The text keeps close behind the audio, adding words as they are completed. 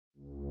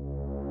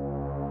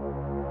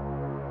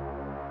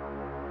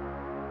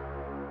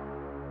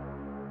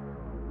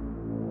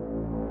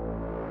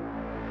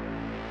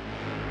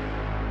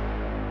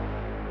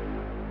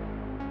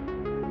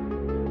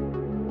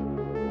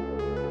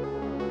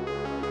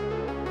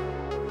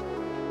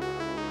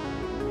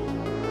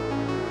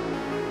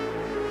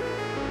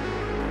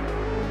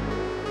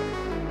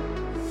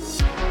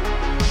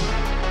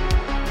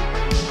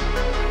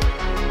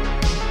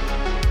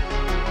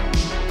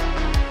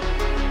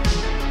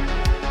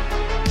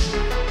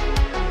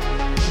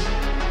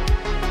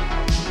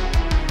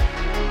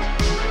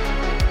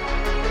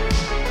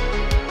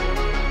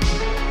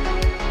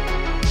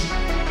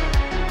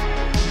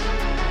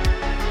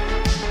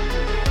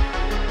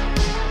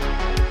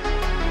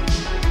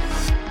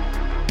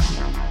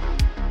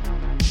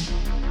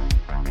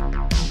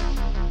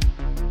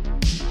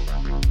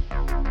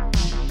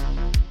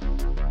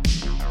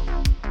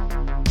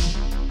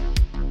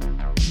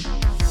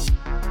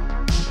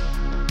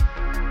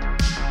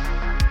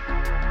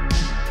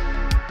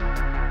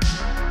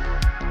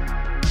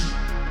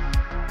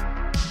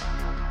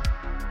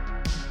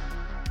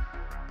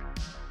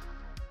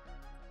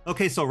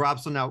Okay, so Rob,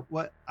 so now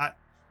what?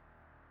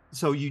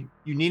 So you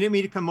needed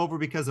me to come over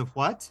because of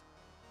what?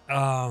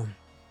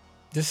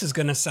 This is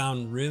gonna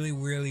sound really,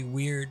 really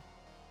weird,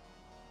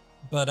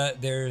 but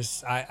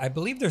I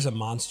believe there's a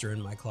monster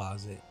in my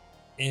closet,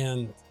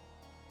 and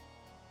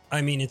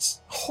I mean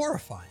it's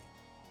horrifying.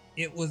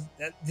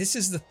 This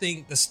is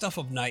the stuff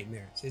of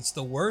nightmares. It's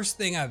the worst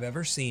thing I've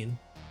ever seen.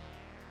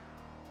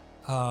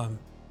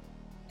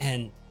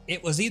 And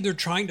it was either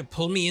trying to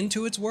pull me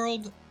into its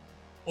world,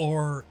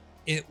 or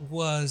it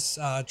was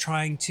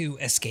trying to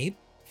escape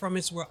from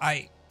its world.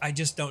 I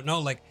just don't know.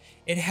 Like,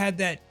 it had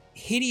that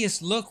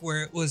hideous look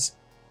where it was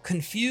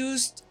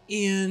confused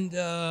and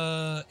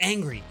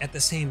angry at the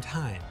same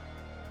time.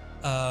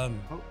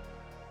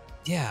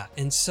 Yeah,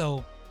 and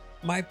so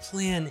my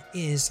plan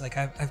is, like,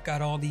 I've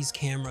got all these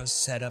cameras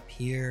set up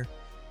here.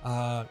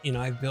 I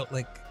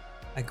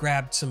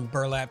grabbed some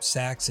burlap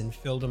sacks and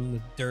filled them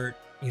with dirt,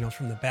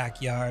 from the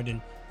backyard,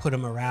 and put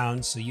them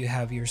around so you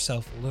have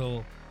yourself a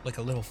little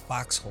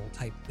foxhole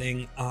type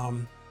thing.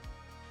 And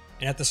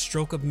at the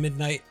stroke of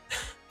midnight,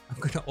 I'm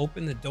gonna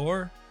open the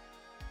door,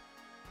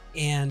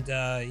 and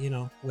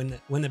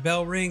when the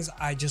bell rings,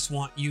 I just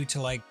want you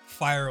to, like,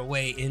 fire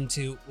away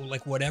into,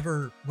 like,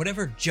 whatever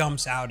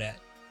jumps out at.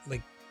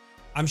 Like,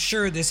 I'm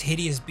sure this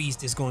hideous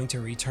beast is going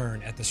to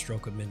return at the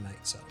stroke of midnight.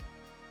 So,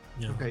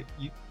 Okay,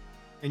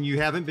 you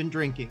haven't been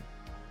drinking?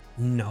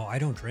 No, I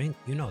don't drink.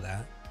 You know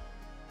that.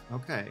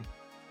 Okay,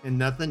 and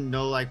nothing,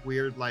 no, like,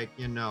 weird, like,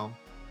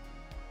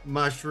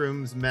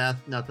 mushrooms,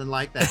 meth, nothing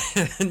like that.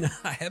 No,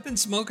 I have been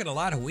smoking a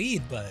lot of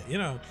weed, but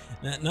none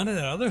of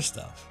that other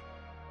stuff.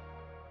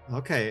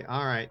 Okay,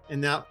 all right, and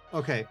now,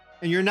 okay,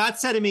 and you're not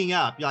setting me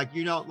up. Like,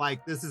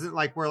 this isn't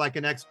like where, like,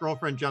 an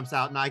ex-girlfriend jumps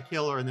out and I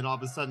kill her, and then all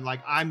of a sudden,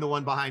 like, I'm the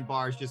one behind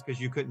bars just because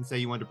you couldn't say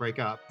you wanted to break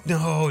up.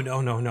 No,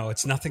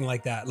 it's nothing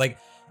like that. Like,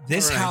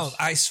 this All right. house,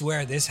 I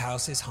swear, this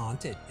house is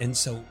haunted, and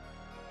so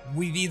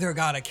we've either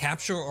got to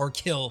capture or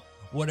kill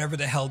whatever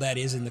the hell that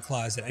is in the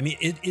closet. I mean,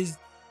 it is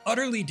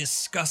utterly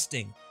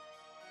disgusting.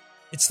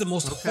 It's the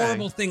most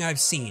horrible thing I've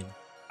seen.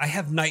 I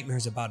have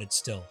nightmares about it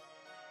still.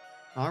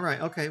 All right.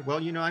 Okay. Well,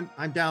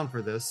 I'm down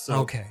for this. So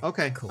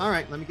Okay. Cool. All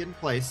right. Let me get in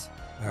place.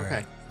 All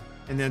right.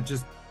 And then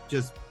just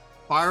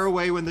fire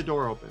away when the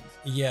door opens.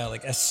 Yeah.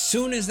 Like, as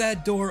soon as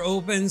that door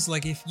opens,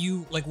 like, if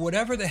you, like,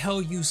 whatever the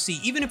hell you see,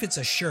 even if it's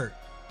a shirt,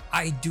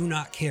 I do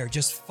not care.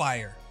 Just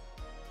fire.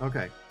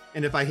 Okay.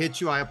 And if I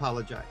hit you, I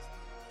apologize.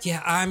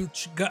 Yeah, I'm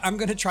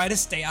going to try to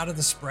stay out of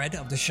the spread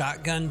of the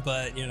shotgun,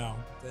 but,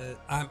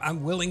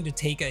 I'm willing to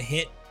take a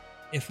hit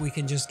if we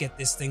can just get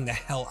this thing the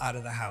hell out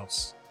of the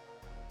house.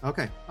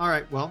 Okay. All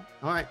right. Well,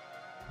 all right.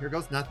 Here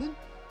goes nothing.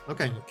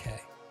 Okay.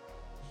 Okay.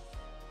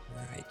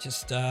 All right.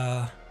 Just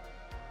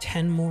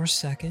 10 more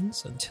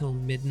seconds until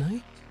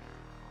midnight.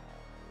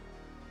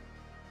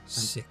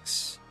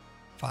 6,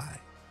 5,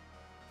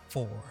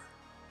 4,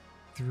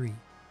 3,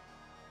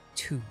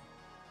 2.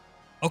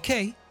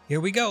 Okay,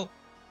 here we go.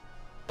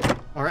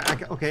 All right.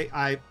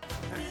 I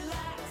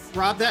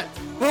Rob, that.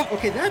 Oh.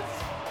 Okay,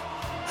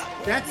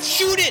 that's.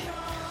 Shoot it.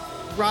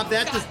 Rob,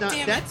 that God does not.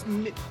 damn it. That's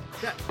me.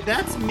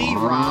 That's me,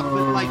 Rob.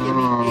 But like in the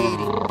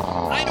 80s.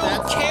 I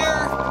don't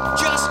care.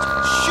 Just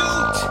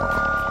shoot.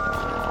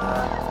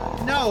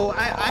 No,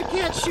 I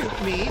can't shoot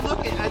me.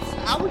 Look,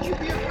 how would you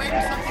be afraid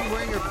of something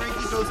wearing a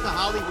Frankie Goes to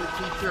Hollywood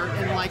t-shirt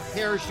and like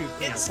parachute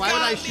pants? Why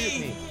would I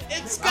shoot me?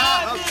 It's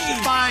got me.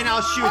 Fine,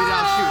 I'll shoot it.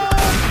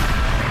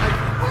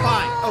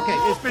 Fine. Okay,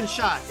 it's been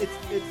shot.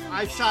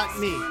 I shot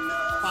me.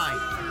 Fine.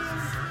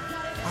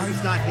 I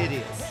was not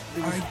hideous.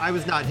 I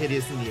was not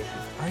hideous in the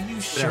 80s. Are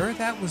you sure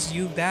that was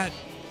you? That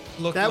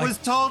looked That like... was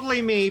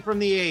totally me from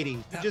the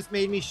 80s. You just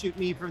made me shoot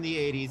me from the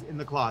 80s in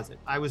the closet.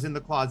 I was in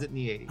the closet in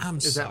the 80s. I'm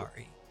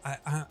sorry.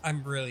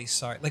 I'm really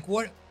sorry. Like,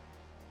 what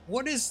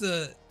is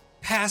the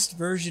past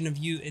version of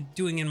you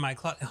doing in my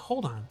closet?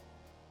 Hold on.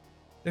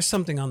 There's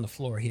something on the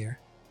floor here.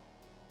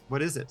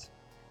 What is it?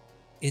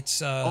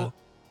 It's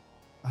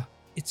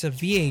it's a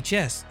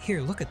VHS.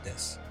 Here, look at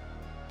this.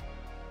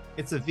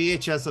 It's a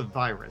VHS of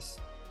virus.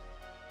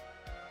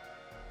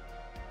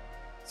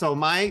 So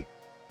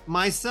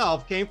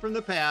myself came from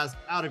the past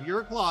out of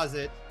your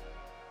closet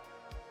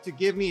to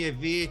give me a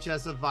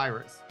VHS of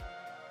virus.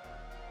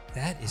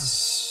 That is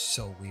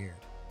so weird.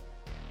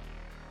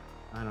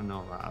 I don't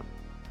know, Rob.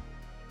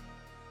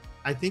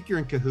 I think you're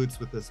in cahoots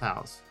with this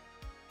house.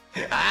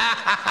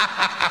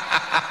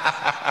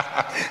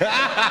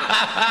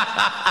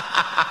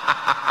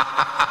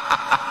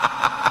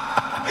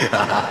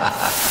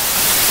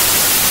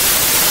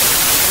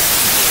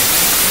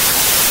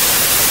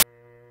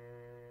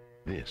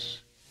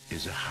 This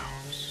is a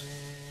house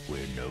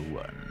where no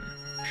one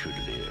should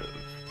live.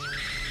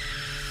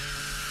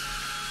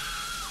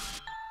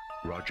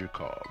 Roger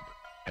Cobb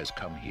has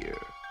come here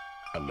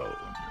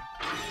alone.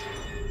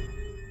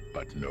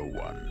 But no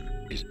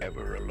one is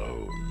ever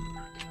alone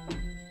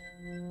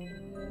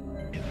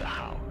in the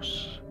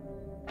house.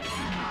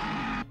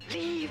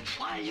 Leave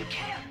while you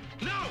can.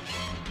 No!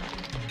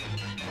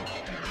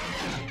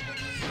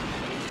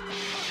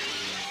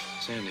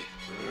 Sandy.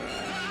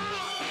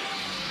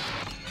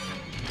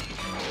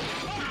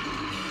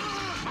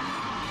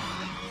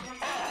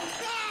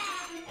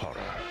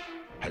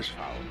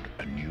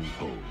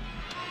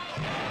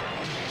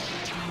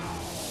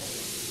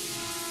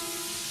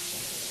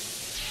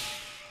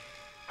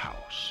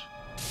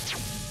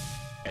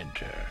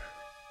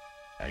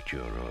 at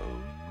your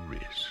own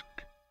risk.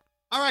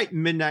 All right,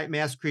 Midnight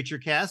Mass Creature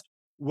Cast.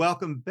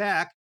 Welcome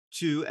back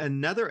to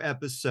another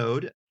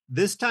episode.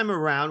 This time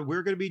around,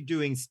 we're going to be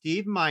doing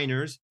Steve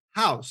Miner's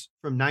House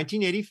from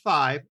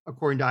 1985,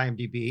 according to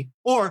IMDb,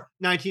 or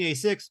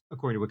 1986,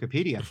 according to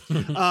Wikipedia.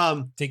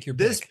 Take your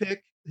this pick.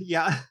 pick.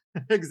 Yeah,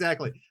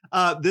 exactly.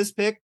 This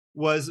pick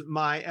was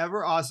my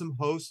ever awesome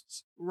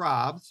host's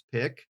Rob's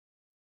pick.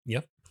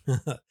 Yep.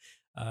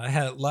 I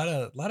had a lot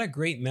of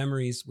great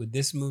memories with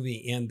this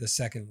movie and the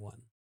second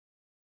one.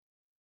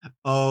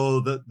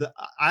 Oh,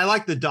 I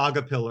like the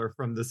Dogapillar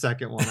from the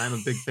second one. I'm a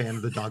big fan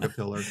of the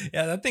Dogapillar.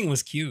 Yeah, that thing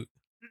was cute.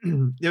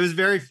 It was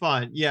very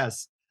fun.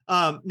 Yes.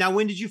 Now,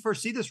 when did you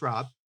first see this,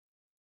 Rob?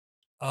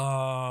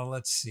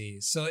 Let's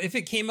see. So if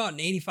it came out in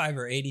 85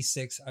 or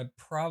 86, I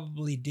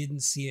probably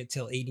didn't see it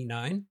till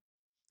 89.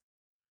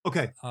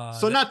 Okay.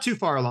 So not too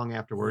far along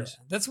afterwards.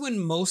 Yeah, that's when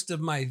most of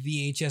my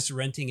VHS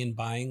renting and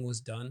buying was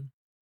done.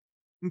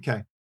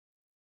 Okay.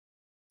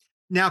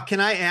 Now, can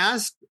I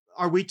ask,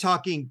 are we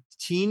talking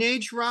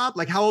teenage Rob?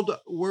 Like, how old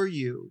were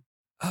you?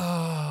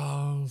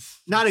 Oh,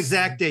 not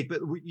exact date, but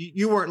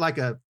you weren't like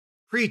a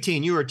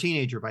preteen. You were a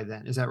teenager by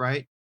then. Is that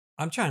right?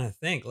 I'm trying to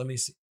think. Let me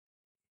see.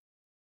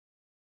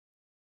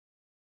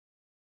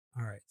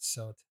 All right.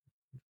 So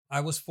I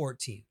was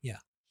 14. Yeah.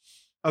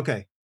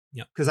 Okay.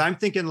 Yeah. Because I'm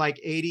thinking like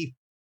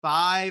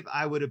 85,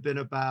 I would have been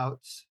about,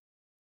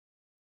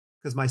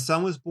 because my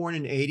son was born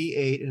in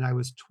 88 and I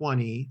was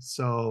 20.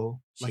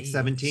 So like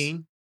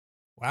 17.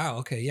 Wow.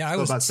 Okay. Yeah. I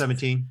was about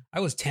 17. I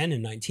was 10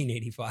 in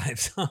 1985.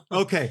 So.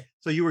 Okay.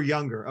 So you were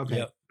younger. Okay.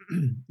 Yep.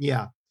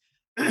 Yeah.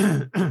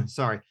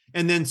 Sorry.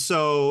 And then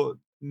so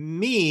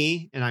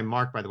me, and I'm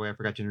Mark, by the way, I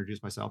forgot to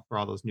introduce myself for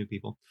all those new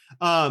people.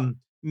 I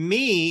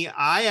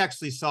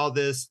actually saw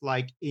this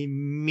like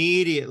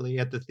immediately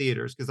at the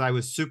theaters because I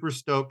was super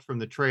stoked from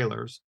the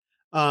trailers.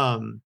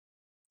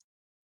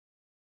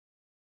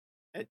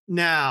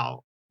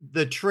 Now,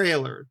 the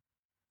trailer.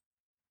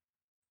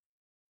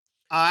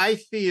 I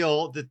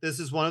feel that this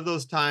is one of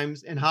those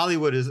times, and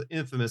Hollywood is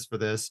infamous for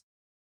this,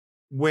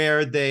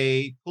 where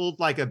they pulled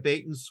like a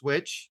bait and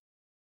switch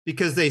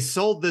because they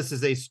sold this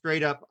as a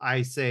straight up,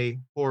 I say,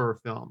 horror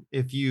film.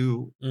 If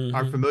you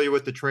are familiar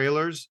with the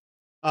trailers.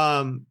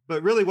 But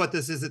really what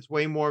this is, it's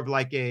way more of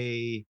like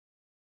a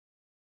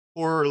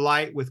horror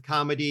light with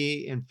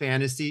comedy and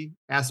fantasy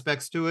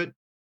aspects to it.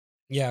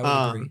 Yeah,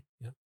 I would agree.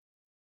 Yeah.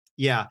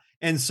 Yeah.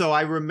 And so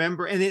I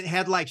remember, and it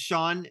had like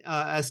Sean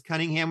S.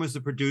 Cunningham was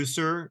the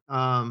producer.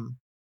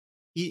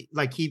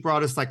 He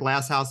brought us like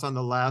Last House on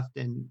the Left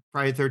and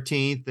Friday the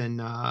 13th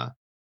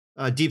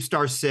and Deep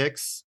Star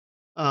 6.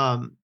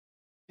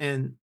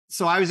 And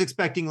so I was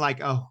expecting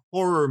like a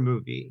horror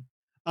movie.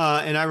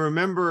 And I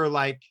remember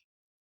like,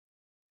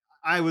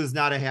 I was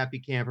not a happy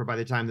camper by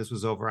the time this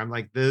was over. I'm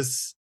like,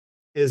 this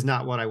is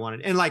not what I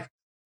wanted. And like,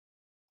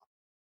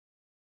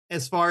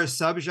 as far as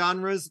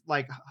subgenres,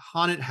 like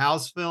haunted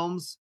house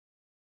films,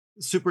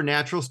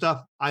 supernatural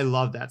stuff, I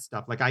love that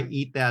stuff. Like I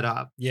eat that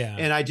up. Yeah.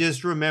 And I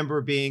just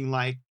remember being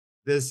like,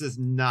 this is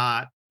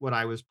not what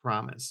I was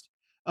promised.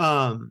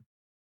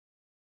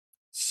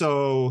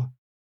 So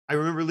I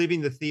remember leaving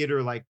the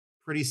theater like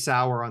pretty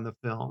sour on the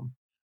film.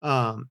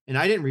 And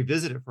I didn't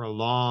revisit it for a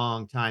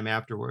long time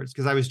afterwards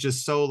because I was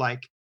just so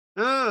like,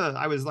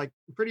 I was like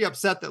pretty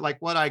upset that like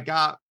what I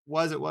got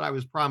wasn't what I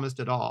was promised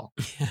at all.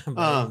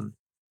 Right.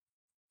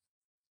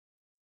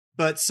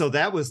 But so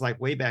that was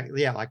like way back,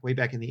 like way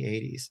back in the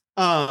 80s.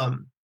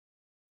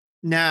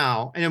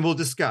 Now, and we'll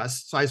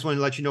discuss. So I just wanted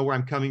to let you know where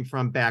I'm coming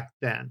from back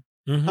then.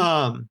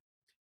 Now,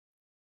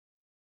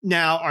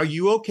 are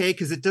you okay?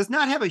 Because it does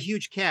not have a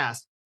huge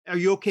cast. Are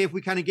you okay if we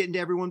kind of get into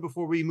everyone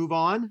before we move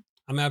on?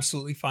 I'm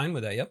absolutely fine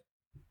with that. Yep.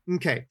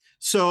 Okay.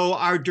 So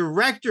our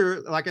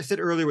director, like I said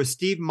earlier, was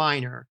Steve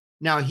Miner.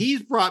 Now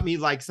he's brought me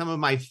like some of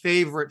my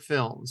favorite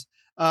films.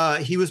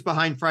 He was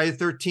behind Friday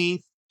the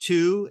 13th,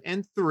 2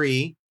 and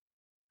 3.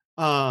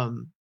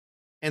 And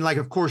like,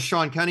 of course,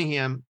 Sean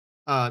Cunningham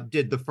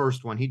did the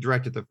first one. He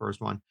directed the first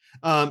one.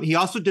 He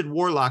also did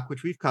Warlock,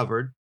 which we've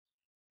covered.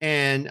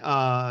 And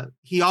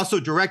he also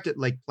directed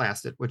Lake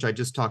Placid, which I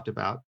just talked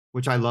about,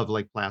 which I love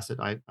Lake Placid.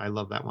 I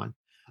love that one.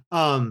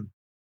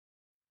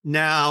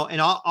 Now,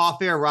 and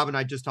off air, Rob and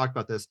I just talked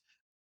about this.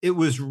 It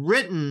was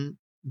written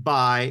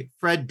by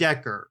Fred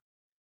Decker,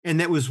 and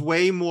that was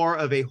way more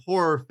of a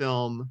horror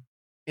film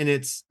in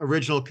its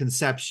original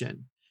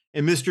conception.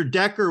 And Mr.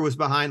 Decker was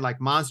behind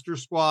like Monster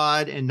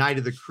Squad and Night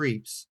of the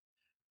Creeps.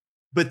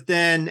 But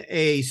then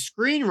a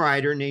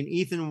screenwriter named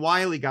Ethan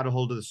Wiley got a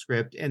hold of the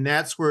script, and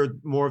that's where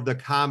more of the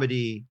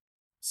comedy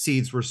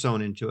seeds were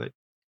sown into it.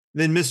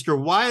 Then Mr.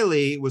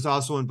 Wiley was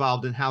also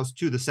involved in House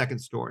 2, the second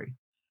story.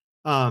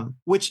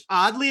 Which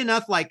oddly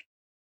enough, like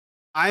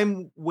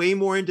I'm way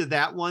more into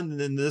that one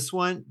than this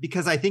one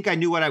because I think I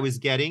knew what I was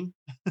getting.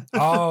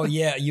 Oh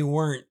yeah. You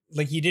weren't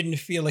like, you didn't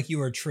feel like you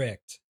were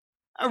tricked.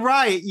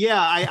 Right.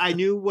 Yeah. I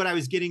knew what I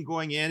was getting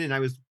going in and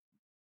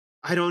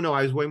I don't know.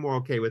 I was way more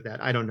okay with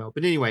that. I don't know.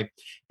 But anyway.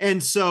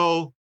 And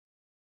so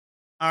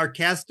our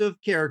cast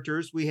of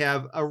characters, we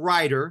have a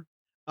writer,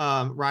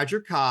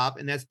 Roger Cobb,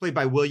 and that's played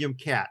by William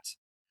Catt.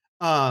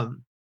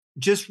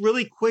 just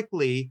really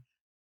quickly,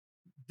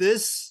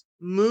 this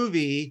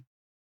movie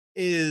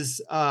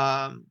is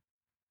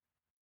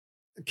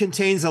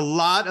contains a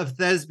lot of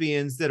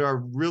thespians that are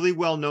really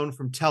well known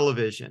from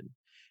television.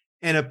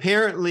 And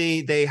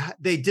apparently they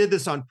did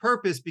this on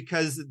purpose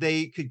because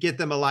they could get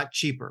them a lot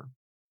cheaper.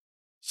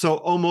 So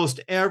almost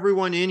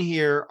everyone in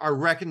here are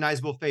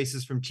recognizable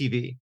faces from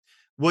TV.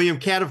 William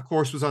Catt, of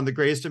course, was on The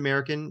Greatest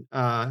American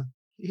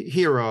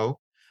Hero.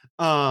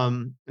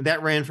 That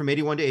ran from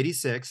 81 to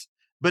 86.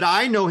 But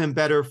I know him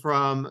better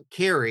from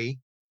Carrie,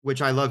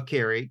 which I love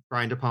Carrie,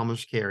 Brian De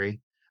Palma's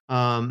Carrie.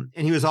 And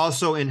he was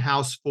also in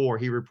House 4.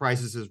 He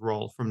reprises his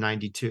role from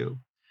 92.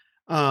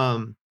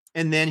 And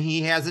then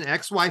he has an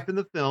ex-wife in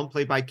the film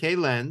played by Kay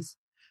Lenz.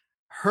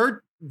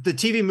 The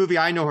TV movie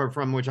I know her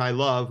from, which I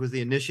love, was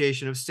The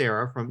Initiation of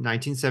Sarah from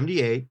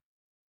 1978.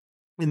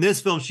 In this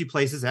film, she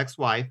plays his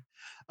ex-wife.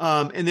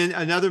 And then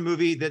another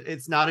movie that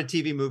it's not a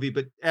TV movie,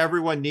 but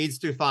everyone needs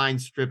to find,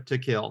 Strip to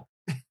Kill.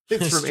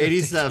 It's from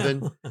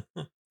 87.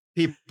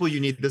 People, you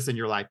need this in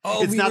your life.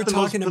 Oh, it's we were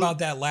talking about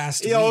that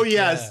last week. Oh,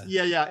 yes.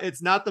 Yeah.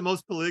 It's not the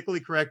most politically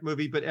correct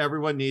movie, but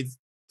everyone needs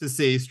to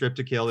see Strip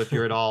to Kill if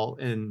you're at all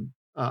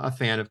a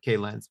fan of Kay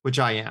Lenz, which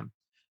I am.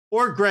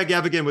 Or Greg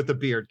Evigan with the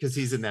beard, because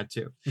he's in that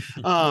too.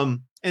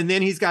 And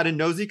then he's got a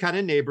nosy kind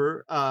of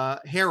neighbor,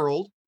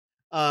 Harold,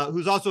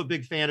 who's also a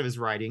big fan of his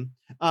writing.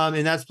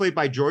 And that's played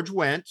by George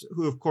Wendt,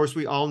 who, of course,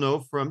 we all know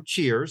from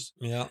Cheers.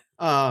 Yeah.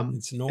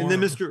 It's Norm. And then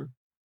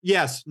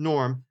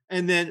Norm.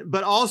 And then,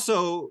 but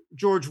also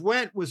George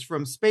Wendt was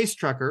from Space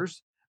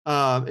Truckers.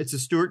 It's a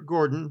Stuart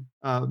Gordon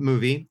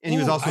movie. And he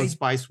was also in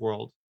Spice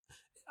World.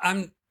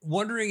 I'm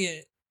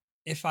wondering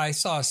if I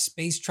saw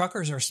Space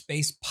Truckers or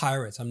Space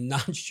Pirates. I'm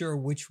not sure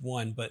which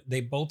one, but they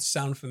both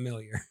sound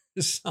familiar.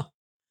 So,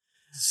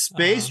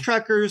 Space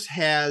Truckers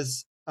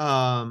has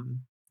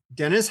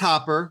Dennis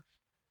Hopper,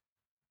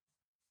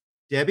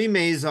 Debbie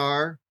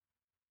Mazar,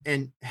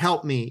 and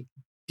help me,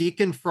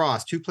 Deacon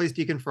Frost. Who plays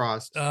Deacon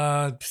Frost?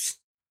 Oh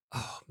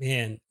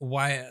man,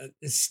 why?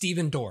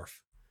 Stephen Dorff.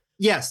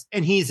 Yes,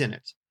 and he's in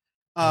it.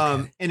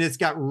 Okay. And it's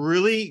got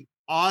really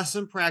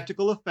awesome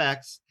practical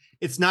effects.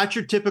 It's not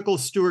your typical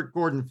Stuart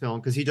Gordon film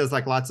because he does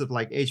like lots of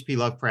like H.P.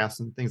 Lovecrafts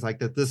and things like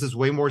that. This is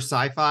way more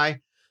sci-fi.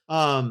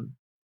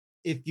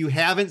 If you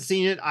haven't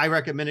seen it, I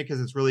recommend it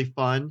because it's really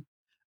fun.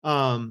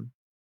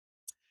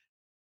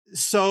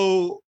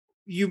 So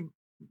you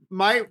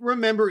might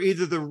remember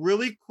either the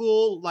really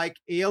cool like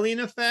alien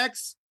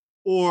effects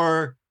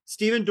or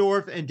Stephen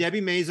Dorff and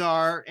Debbie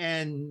Mazar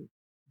and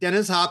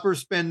Dennis Hopper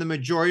spend the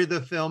majority of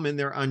the film in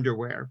their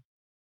underwear.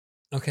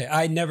 Okay,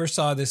 I never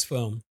saw this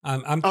film.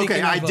 I'm thinking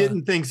okay. I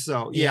didn't think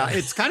so. Yeah,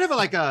 it's kind of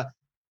like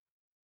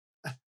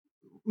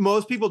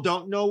most people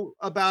don't know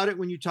about it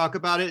when you talk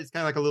about it. It's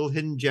kind of like a little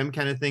hidden gem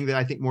kind of thing that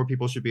I think more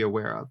people should be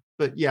aware of.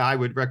 But yeah, I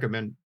would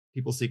recommend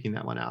people seeking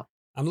that one out.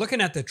 I'm looking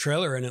at the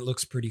trailer and it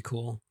looks pretty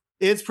cool.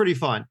 It's pretty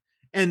fun.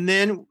 And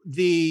then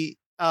the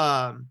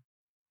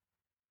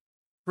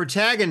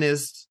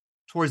protagonist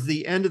towards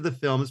the end of the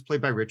film is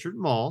played by Richard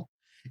Mall.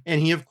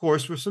 And he, of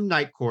course, was from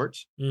Night Court.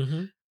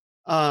 Mm-hmm.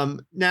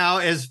 Now,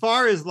 as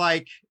far as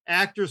like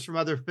actors from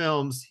other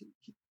films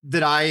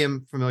that I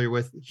am familiar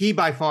with, he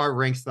by far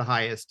ranks the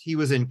highest. He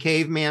was in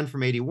Caveman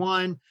from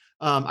 81.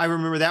 I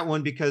remember that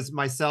one because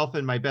myself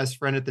and my best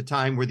friend at the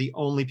time were the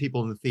only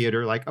people in the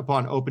theater. Like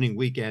upon opening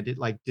weekend, it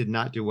like did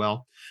not do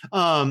well.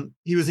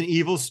 He was in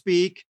Evil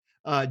Speak,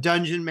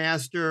 Dungeon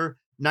Master,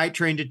 Night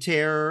Train to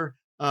Terror.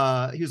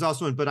 He was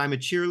also in But I'm a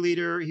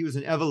Cheerleader. He was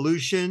in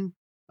Evolution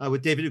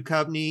with David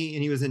Duchovny,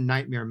 and he was in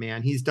Nightmare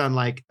Man. He's done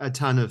like a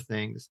ton of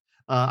things.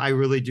 I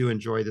really do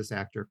enjoy this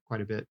actor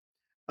quite a bit.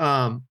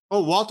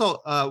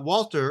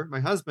 Walter, my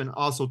husband,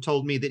 also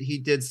told me that he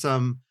did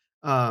some,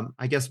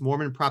 I guess,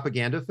 Mormon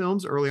propaganda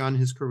films early on in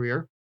his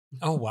career.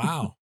 Oh,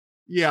 wow.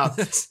 Yeah.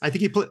 I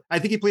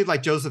think he played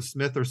like Joseph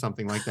Smith or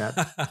something like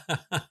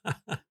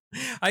that.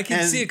 I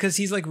can see it because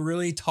he's like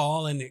really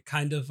tall and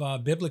kind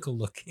of biblical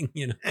looking,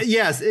 you know?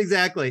 Yes,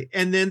 exactly.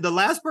 And then the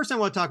last person I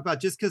want to talk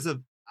about, just because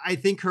of, I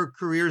think her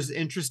career is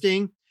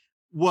interesting,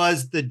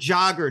 was the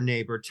jogger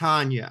neighbor,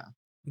 Tanya.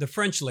 The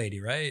French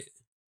lady, right?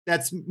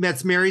 That's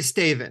Mary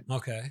Staven.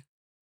 Okay.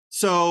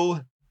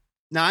 So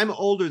now I'm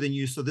older than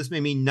you, so this may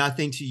mean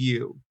nothing to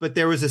you, but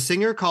there was a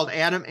singer called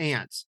Adam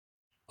Ant.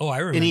 Oh, I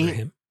remember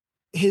him.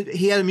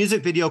 He had a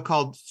music video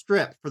called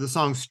Strip for the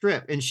song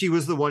Strip, and she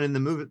was the one in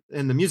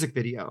the music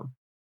video.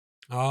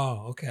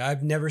 Oh, okay.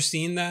 I've never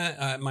seen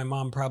that. My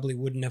mom probably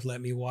wouldn't have let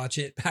me watch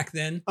it back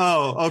then.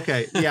 Oh,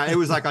 okay. Yeah, it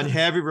was like on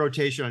heavy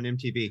rotation on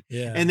MTV.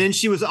 Yeah. And then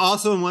she was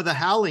also in one of the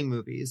Howling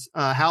movies,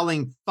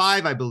 Howling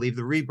 5, I believe,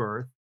 The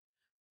Rebirth.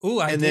 Oh,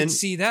 I did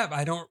see that, but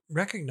I don't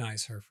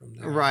recognize her from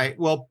there. Right.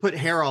 Well, put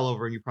hair all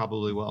over and you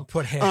probably will.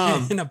 Put hair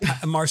in a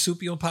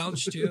marsupial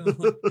pouch too?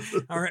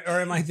 or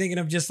am I thinking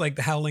of just like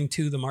the Howling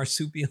 2, the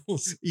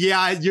marsupials?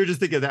 Yeah, you're just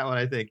thinking of that one,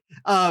 I think.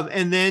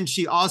 And then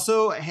she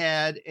also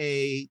had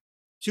a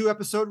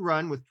 2-episode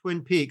run with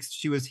Twin Peaks.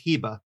 She was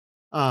Heba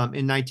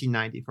in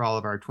 1990 for all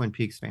of our Twin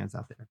Peaks fans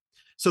out there.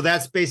 So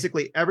that's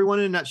basically everyone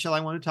in a nutshell I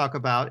want to talk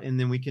about, and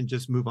then we can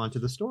just move on to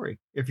the story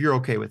if you're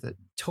okay with it.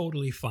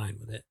 Totally fine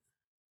with it.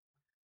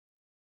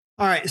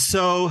 All right.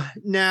 So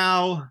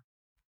now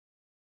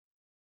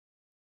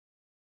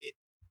it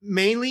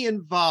mainly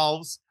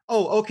involves,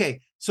 okay.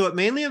 So it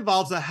mainly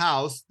involves a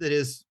house that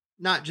is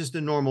not just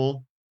a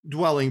normal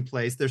dwelling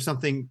place. There's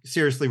something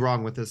seriously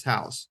wrong with this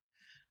house.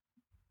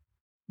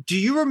 Do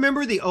you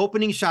remember the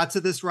opening shots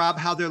of this, Rob?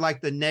 How they're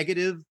like the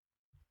negative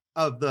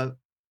of the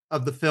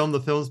film? The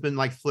film's been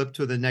like flipped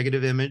to the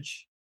negative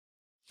image.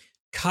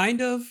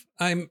 Kind of.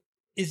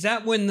 Is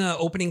that when the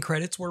opening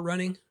credits were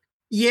running?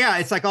 Yeah,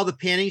 it's like all the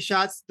panning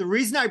shots. The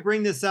reason I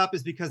bring this up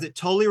is because it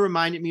totally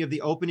reminded me of the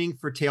opening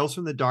for Tales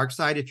from the Dark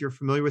Side, if you're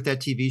familiar with that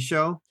TV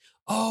show.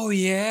 Oh,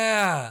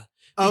 yeah.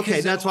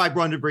 Okay, that's why I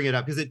wanted to bring it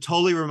up, because it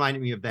totally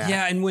reminded me of that.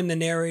 Yeah, and when the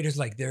narrator's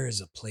like, there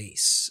is a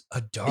place, a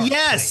dark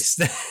place.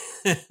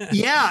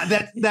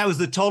 Yeah, that was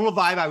the total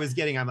vibe I was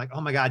getting. I'm like,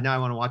 oh my God, now I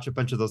want to watch a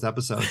bunch of those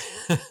episodes.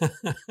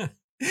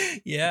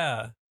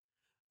 Yeah.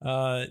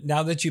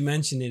 Now that you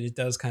mention it, it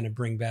does kind of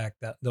bring back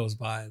those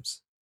vibes.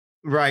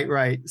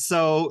 Right.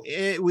 So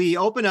we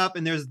open up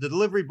and there's the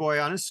delivery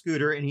boy on a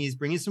scooter and he's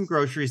bringing some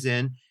groceries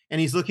in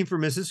and he's looking for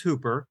Mrs.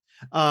 Hooper.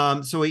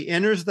 So he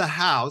enters the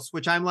house,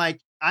 which I'm like,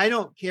 I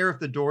don't care if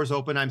the door's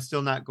open. I'm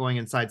still not going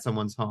inside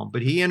someone's home,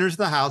 but he enters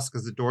the house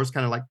because the door's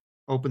kind of like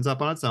opens up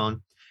on its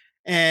own.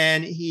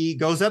 And he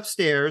goes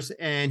upstairs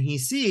and he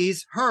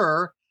sees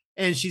her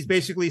and she's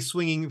basically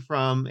swinging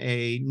from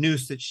a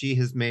noose that she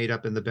has made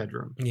up in the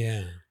bedroom.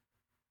 Yeah.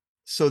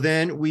 So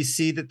then we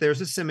see that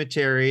there's a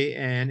cemetery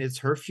and it's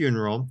her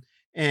funeral.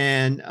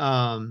 And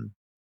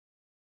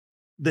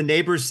the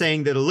neighbor's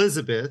saying that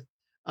Elizabeth,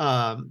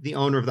 the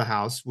owner of the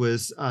house,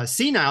 was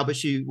senile, but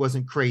she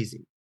wasn't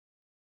crazy.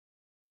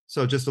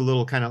 So just a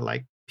little kind of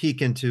like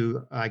peek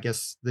into, I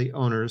guess, the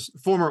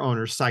former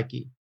owner's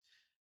psyche.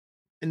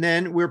 And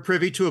then we're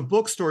privy to a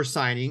bookstore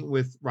signing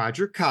with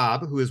Roger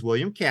Cobb, who is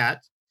William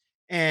Catt.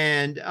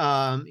 And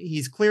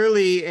he's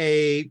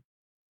clearly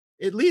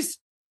at least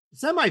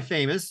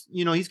semi-famous.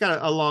 You know, he's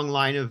got a long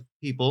line of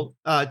people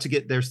to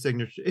get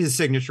his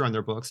signature on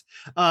their books.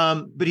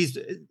 But he's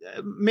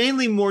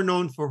mainly more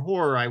known for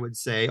horror, I would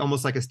say,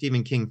 almost like a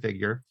Stephen King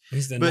figure.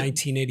 He's the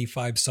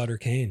 1985 Sutter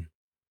Kane.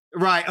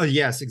 Right. Oh,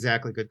 yes,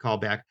 exactly. Good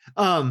callback.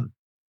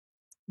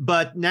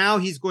 But now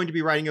he's going to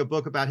be writing a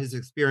book about his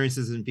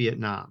experiences in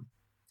Vietnam.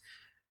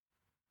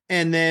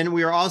 And then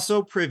we are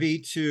also privy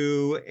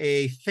to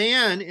a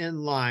fan in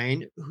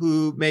line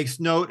who makes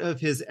note of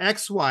his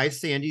ex-wife,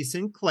 Sandy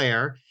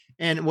Sinclair,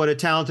 and what a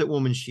talented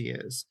woman she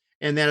is.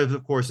 And that,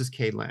 of course, is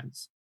Kay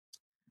Lenz.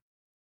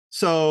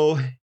 So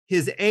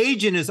his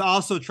agent is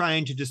also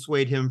trying to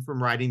dissuade him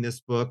from writing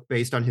this book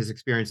based on his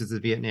experiences in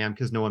Vietnam,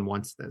 because no one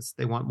wants this.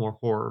 They want more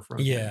horror from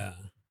him.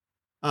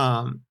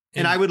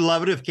 And I would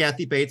love it if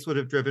Kathy Bates would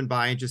have driven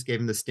by and just gave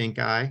him the stink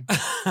eye.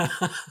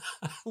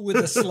 With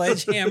a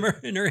sledgehammer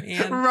in her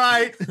hand.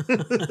 Right.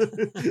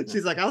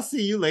 She's like, I'll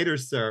see you later,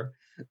 sir.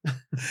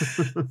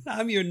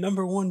 I'm your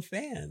number one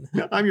fan.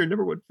 I'm your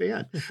number one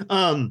fan.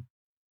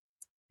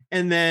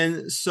 And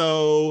then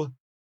so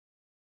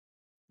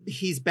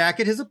he's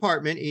back at his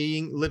apartment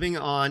living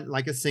on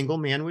like a single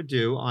man would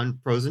do on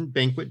frozen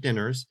banquet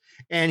dinners.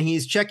 And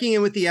he's checking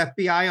in with the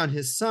FBI on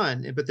his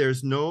son, but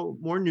there's no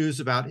more news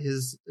about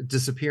his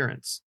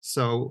disappearance.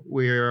 So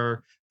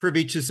we're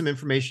privy to some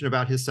information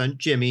about his son.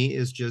 Jimmy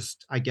is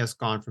just, I guess,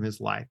 gone from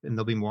his life. And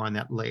there'll be more on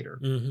that later.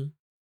 Mm-hmm.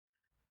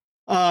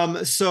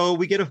 So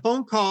we get a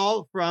phone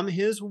call from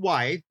his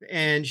wife,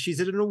 and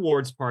she's at an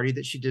awards party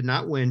that she did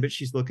not win, but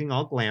she's looking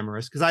all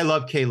glamorous. Because I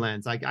love Kay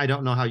Lenz. I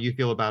don't know how you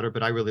feel about her,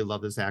 but I really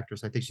love this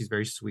actress. I think she's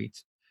very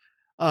sweet.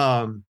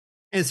 And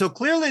so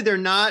clearly they're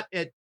not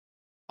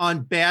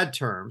on bad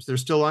terms. They're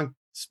still on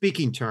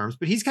speaking terms,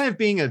 but he's kind of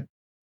being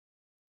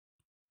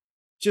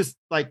just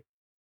like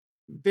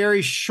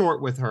very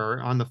short with her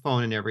on the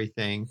phone and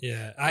everything.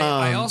 Yeah.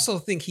 I also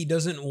think he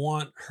doesn't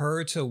want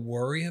her to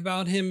worry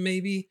about him,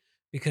 maybe.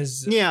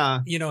 Because,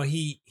 you know,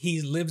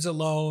 he lives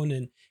alone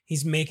and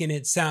he's making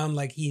it sound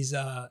like he's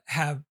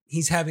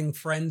having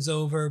friends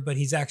over, but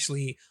he's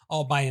actually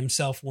all by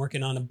himself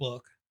working on a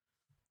book.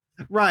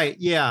 Right.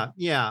 Yeah.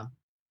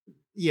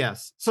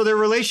 Yes. So their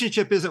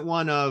relationship isn't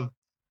one of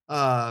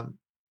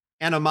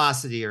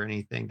animosity or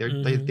anything.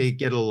 They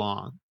get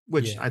along,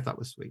 which I thought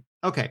was sweet.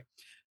 Okay.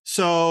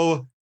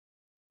 So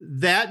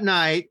that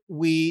night,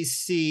 we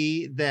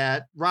see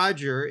that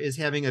Roger is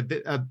having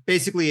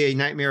basically a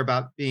nightmare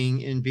about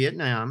being in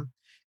Vietnam.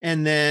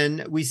 And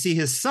then we see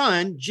his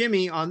son,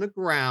 Jimmy, on the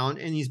ground,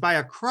 and he's by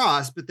a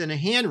cross, but then a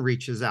hand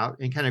reaches out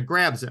and kind of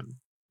grabs him.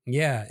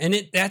 Yeah.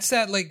 And that's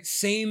that like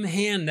same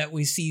hand that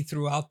we see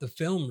throughout the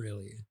film,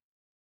 really.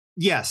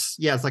 Yes.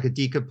 Yeah. It's like a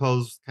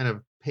decomposed kind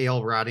of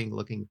pale, rotting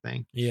looking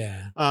thing.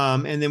 Yeah.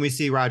 And then we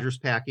see Roger's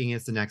packing.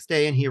 It's the next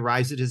day, and he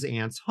arrives at his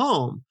aunt's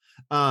home.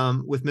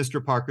 With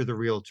Mr. Parker, the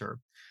realtor.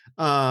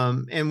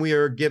 And we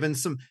are given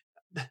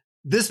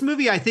This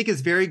movie, I think,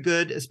 is very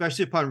good,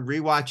 especially upon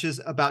rewatches,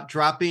 about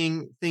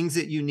dropping things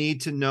that you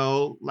need to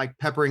know, like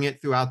peppering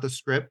it throughout the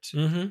script.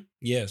 Mm-hmm.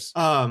 Yes.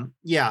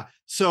 Yeah.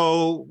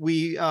 So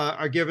we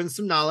are given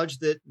some knowledge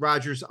that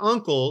Roger's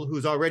uncle,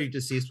 who's already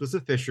deceased, was a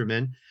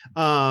fisherman,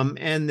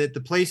 and that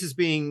the place is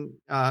being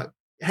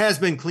has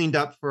been cleaned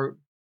up for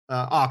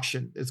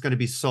auction. It's going to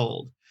be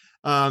sold.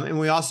 And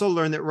we also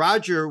learned that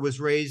Roger was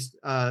raised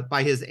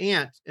by his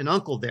aunt and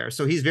uncle there,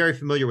 so he's very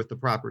familiar with the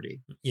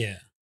property. Yeah.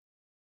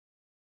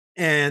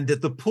 And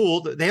that the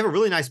pool, they have a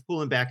really nice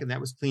pool in back, and that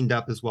was cleaned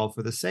up as well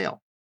for the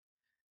sale.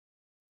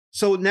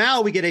 So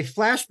now we get a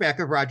flashback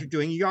of Roger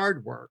doing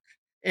yard work,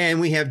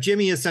 and we have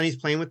Jimmy and Sonny's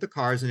playing with the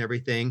cars and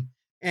everything.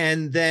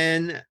 And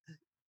then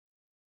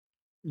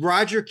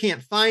Roger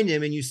can't find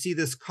him, and you see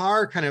this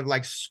car kind of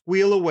like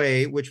squeal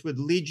away, which would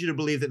lead you to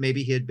believe that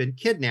maybe he had been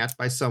kidnapped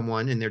by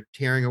someone and they're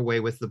tearing away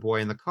with the boy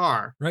in the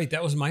car. Right.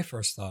 That was my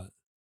first thought.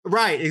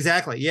 Right.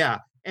 Exactly. Yeah.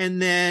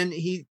 And then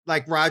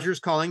Roger's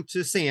calling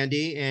to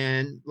Sandy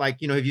and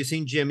have you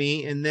seen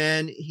Jimmy? And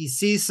then he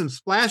sees some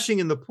splashing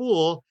in the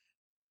pool.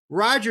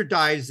 Roger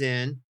dives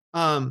in.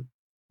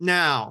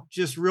 Now,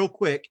 just real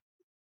quick,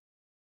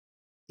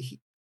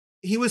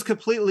 he was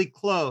completely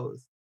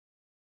clothed.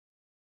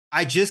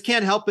 I just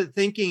can't help but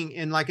thinking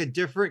in like a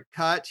different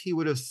cut, he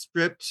would have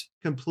stripped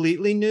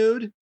completely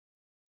nude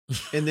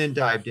and then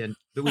dived in,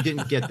 but we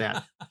didn't get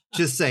that.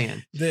 Just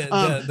saying.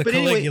 The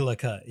Caligula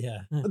cut. Yeah.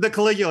 The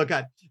Caligula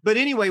cut. But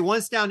anyway,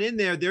 once down in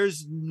there,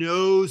 there's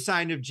no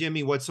sign of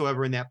Jimmy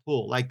whatsoever in that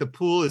pool. Like the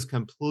pool is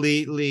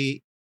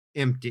completely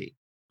empty.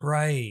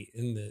 Right.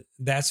 And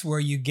that's where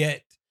you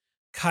get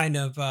kind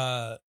of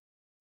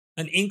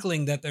an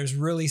inkling that there's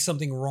really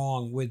something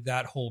wrong with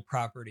that whole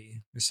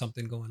property. There's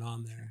something going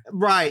on there.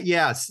 Right.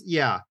 Yes.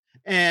 Yeah.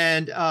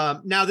 And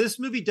now this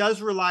movie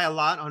does rely a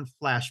lot on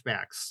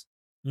flashbacks.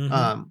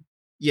 Mm-hmm.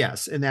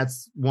 Yes. And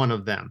that's one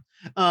of them.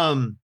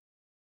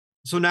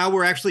 So now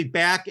we're actually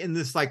back in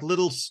this like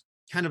little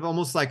kind of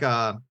almost like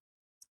a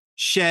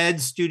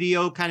shed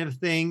studio kind of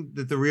thing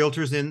that the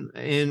realtor's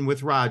in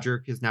with Roger,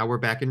 because now we're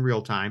back in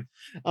real time,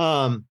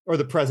 or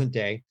the present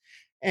day.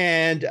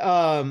 And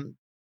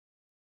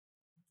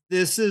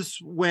this is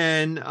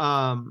when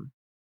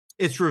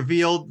it's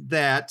revealed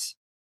that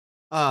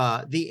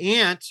the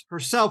aunt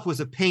herself was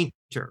a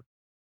painter.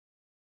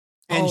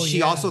 And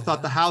she also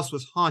thought the house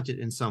was haunted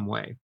in some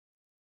way.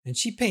 And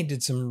she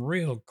painted some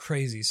real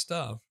crazy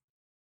stuff.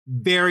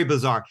 Very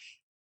bizarre.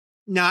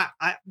 Now,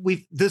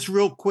 this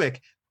real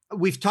quick.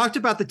 We've talked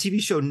about the TV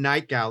show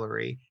Night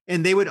Gallery,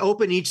 and they would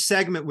open each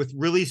segment with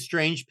really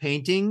strange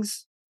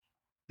paintings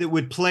that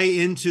would play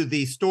into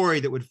the story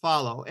that would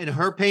follow. And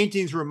her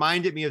paintings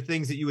reminded me of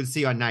things that you would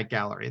see on Night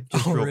Gallery.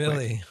 Oh,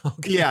 really?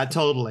 Okay. Yeah,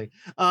 totally.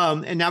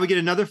 And now we get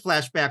another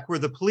flashback where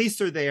the police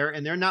are there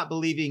and they're not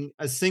believing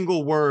a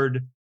single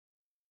word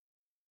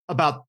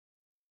about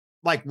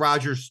like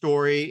Roger's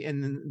story.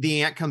 And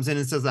the aunt comes in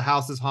and says the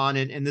house is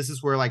haunted. And this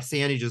is where like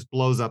Sandy just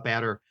blows up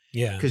at her.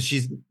 Yeah. Because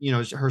she's,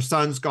 her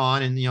son's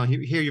gone. And,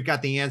 here you've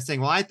got the aunt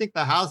saying, well, I think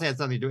the house had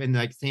something to do. And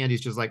like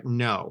Sandy's just like,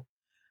 no.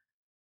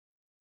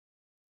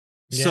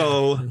 Yeah.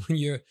 So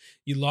you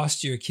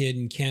lost your kid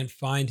and can't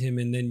find him.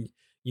 And then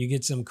you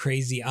get some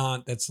crazy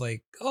aunt that's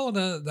like, oh,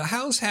 the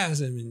house has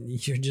him.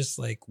 And you're just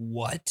like,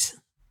 what?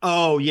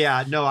 Oh,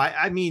 yeah. No,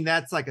 I mean,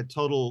 that's like a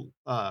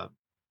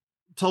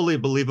totally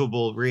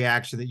believable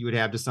reaction that you would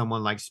have to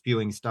someone like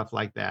spewing stuff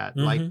like that.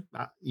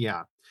 Mm-hmm.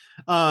 Yeah.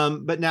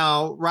 But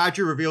now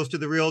Roger reveals to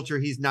the realtor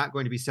he's not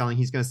going to be selling.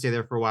 He's going to stay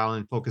there for a while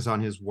and focus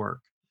on his work.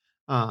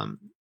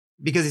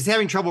 Because he's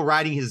having trouble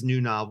writing his new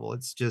novel.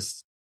 It's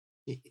just,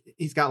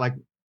 he's got like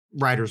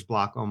writer's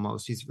block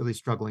almost. He's really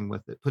struggling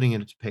with it, putting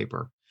it into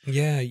paper.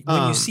 Yeah.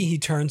 When you see he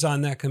turns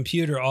on that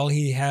computer, all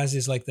he has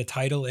is like the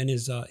title and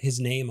his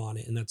name on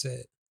it, and that's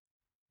it.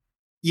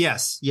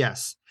 Yes.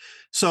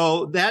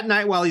 So that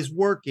night while he's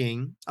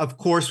working, of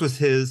course, with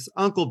his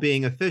uncle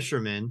being a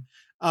fisherman,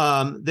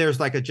 there's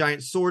like a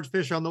giant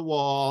swordfish on the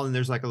wall, and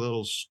there's like a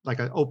little, like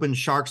an open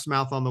shark's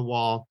mouth on the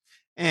wall.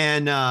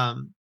 And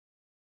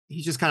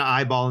he's just kind of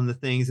eyeballing the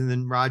things. And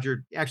then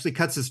Roger actually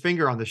cuts his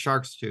finger on the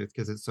shark's tooth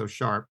because it's so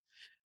sharp.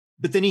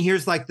 But then he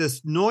hears like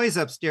this noise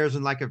upstairs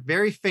and like a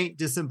very faint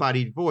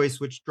disembodied voice,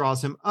 which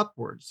draws him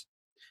upwards.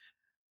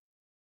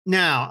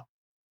 Now,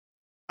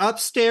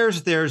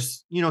 upstairs,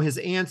 there's, his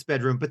aunt's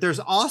bedroom, but there's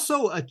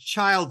also a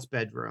child's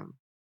bedroom.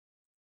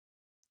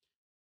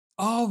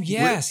 Oh,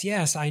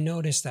 yes. I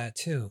noticed that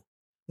too.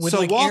 With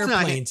like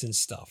airplanes and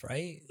stuff,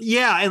 right?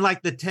 Yeah. And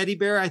like the teddy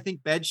bear, I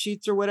think bed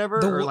sheets or whatever,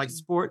 or like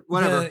sport,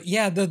 whatever.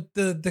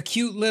 The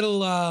cute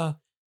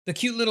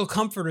little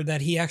comforter that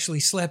he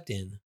actually slept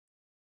in.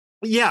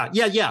 Yeah.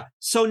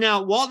 So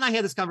now Walt and I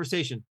had this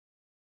conversation.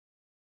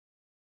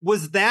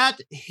 Was that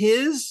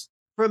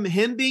from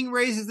him being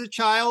raised as a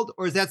child,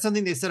 or is that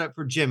something they set up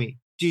for Jimmy?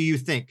 Do you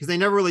think? Because they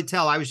never really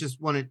tell. I was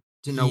just wanted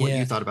to know what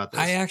you thought about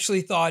this. I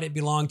actually thought it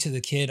belonged to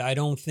the kid. I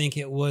don't think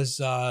it was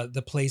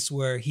the place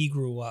where he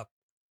grew up.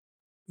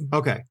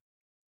 Okay.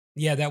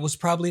 Yeah, that was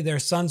probably their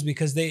sons,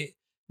 because they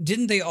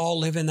all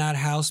live in that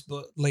house,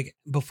 but like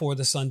before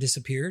the son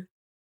disappeared.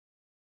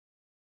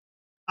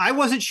 I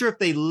wasn't sure if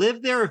they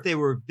lived there or if they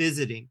were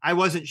visiting. I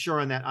wasn't sure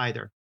on that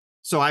either.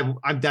 So I'm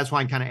that's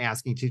why I'm kind of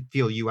asking to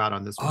feel you out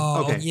on this one.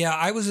 Oh, Okay. yeah.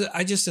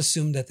 I just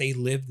assumed that they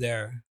lived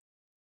there.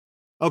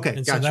 Okay.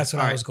 And Gotcha. so that's what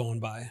All I right. was going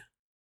by.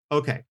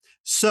 Okay.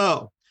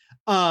 So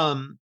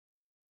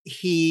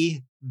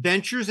he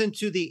ventures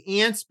into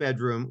the aunt's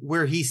bedroom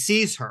where he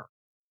sees her.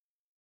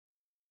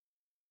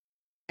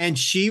 And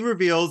she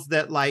reveals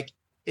that, like,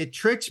 it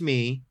tricked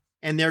me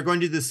and they're going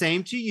to do the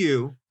same to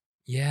you.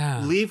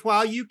 Yeah. Leave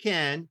while you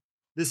can.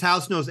 This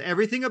house knows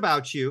everything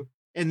about you.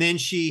 And then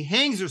she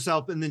hangs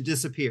herself and then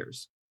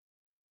disappears.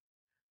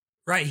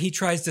 Right. He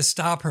tries to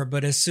stop her,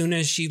 but as soon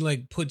as she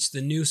like puts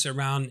the noose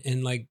around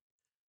and like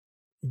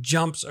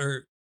jumps,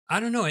 or I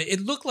don't know, it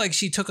looked like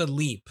she took a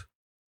leap.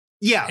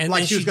 Yeah, and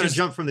like she was going to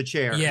jump from the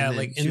chair. Yeah,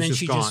 and then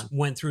she just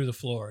went through the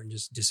floor and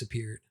just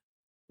disappeared.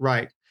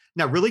 Right.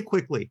 Now, really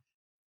quickly,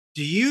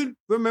 do you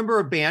remember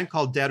a band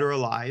called Dead or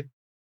Alive?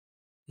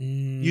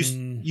 You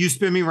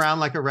spin me around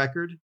like a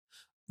record?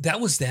 That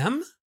was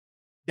them?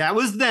 That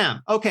was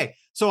them. Okay.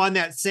 So on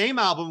that same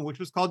album, which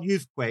was called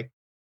Youthquake,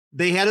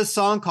 they had a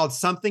song called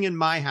Something in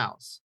My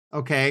House.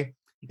 Okay.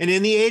 And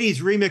in the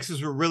 80s,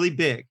 remixes were really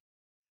big.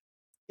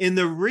 In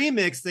the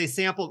remix, they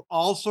sampled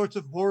all sorts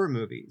of horror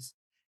movies.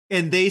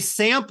 And they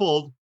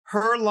sampled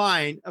her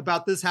line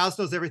about this house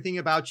knows everything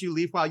about you,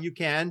 leave while you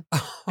can.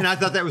 And I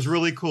thought that was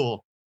really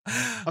cool.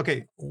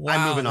 Okay. Wow,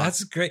 I'm moving on.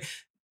 That's great.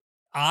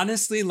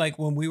 Honestly, like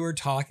when we were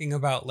talking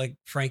about like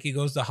Frankie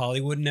Goes to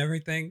Hollywood and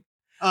everything,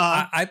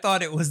 I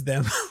thought it was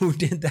them who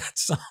did that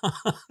song.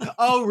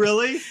 Oh,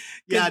 really?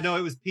 Yeah, no,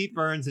 it was Pete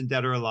Burns and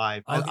Dead or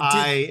Alive.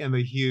 I am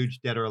a huge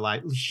Dead or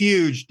Alive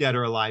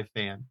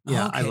fan.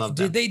 Yeah, okay. I love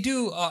that. Did they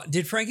do,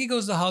 did Frankie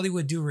Goes to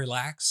Hollywood do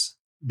Relax?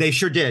 They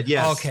sure did,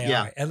 yes. Okay, yeah.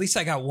 All right. At least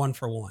I got one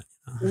for one.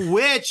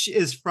 Which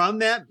is from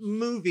that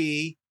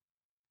movie,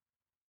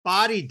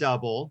 Body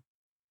Double,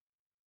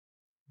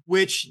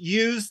 which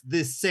used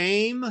the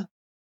same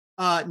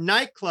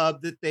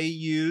nightclub that they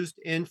used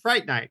in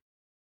Fright Night.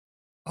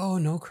 Oh,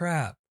 no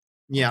crap.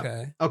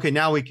 Yeah. Okay,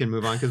 now we can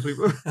move on because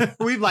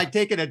we've like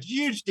taken a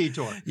huge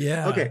detour.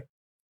 Yeah. Okay.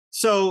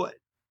 So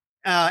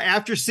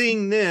after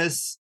seeing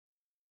this,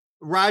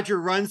 Roger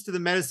runs to the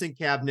medicine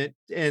cabinet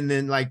and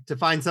then like to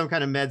find some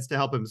kind of meds to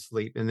help him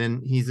sleep. And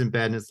then he's in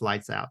bed and it's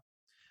lights out.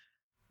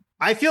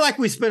 I feel like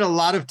we spent a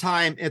lot of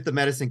time at the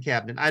medicine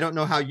cabinet. I don't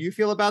know how you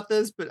feel about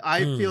this, but I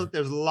feel that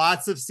there's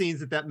lots of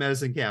scenes at that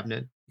medicine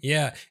cabinet.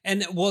 Yeah.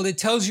 And well, it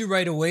tells you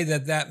right away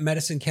that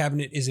medicine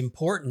cabinet is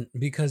important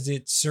because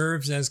it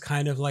serves as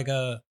kind of like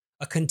a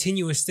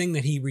continuous thing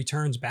that he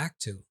returns back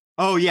to.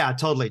 Oh yeah,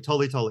 totally.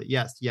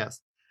 Yes.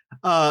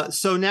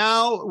 So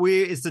now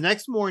it's the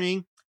next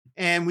morning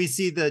and we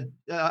see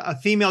a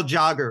female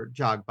jogger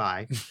jog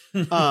by.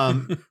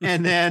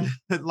 And then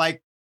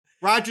like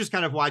Roger's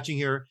kind of watching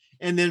her.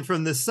 And then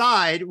from the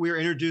side, we're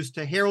introduced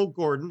to Harold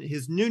Gordon,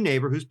 his new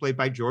neighbor, who's played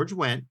by George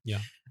Wendt. Yeah.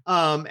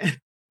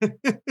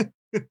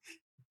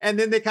 And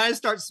then they kind of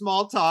start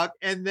small talk.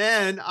 And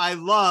then I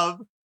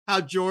love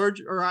how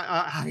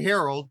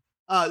Harold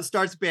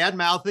starts bad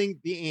mouthing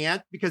the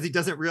aunt because he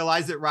doesn't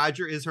realize that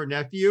Roger is her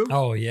nephew.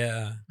 Oh,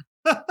 yeah.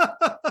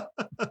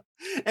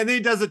 And then he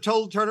does a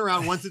total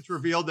turnaround once it's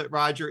revealed that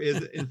Roger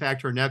is, in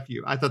fact, her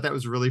nephew. I thought that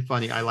was really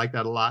funny. I like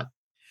that a lot.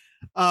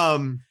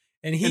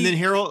 And then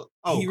Harold,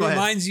 he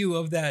reminds you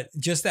of that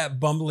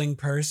bumbling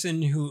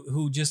person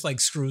who just like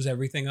screws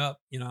everything up,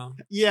 you know?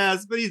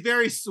 Yes, but he's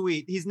very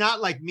sweet. He's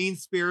not like mean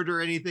spirited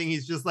or anything.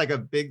 He's just like a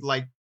big,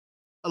 like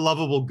a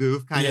lovable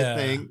goof kind of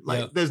thing.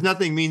 Like there's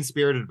nothing mean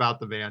spirited about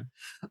the man.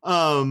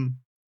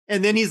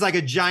 And then he's like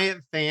a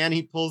giant fan.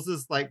 He pulls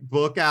this like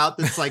book out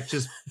that's like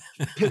just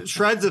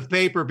shreds of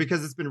paper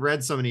because it's been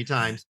read so many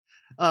times.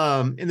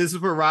 And this is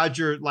where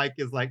Roger like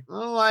is like,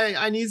 oh,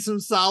 I need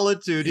some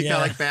solitude. He kind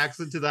of like backs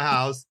into the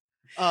house.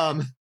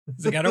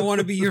 It's like, I don't want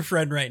to be your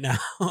friend right now.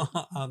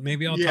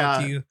 Maybe I'll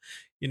talk to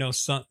you,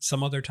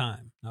 some other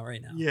time. Not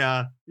right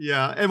now.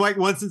 Yeah. And like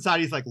once inside,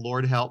 he's like,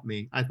 Lord help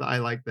me. I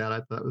like that. I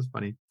thought it was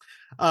funny.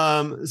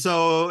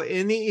 So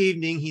in the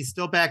evening, he's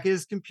still back at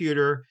his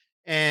computer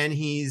and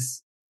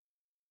he's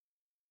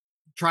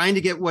trying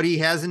to get what he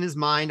has in his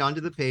mind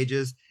onto the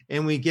pages.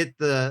 And we get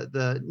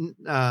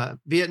the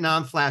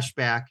Vietnam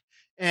flashback.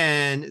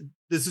 And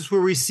this is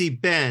where we see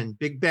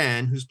Big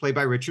Ben, who's played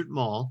by Richard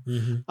Mall.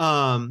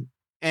 Mm-hmm.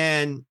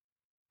 And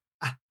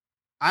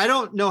I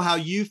don't know how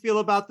you feel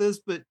about this,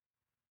 but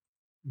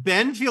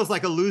Ben feels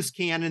like a loose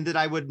cannon that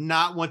I would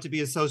not want to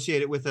be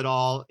associated with at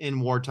all in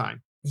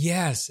wartime.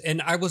 Yes.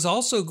 And I was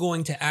also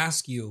going to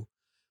ask you,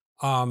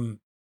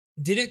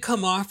 did it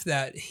come off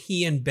that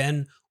he and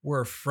Ben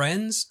were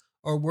friends,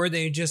 or were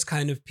they just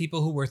kind of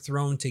people who were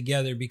thrown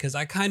together? Because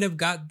I kind of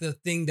got the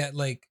thing that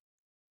like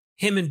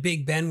him and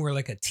Big Ben were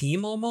like a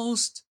team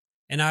almost.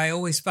 And I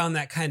always found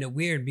that kind of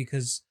weird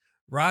because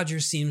Roger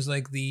seems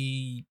like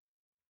the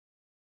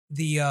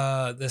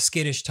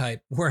skittish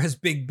type, whereas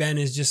Big Ben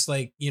is just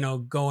like,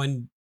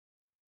 going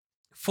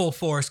full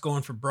force,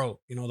 going for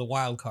broke, the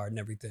wild card and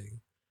everything.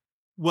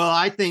 Well,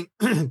 I think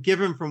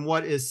given from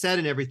what is said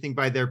and everything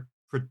by their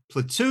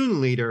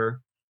platoon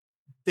leader,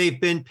 they've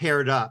been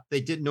paired up.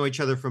 They didn't know each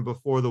other from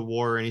before the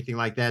war or anything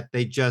like that.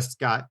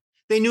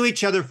 They knew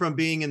each other from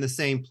being in the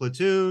same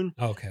platoon.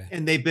 Okay.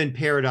 And they've been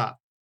paired up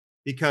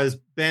because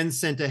Ben's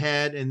sent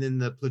ahead, and then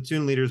the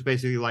platoon leader is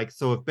basically like,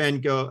 so if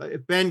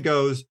Ben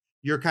goes,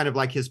 you're kind of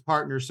like his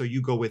partner, so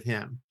you go with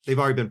him. They've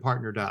already been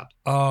partnered up.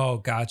 Oh,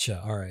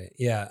 gotcha. All right.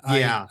 Yeah.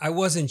 Yeah. I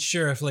wasn't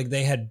sure if like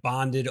they had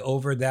bonded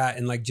over that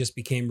and like just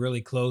became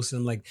really close,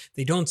 and like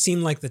they don't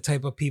seem like the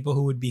type of people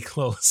who would be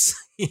close,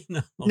 you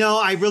know?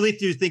 No, I really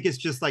do think it's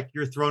just like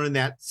you're thrown in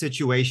that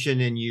situation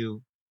and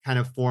you kind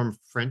of form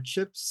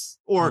friendships,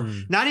 or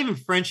not even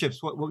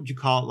friendships. What would you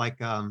call it? Like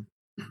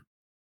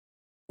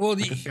well,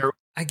 like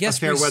I guess a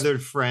fair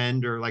weathered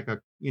friend, or like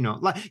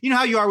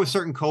how you are with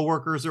certain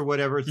coworkers or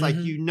whatever. It's like,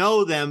 you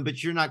know them,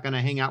 but you're not going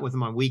to hang out with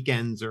them on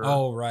weekends or.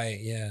 Oh, right.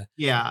 Yeah.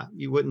 Yeah.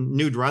 You wouldn't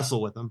nude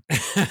wrestle with them.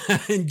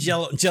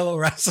 Jello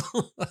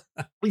wrestle.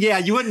 Yeah.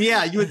 You wouldn't.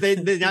 Yeah.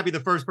 They'd not be the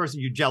first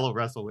person you Jello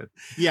wrestle with.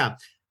 Yeah.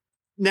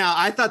 Now,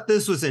 I thought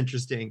this was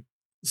interesting.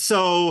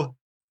 So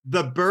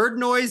the bird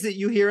noise that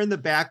you hear in the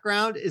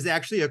background is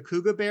actually a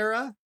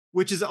kookaburra,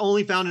 which is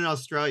only found in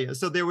Australia.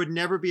 So there would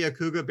never be a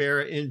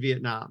kookaburra in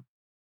Vietnam.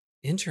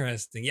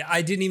 Interesting. Yeah,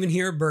 I didn't even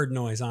hear a bird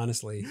noise,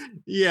 honestly.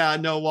 Yeah,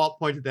 no, Walt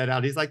pointed that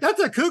out. He's like, that's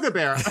a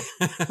kookaburra.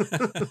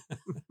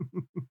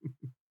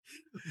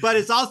 But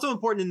it's also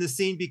important in the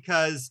scene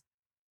because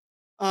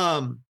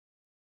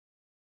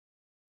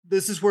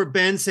this is where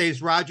Ben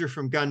saves Roger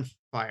from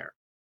gunfire.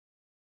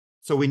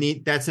 So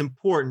that's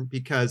important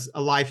because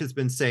a life has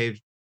been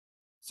saved.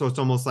 So it's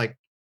almost like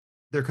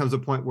there comes a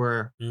point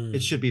where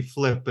it should be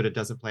flipped, but it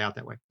doesn't play out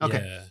that way.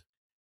 Okay. Yeah.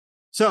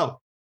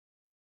 So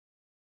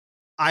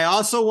I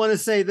also want to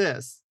say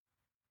this.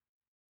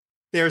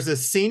 There's a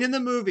scene in the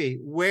movie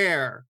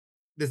where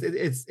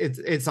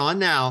it's on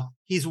now.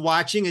 He's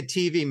watching a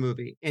TV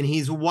movie and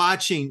he's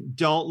watching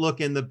Don't Look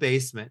in the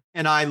Basement.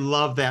 And I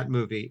love that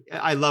movie.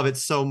 I love it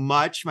so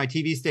much. My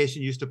TV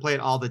station used to play it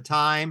all the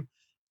time.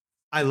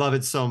 I love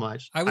it so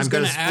much. I was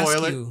going to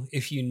ask you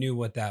if you knew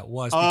what that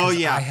was. Oh,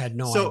 yeah. I had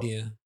no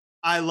idea.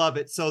 I love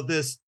it. So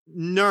this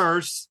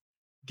nurse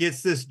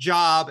gets this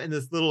job in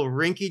this little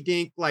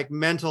rinky-dink like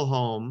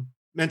mental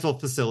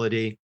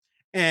facility.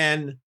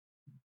 And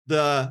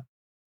the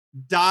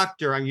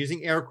doctor, I'm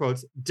using air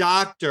quotes,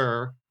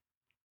 doctor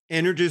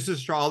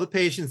introduces to all the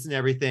patients and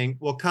everything.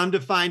 Well, come to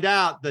find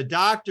out, the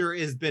doctor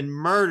has been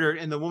murdered,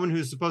 and the woman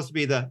who's supposed to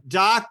be the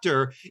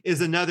doctor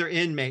is another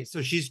inmate.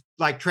 So she's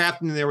like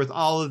trapped in there with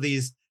all of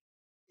these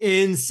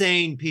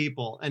insane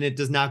people, and it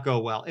does not go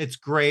well. It's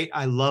great.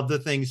 I love the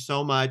thing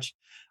so much.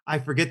 I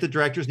forget the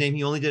director's name.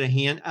 He only did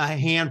a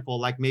handful,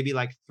 like maybe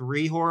like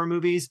 3 horror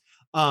movies.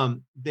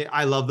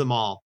 I love them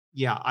all.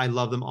 Yeah, I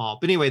love them all.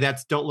 But anyway,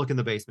 that's Don't Look in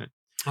the Basement.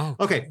 Oh,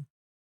 okay.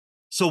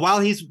 So while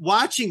he's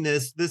watching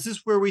this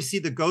is where we see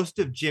the ghost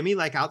of Jimmy,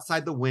 like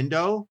outside the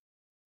window.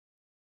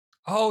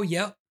 Oh,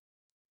 yep.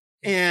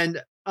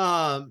 And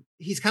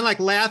he's kind of like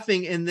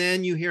laughing, and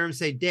then you hear him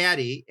say,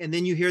 "Daddy," and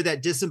then you hear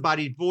that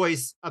disembodied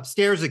voice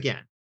upstairs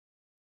again.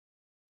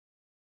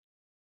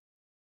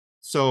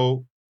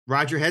 So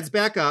Roger heads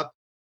back up,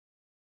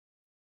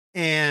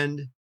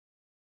 and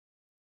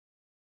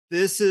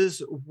this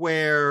is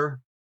where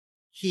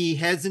he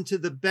heads into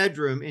the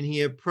bedroom and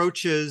he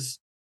approaches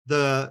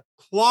the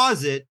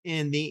closet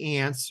in the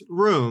aunt's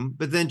room,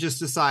 but then just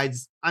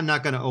decides, I'm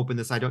not going to open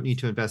this. I don't need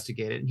to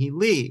investigate it. And he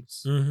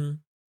leaves. Mm-hmm.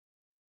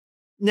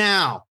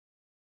 Now,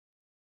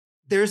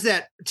 there's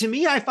that, to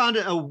me, I found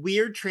it a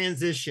weird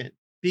transition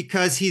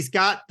because he's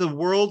got the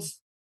world's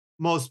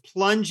most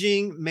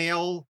plunging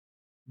male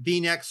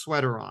V-neck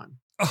sweater on.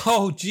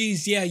 Oh,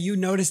 geez. Yeah, you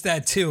noticed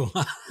that too.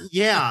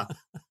 Yeah.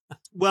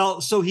 Well,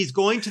 so he's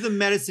going to the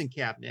medicine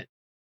cabinet.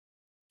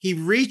 He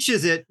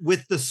reaches it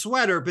with the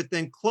sweater, but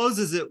then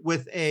closes it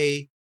with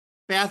a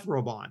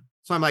bathrobe on.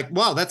 So I'm like,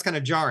 wow, that's kind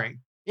of jarring.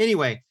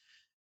 Anyway,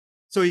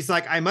 so he's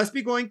like, I must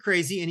be going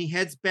crazy. And he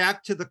heads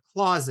back to the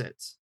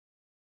closet.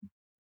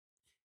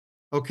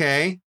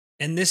 Okay.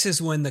 And this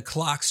is when the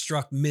clock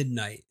struck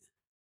midnight.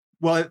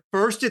 Well, at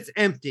first it's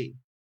empty.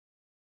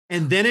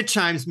 And then it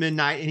chimes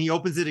midnight, and he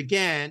opens it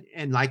again.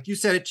 And like you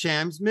said, it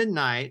chimes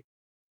midnight.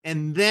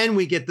 And then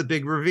we get the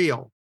big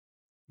reveal.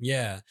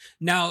 Yeah.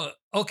 Now,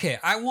 okay,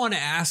 I want to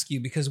ask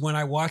you, because when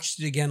I watched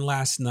it again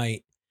last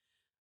night,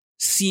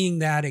 seeing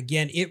that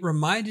again, it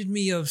reminded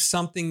me of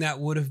something that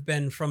would have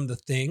been from The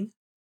Thing.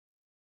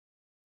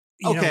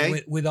 You know,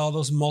 with all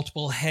those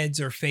multiple heads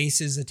or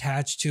faces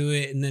attached to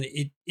it. And then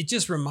it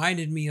just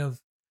reminded me of,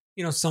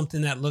 you know,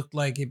 something that looked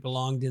like it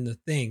belonged in The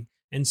Thing.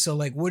 And so,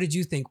 like, what did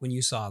you think when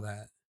you saw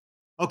that?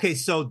 Okay,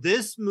 so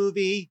this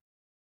movie,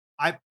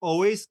 I've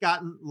always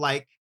gotten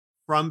like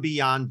From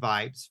Beyond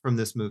vibes from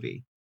this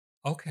movie.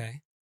 Okay.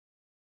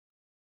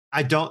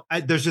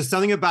 There's just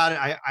something about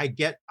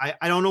it.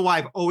 I don't know why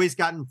I've always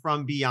gotten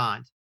From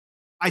Beyond.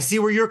 I see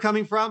where you're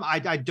coming from. I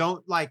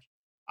don't like,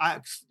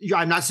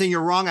 I'm not saying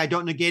you're wrong. I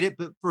don't negate it.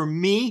 But for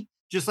me,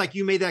 just like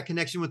you made that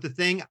connection with The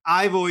Thing,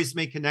 I've always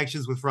made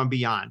connections with From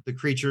Beyond. The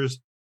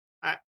creatures,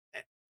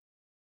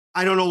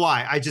 I don't know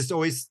why. I just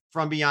always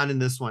From Beyond in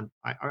this one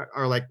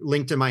are like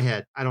linked in my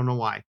head. I don't know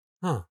why.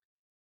 Huh.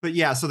 But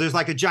yeah, so there's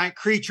like a giant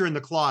creature in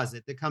the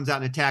closet that comes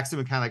out and attacks him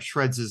and kind of like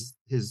shreds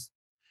his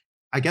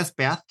I guess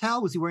bath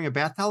towel. Was he wearing a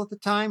bath towel at the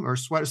time or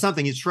sweater?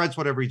 Something. He shreds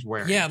whatever he's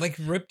wearing. Yeah, like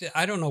ripped it.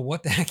 I don't know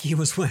what the heck he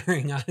was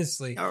wearing,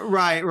 honestly.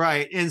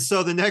 Right. And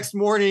so the next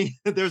morning,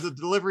 there's a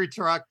delivery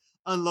truck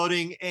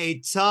unloading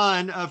a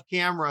ton of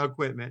camera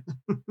equipment.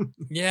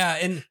 Yeah,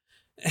 and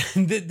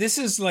this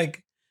is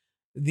like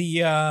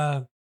the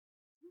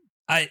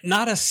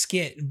not a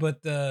skit,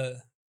 but the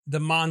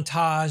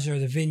montage or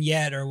the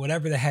vignette or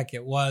whatever the heck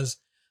it was,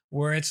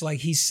 where it's like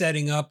he's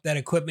setting up that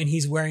equipment.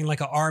 He's wearing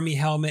like an army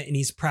helmet and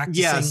he's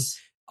practicing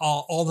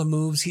all the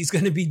moves he's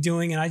going to be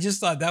doing. And I just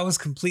thought that was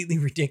completely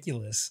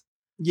ridiculous.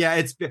 Yeah,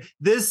 it's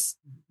this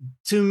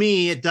to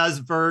me. It does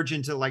verge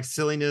into like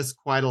silliness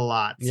quite a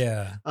lot.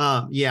 Yeah.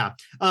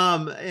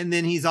 And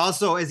then he's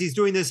also, as he's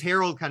doing this,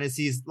 Harold kind of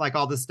sees like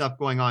all this stuff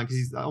going on because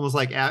he's almost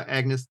like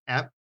Agnes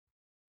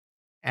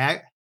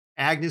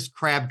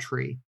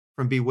Crabtree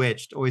from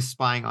Bewitched, always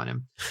spying on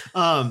him.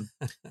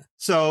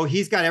 So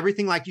he's got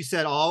everything, like you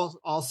said,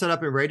 all set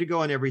up and ready to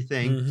go and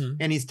everything. Mm-hmm.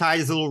 And he's tied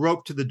his little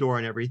rope to the door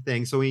and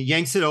everything. So when he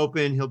yanks it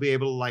open, he'll be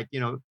able to like,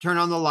 turn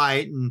on the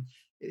light and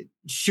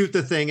shoot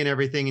the thing and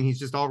everything. And he's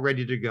just all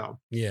ready to go.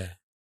 Yeah.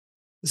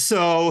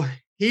 So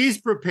he's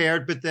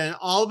prepared. But then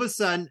all of a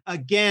sudden,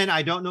 again,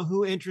 I don't know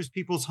who enters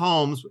people's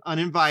homes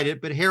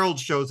uninvited, but Harold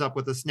shows up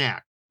with a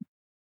snack.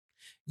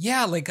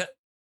 Yeah. Like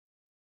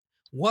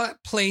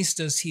what place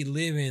does he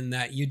live in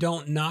that you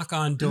don't knock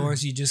on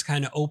doors, you just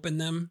kind of open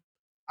them?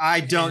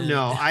 I don't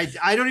know.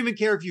 I don't even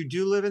care if you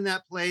do live in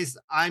that place.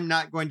 I'm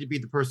not going to be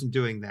the person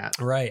doing that.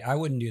 Right. I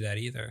wouldn't do that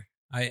either.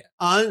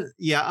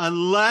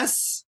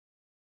 Unless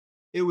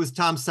it was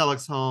Tom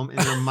Selleck's home and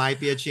there might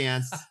be a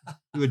chance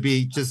he would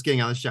be just getting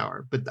out of the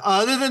shower. But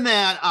other than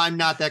that, I'm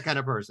not that kind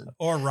of person.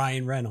 Or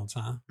Ryan Reynolds,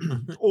 huh?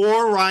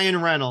 Or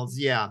Ryan Reynolds.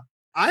 Yeah.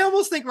 I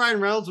almost think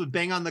Ryan Reynolds would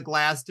bang on the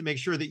glass to make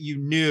sure that you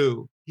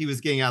knew he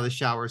was getting out of the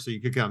shower so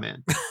you could come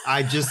in.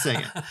 I just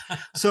saying.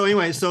 So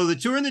anyway, so the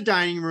two are in the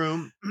dining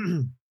room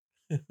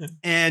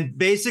and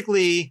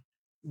basically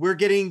we're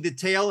getting the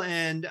tail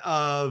end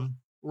of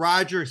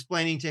Roger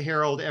explaining to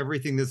Harold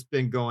everything that's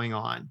been going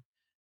on.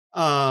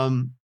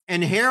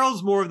 And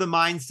Harold's more of the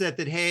mindset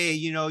that, hey,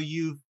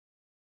 you've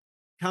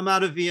come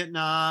out of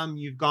Vietnam,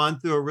 you've gone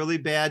through a really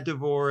bad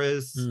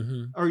divorce,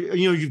 or,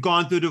 you've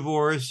gone through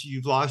divorce,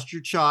 you've lost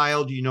your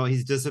child,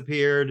 he's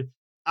disappeared.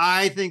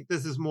 I think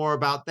this is more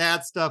about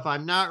that stuff.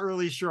 I'm not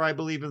really sure I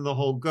believe in the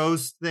whole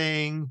ghost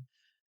thing,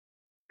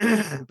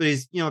 but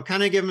he's,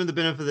 kind of giving him the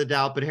benefit of the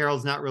doubt, but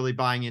Harold's not really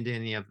buying into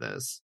any of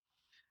this.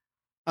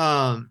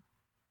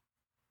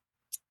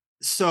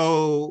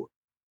 So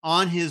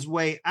on his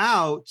way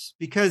out,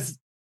 because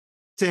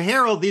to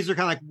Harold, these are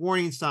kind of like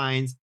warning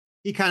signs,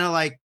 he kind of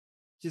like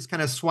just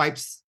kind of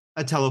swipes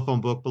a telephone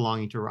book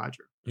belonging to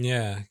Roger.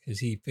 Yeah, because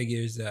he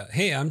figures that,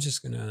 hey, I'm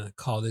just going to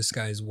call this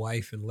guy's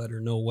wife and let her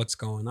know what's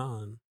going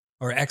on.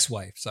 Or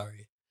ex-wife,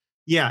 sorry.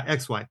 Yeah,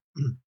 ex-wife.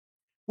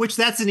 Which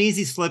that's an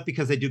easy slip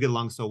because they do get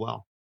along so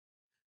well.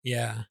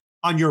 Yeah.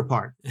 On your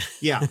part.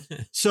 Yeah.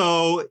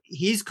 So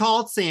he's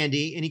called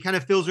Sandy and he kind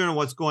of fills her in on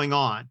what's going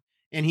on.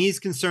 And he's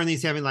concerned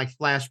he's having like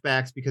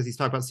flashbacks because he's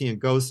talking about seeing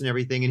ghosts and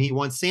everything. And he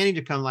wants Sandy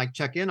to come like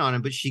check in on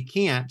him, but she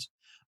can't.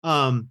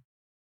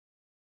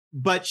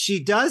 But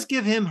she does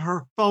give him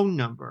her phone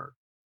number,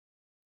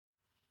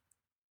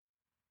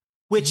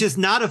 which is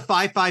not a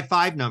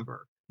 555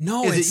 number.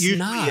 No, it's it usually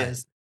not.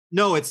 Is.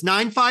 No, it's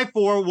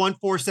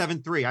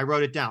 954-1473. I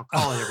wrote it down.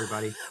 Call it,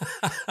 everybody.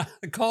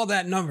 Call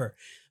that number.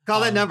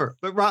 Call that number.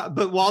 But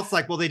Walt's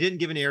like, well, they didn't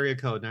give an area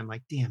code. And I'm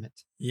like, damn it.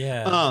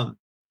 Yeah.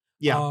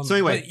 So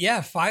anyway.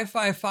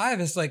 555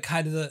 is like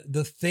kind of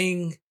the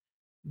thing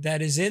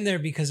that is in there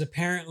because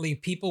apparently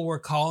people were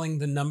calling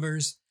the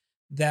numbers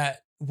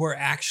that were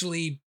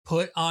actually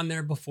put on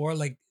there before,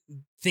 like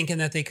thinking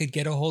that they could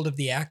get a hold of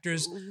the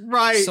actors.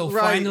 Right. So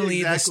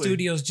finally the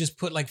studios just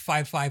put like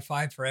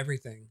 555 for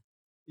everything.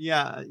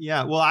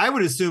 Yeah. Well, I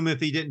would assume if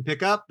he didn't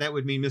pick up, that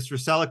would mean Mr.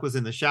 Selleck was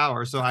in the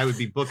shower. So I would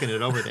be booking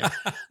it over there.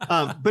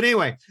 But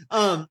anyway,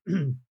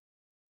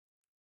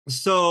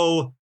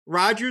 so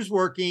Roger's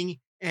working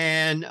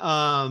and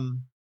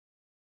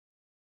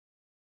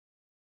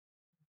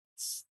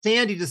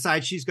Sandy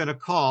decides she's going to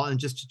call and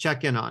just to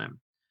check in on him.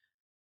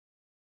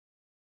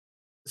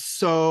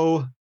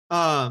 So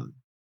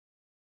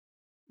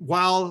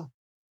while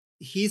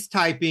he's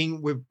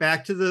typing, we're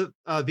back to the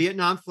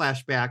Vietnam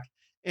flashback,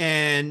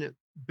 and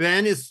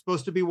Ben is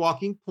supposed to be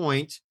walking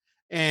point,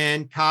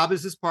 and Cobb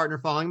is his partner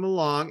following him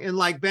along, and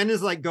like Ben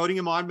is like goading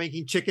him on,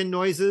 making chicken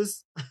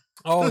noises.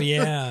 Oh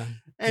yeah.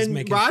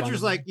 And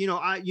Roger's like,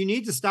 you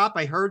need to stop.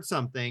 I heard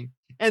something.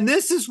 And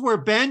this is where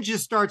Ben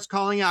just starts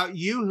calling out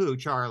Yoo-hoo,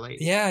 Charlie.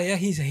 Yeah.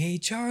 He's, hey,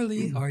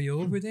 Charlie, are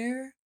you over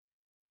there?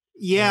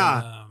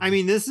 Yeah. I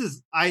mean, this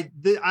is,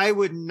 I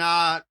would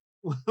not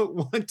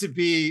want to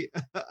be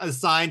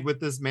assigned with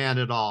this man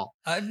at all.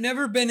 I've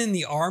never been in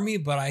the army,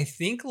 but I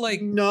think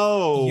like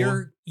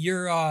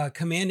your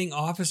commanding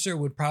officer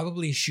would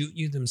probably shoot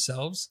you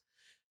themselves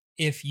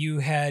if you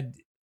had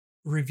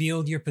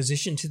revealed your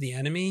position to the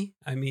enemy.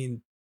 I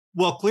mean,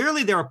 Well,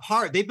 clearly they're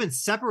apart. They've been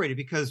separated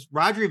because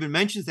Roger even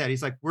mentions that.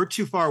 He's like, we're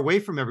too far away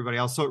from everybody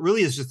else. So it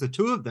really is just the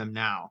two of them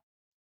now.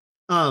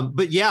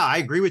 But yeah, I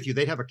agree with you.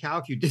 They'd have a cow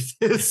if you did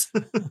this.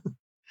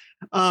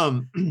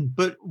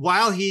 But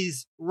while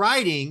he's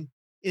riding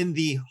in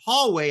the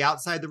hallway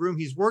outside the room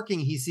he's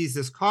working, he sees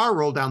this car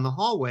roll down the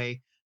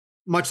hallway,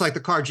 much like the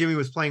car Jimmy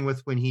was playing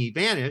with when he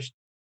vanished.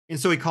 And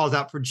so he calls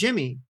out for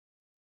Jimmy.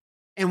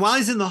 And while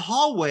he's in the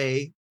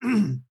hallway,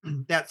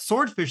 that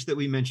swordfish that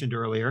we mentioned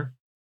earlier,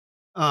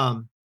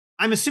 I'm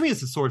assuming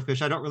it's a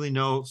swordfish. I don't really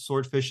know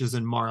swordfishes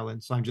and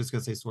marlin, so I'm just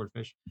going to say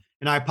swordfish.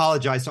 And I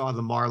apologize to all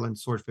the marlin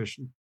swordfish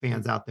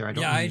fans out there. I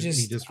don't mean any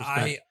disrespect.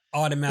 I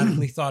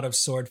automatically thought of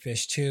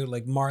swordfish too.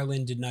 Like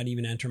marlin did not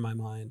even enter my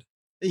mind.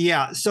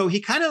 Yeah, so he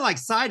kind of like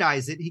side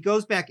eyes it. He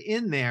goes back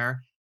in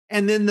there,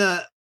 and then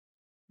the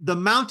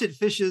mounted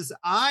fish's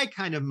eye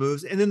kind of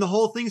moves, and then the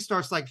whole thing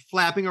starts like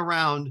flapping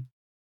around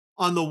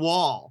on the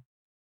wall.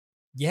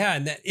 Yeah,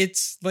 and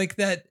it's like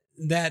that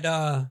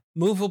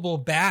movable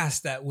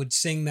bass that would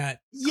sing that.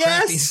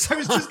 Yes, I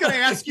was just going to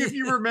ask you if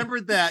you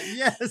remembered that.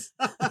 Yes,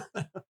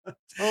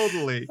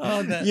 totally.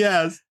 Oh,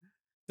 yes,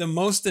 the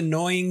most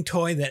annoying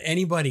toy that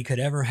anybody could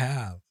ever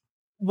have.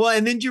 Well,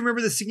 and then do you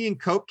remember the singing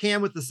Coke can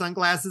with the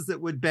sunglasses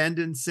that would bend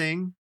and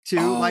sing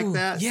too, like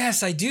that?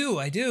 Yes, I do.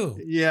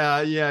 Yeah.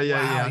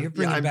 Wow, you're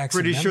bringing back. I'm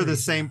pretty sure the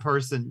same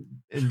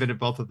person invented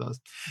both of those.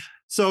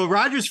 So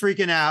Roger's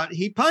freaking out.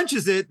 He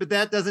punches it, but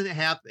that doesn't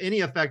have any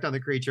effect on the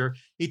creature.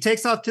 He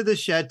takes off to the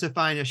shed to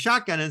find a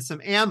shotgun and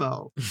some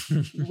ammo.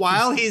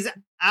 While he's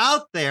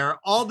out there,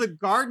 all the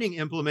gardening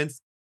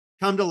implements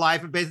come to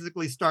life and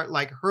basically start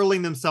like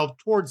hurling themselves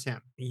towards him.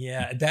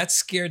 Yeah, that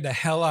scared the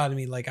hell out of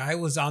me. Like I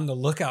was on the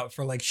lookout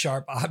for like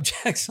sharp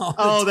objects all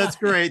the time. That's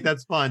great.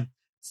 That's fun.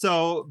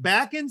 So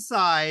back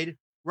inside,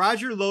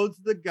 Roger loads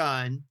the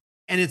gun,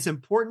 and it's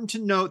important to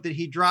note that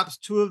he drops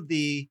two of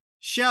the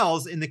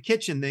shells in the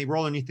kitchen. They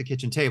roll underneath the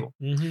kitchen table.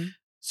 Mm-hmm.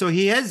 So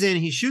he heads in,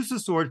 he shoots the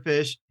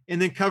swordfish,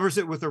 and then covers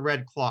it with a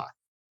red cloth.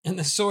 And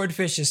the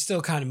swordfish is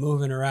still kind of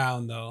moving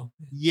around though.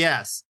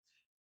 Yes.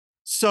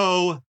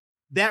 So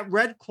that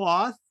red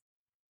cloth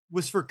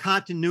was for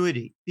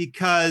continuity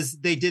because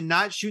they did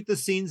not shoot the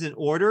scenes in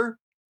order.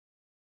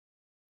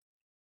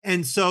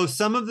 And so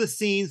some of the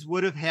scenes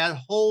would have had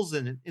holes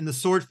in it, in the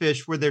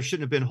swordfish where there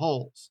shouldn't have been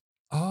holes.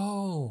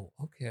 Oh,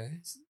 okay.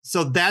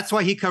 So that's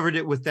why he covered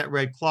it with that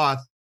red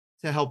cloth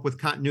to help with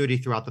continuity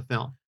throughout the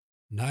film.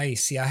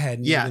 Nice. See, I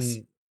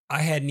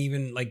hadn't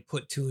even like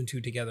put two and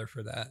two together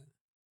for that.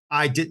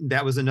 I didn't.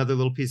 That was another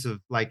little piece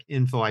of like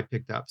info I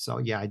picked up. So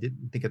yeah, I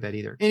didn't think of that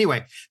either.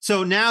 Anyway,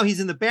 so now he's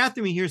in the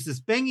bathroom. He hears this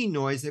banging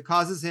noise that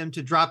causes him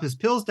to drop his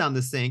pills down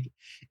the sink.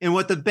 And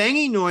what the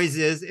banging noise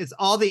is, it's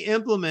all the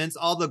implements,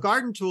 all the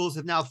garden tools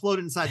have now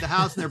floated inside the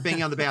house and they're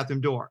banging on the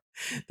bathroom door.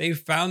 They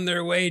found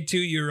their way to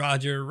you,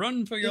 Roger.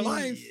 Run for your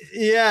life.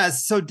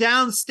 Yes. So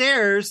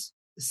downstairs,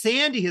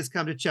 Sandy has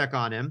come to check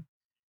on him,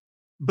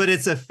 but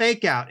it's a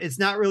fake out. It's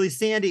not really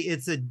Sandy.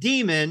 It's a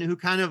demon who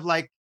kind of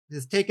like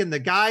has taken the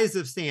guise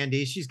of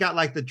Sandy. She's got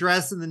like the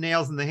dress and the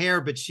nails and the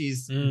hair, but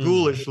she's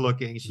ghoulish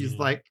looking. She's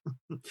like,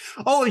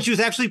 oh, and she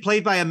was actually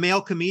played by a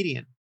male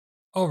comedian.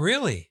 Oh,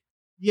 really?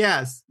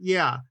 Yes.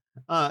 Yeah.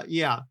 A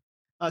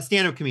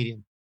stand-up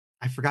comedian.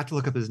 I forgot to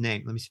look up his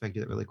name. Let me see if I can do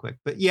that really quick.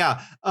 But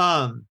yeah.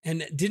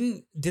 And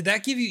did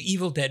that give you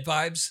Evil Dead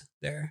vibes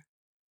there?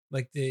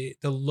 Like the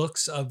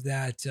looks of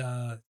that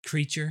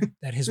creature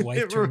that his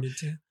wife turned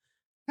into?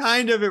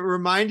 Kind of. It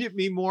reminded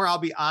me more, I'll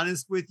be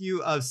honest with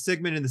you, of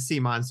Sigmund and the Sea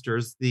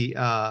Monsters, the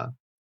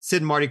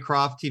Sid and Marty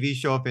Krofft TV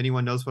show. If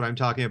anyone knows what I'm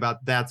talking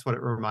about, that's what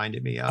it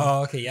reminded me of.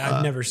 Oh, okay. Yeah,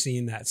 I've never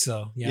seen that.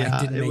 So yeah,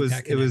 I didn't make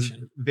that connection. It was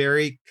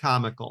very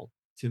comical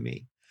to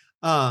me.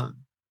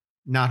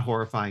 Not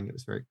horrifying. It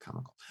was very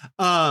comical.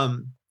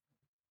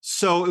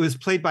 So it was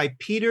played by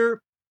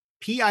Peter,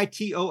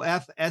 Pitofsky,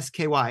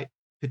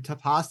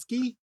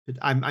 Pitofsky.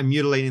 I'm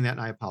mutilating that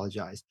and I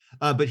apologize.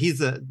 But he's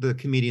the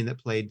comedian that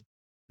played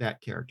that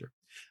character.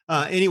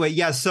 Anyway,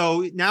 yeah,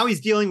 so now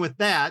he's dealing with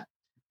that,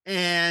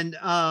 and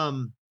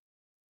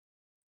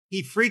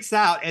he freaks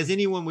out as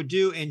anyone would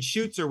do and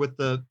shoots her with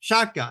the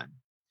shotgun.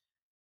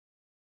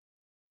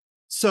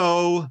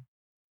 So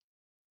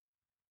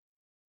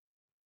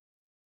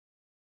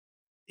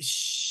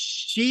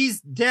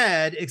she's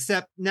dead,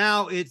 except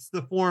now it's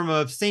the form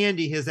of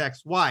Sandy, his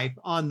ex-wife,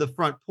 on the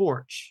front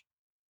porch.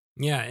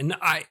 Yeah, and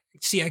I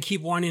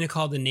keep wanting to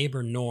call the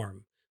neighbor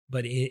Norm,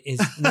 but it is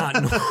not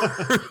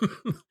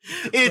Norm.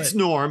 It's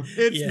Norm.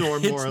 It's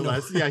Norm, more or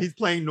less. Yeah, he's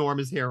playing Norm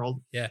as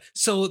Harold. Yeah.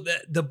 So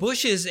the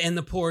bushes and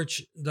the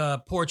porch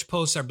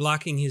posts are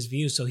blocking his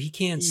view, so he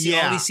can't see.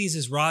 Yeah. All he sees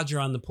is Roger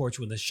on the porch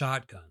with a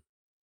shotgun.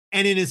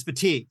 And in his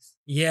fatigues.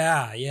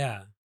 Yeah.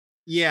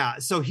 Yeah.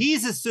 So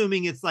he's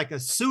assuming it's like a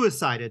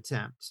suicide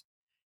attempt.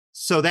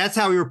 So that's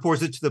how he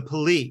reports it to the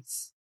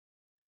police.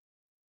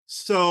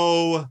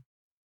 So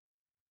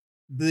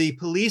the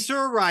police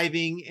are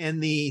arriving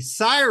and the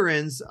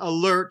sirens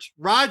alert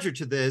Roger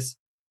to this.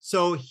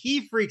 So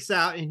he freaks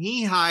out and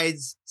he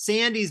hides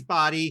Sandy's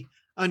body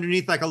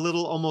underneath like a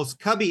little almost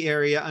cubby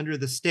area under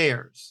the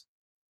stairs.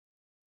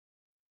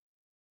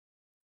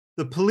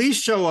 the police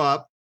show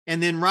up,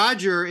 and then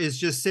Roger is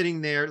just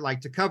sitting there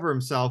like to cover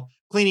himself,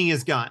 cleaning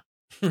his gun.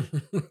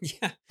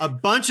 Yeah. A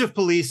bunch of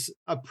police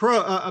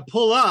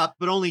pull up,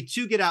 but only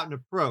 2 get out and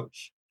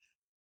approach.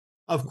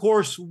 Of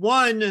course,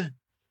 one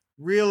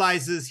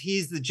realizes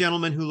he's the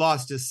gentleman who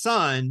lost his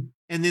son.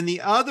 And then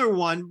the other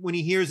one, when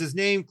he hears his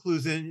name,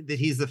 clues in that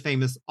he's the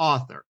famous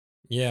author.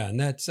 Yeah. And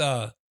that's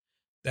that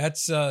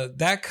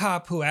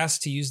cop who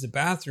asked to use the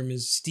bathroom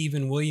is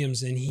Stephen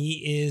Williams. And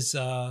he is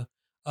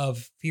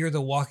of Fear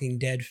the Walking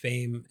Dead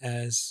fame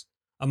as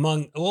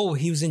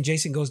he was in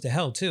Jason Goes to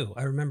Hell too.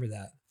 I remember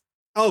that.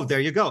 Oh, there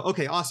you go.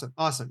 Okay. Awesome.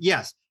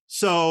 Yes.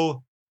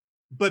 So,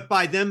 but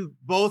by them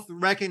both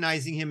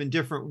recognizing him in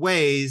different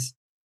ways,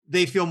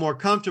 they feel more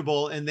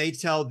comfortable and they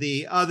tell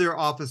the other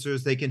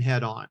officers they can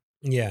head on.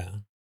 Yeah.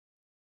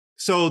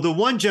 So the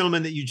one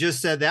gentleman that you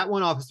just said, that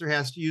one officer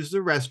has to use the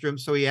restroom.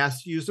 So he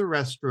has to use the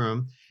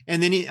restroom.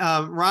 And then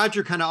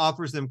Roger kind of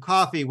offers them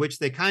coffee, which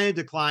they kind of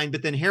decline.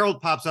 But then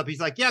Harold pops up. He's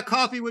like, yeah,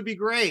 coffee would be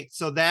great.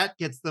 So that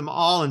gets them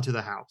all into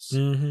the house.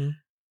 Mm-hmm.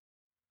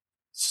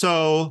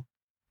 So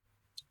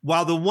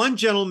while the one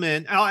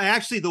gentleman,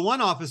 actually the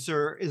one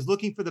officer is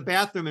looking for the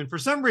bathroom. And for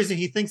some reason,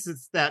 he thinks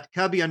it's that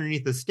cubby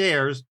underneath the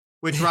stairs,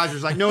 which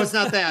Roger's like, no, it's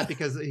not that,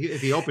 because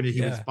if he opened it, he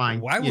would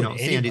find, Why would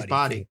Sandy's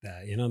body. Think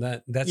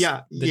that? That's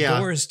the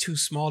door is too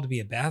small to be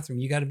a bathroom.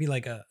 You got to be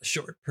like a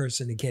short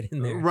person to get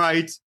in there.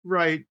 Right.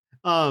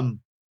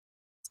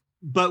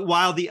 But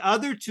while the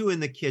other 2 in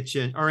the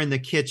kitchen,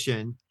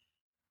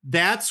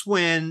 that's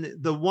when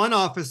the one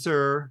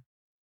officer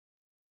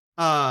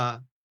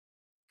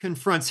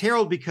confronts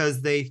Harold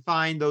because they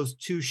find those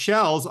 2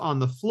 shells on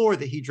the floor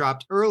that he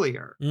dropped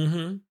earlier.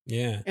 Mm-hmm.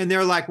 Yeah. And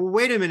they're like, well,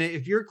 wait a minute.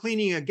 If you're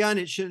cleaning a gun,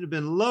 it shouldn't have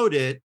been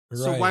loaded. Right.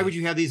 So why would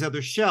you have these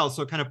other shells?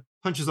 So it kind of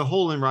punches a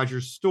hole in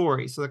Roger's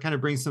story. So that kind of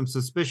brings some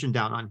suspicion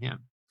down on him.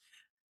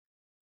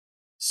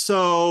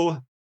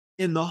 So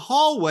in the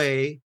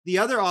hallway, the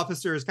other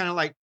officer is kind of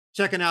like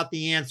checking out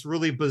the aunt's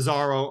really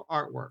bizarro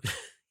artwork.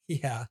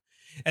 Yeah.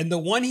 And the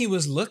one he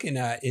was looking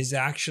at is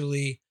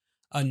actually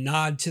a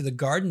nod to the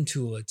garden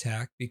tool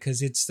attack,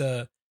 because it's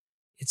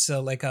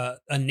like a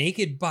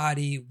naked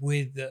body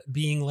with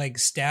being like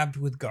stabbed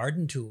with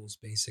garden tools,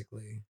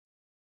 basically.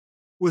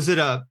 Was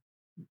the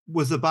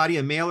body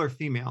a male or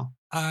female?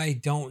 I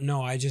don't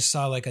know. I just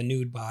saw like a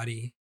nude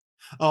body.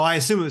 Oh, I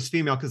assume it was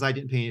female because I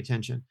didn't pay any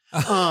attention.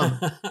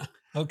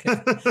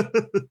 Okay.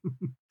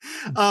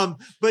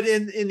 But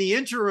in the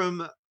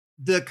interim,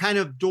 the kind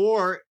of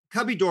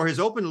cubby door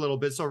has opened a little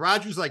bit. So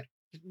Roger's like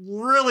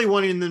really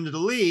wanting them to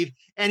leave.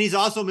 And he's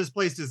also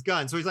misplaced his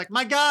gun. So he's like,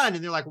 my gun.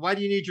 And they're like, why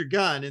do you need your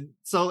gun? And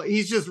so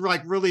he's just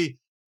like, really,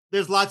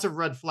 there's lots of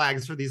red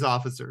flags for these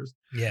officers.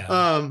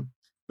 Yeah.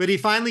 But he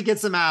finally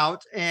gets them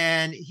out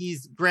and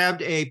he's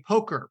grabbed a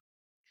poker.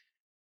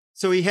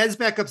 So he heads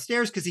back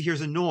upstairs because he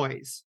hears a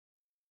noise.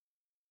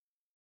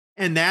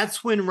 And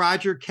that's when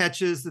Roger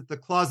catches that the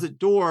closet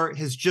door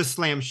has just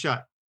slammed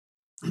shut.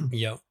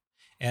 Yep.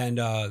 And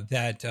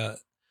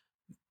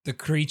the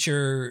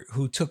creature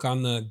who took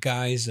on the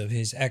guise of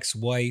his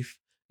ex-wife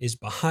is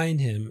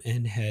behind him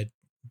and had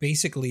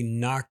basically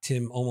knocked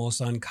him almost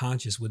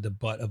unconscious with the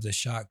butt of the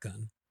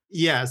shotgun.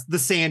 Yes, the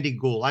Sandy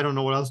Ghoul. I don't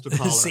know what else to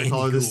call her. I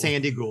call her the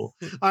Sandy Ghoul.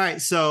 All right,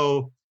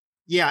 so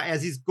yeah,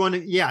 as he's going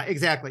to, yeah,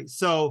 exactly.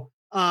 So,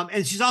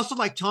 and she's also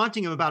like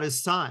taunting him about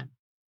his son.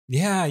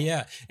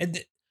 Yeah. And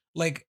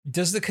like,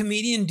 does the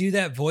comedian do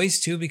that voice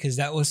too? Because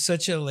that was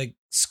such a like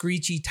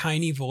screechy,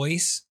 tiny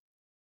voice.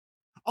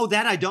 Oh,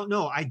 that I don't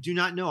know. I do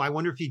not know. I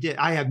wonder if he did.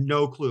 I have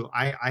no clue.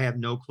 I have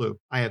no clue.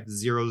 I have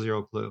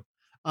zero clue.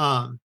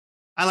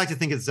 I like to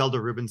think it's Zelda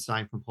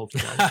Rubinstein from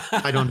Poltergeist.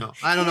 I don't know.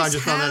 I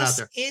just found that out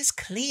there. Is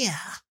clear.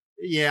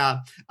 Yeah.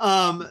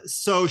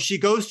 So she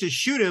goes to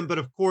shoot him, but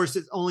of course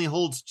it only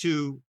holds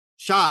 2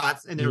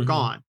 shots and they're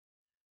gone.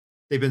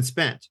 They've been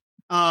spent.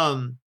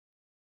 And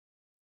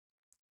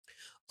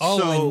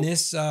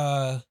this,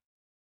 I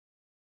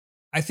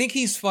think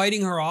he's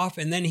fighting her off,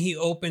 and then he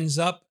opens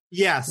up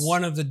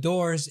one of the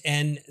doors,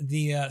 and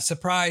the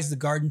surprise, the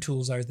garden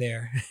tools are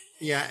there.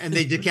 Yeah, and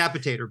they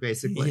decapitate her,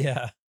 basically.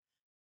 Yeah.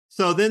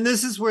 So then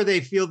this is where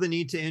they feel the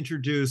need to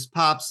introduce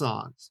pop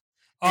songs.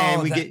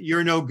 And we get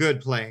You're No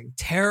Good playing.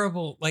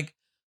 Terrible. Like,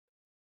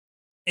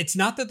 it's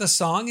not that the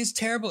song is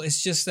terrible.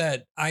 It's just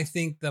that I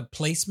think the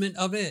placement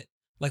of it,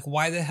 like,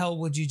 why the hell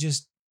would you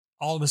just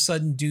all of a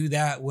sudden do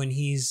that when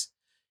he's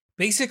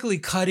basically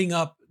cutting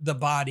up the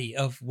body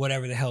of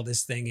whatever the hell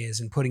this thing is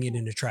and putting it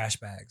into trash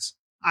bags?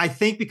 I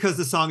think because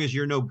the song is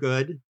You're No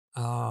Good.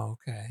 Oh,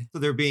 okay. So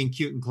they're being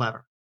cute and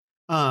clever.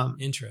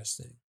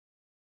 Interesting.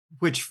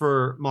 Which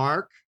for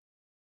Mark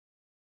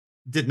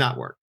did not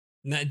work.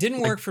 No, it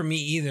didn't work for me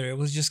either. It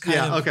was just kind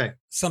of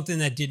something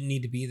that didn't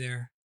need to be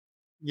there.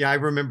 Yeah, I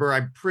remember.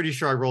 I'm pretty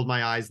sure I rolled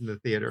my eyes in the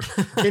theater.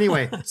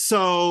 Anyway,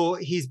 so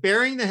he's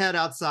burying the head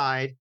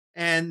outside,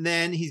 and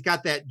then he's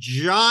got that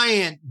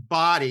giant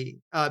body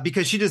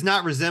because she does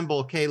not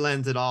resemble Kay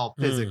Lenz at all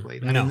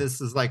physically. I mean,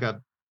 this is like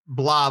a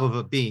blob of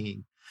a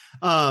being.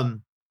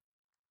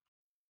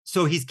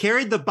 So he's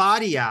carried the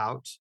body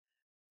out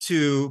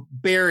to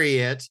bury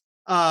it,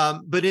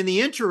 But in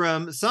the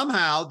interim,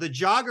 somehow the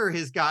jogger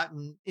has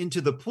gotten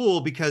into the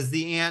pool because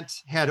the aunt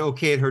had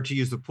okayed her to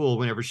use the pool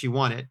whenever she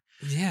wanted.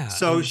 Yeah.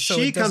 So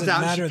she it comes doesn't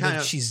out matter and she kind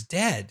that of she's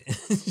dead.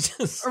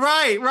 Just-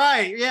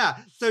 right, yeah.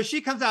 So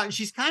she comes out and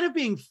she's kind of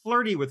being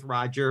flirty with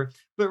Roger,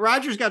 but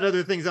Roger's got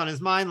other things on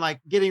his mind, like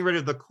getting rid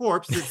of the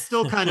corpse that's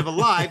still kind of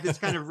alive, that's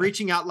kind of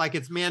reaching out like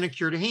its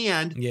manicured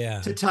hand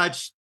yeah. to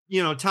touch,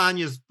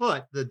 Tanya's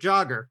foot, the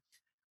jogger.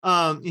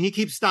 And he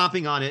keeps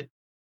stomping on it.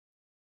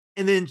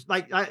 And then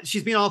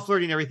she's being all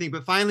flirty and everything,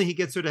 but finally he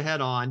gets her to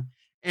head on.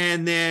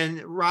 And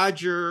then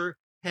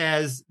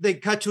they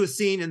cut to a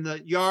scene and the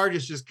yard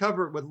is just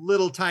covered with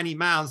little tiny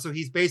mounds. So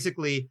he's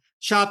basically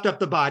chopped up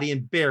the body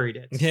and buried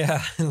it.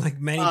 Yeah. Like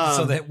many,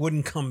 so that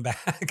wouldn't come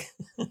back.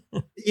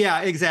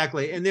 Yeah,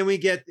 exactly. And then we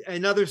get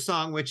another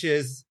song, which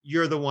is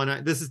You're the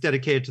One. This is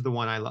dedicated to the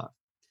one I love.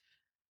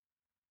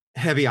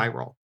 Heavy eye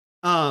roll.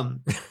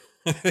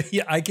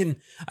 Yeah. I can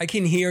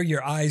hear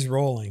your eyes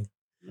rolling.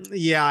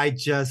 Yeah.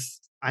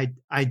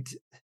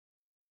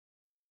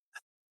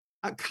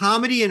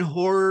 Comedy and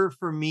horror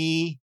for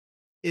me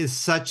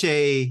is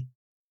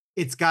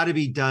it's got to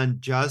be done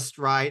just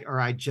right, or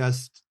I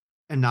just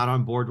am not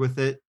on board with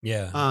it.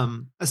 Yeah.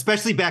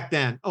 Especially back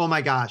then. Oh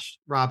my gosh,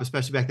 Rob,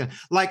 especially back then.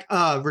 Like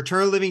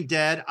Return of the Living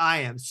Dead,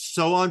 I am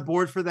so on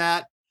board for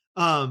that.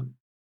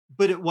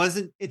 But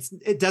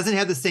it doesn't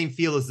have the same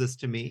feel as this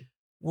to me.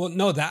 Well,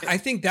 no, I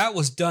think that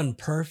was done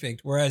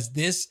perfect. Whereas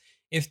this,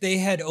 if they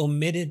had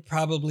omitted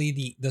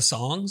probably the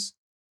songs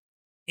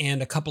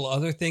and a couple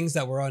other things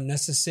that were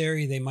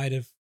unnecessary, they might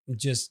have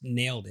just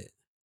nailed it.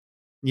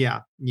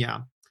 Yeah.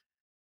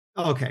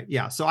 Okay.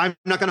 Yeah. So I'm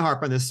not going to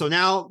harp on this. So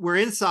now we're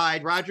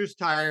inside. Roger's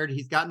tired.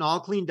 He's gotten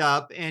all cleaned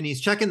up and he's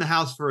checking the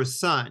house for his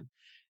son.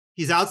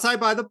 He's outside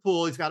by the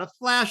pool. He's got a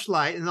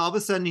flashlight and all of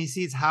a sudden he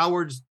sees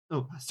Harold's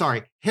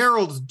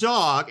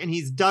dog, and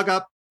he's dug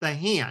up the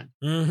hand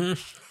and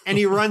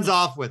he runs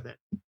off with it.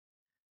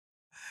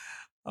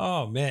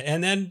 Oh man.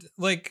 And then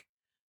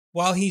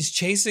while he's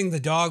chasing the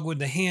dog with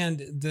the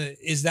hand,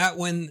 is that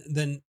when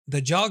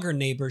the jogger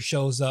neighbor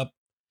shows up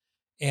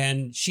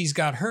and she's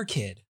got her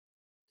kid?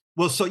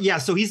 Well, so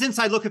he's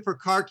inside looking for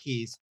car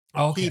keys.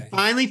 Okay. He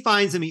finally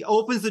finds him. He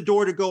opens the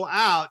door to go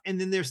out, and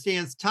then there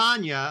stands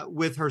Tanya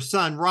with her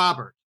son,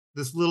 Robert,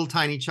 this little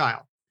tiny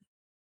child.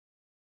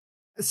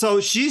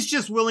 So she's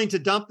just willing to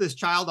dump this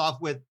child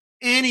off with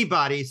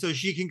anybody so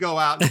she can go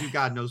out and do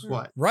God knows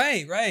what.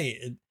 Right.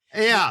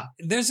 Yeah.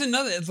 There's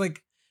another, it's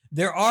like,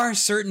 there are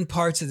certain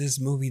parts of this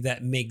movie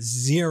that make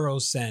zero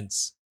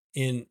sense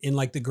in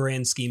like the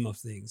grand scheme of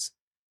things.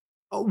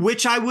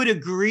 Which I would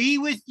agree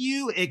with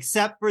you,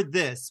 except for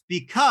this,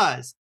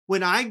 because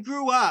when I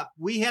grew up,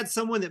 we had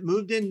someone that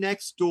moved in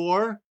next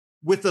door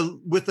with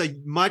a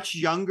much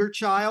younger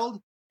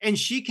child. And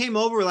she came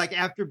over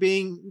after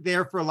being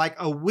there for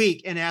a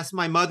week and asked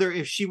my mother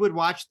if she would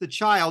watch the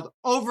child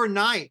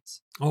overnight.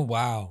 Oh,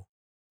 wow.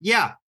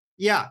 Yeah.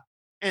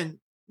 And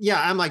yeah,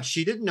 I'm like,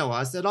 she didn't know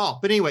us at all.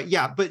 But anyway,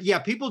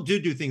 people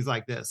do things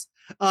like this.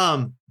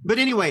 But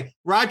anyway,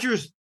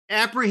 Roger's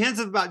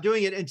apprehensive about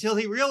doing it until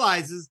he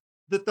realizes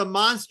that the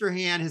monster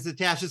hand has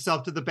attached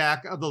itself to the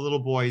back of the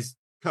little boy's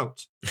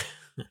coat.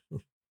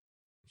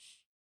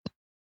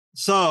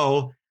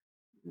 So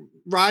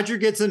Roger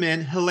gets him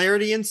in.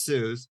 Hilarity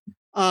ensues.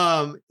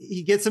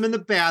 He gets him in the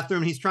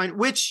bathroom. He's trying,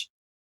 which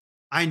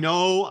I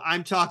know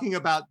I'm talking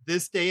about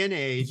this day and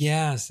age.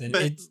 Yes. And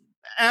it's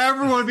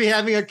everyone would be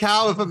having a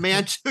cow if a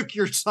man took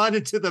your son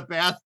into the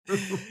bathroom.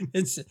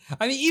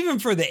 Even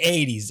for the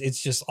 80s,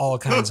 it's just all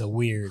kinds of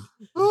weird.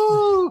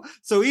 Ooh.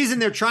 So he's in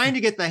there trying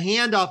to get the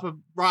hand off of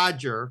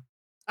Robert.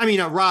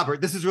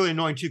 This is really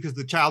annoying too, because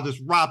the child is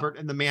Robert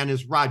and the man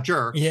is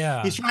Roger.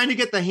 Yeah. He's trying to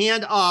get the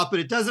hand off, but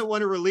it doesn't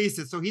want to release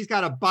it. So he's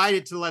got to bite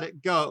it to let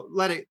it go,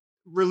 let it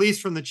release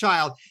from the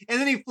child. And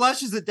then he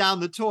flushes it down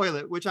the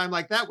toilet, which I'm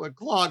like, that would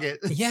clog it.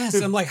 Yes.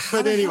 I'm like,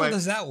 how the hell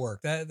does that work?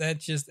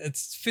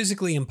 It's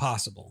physically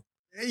impossible.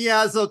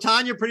 Yeah. So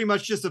Tanya pretty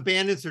much just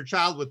abandons her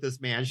child with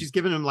this man. She's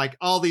given him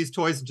all these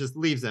toys and just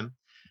leaves him.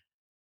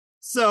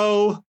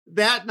 So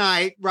that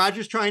night,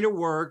 Roger's trying to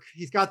work.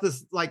 He's got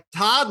this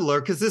toddler,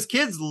 because this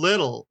kid's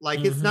little.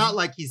 It's not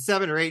like he's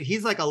 7 or 8.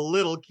 He's like a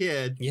little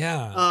kid.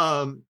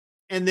 Yeah.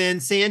 And then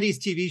Sandy's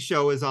TV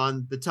show is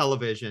on the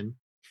television,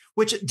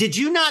 which, did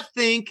you not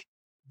think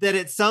that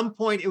at some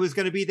point it was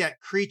going to be that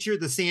creature,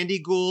 the Sandy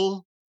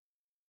ghoul,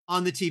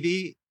 on the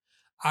TV?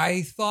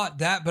 I thought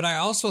that, but I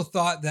also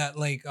thought that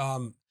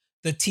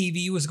the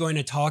TV was going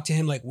to talk to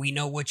him we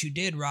know what you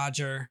did,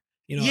 Roger.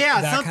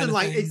 Something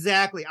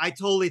exactly. I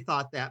totally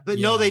thought that, but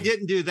no, they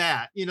didn't do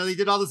that. They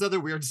did all this other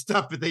weird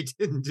stuff, but they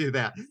didn't do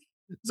that.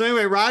 So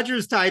anyway,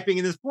 Roger's typing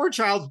and this poor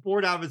child's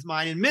bored out of his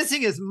mind and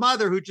missing his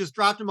mother, who just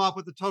dropped him off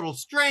with a total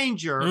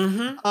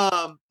stranger.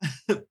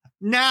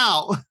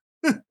 Now,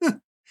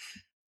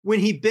 when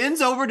he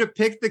bends over to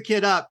pick the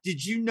kid up,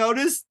 did you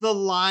notice the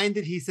line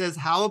that he says,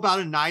 "How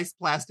about a nice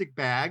plastic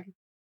bag"?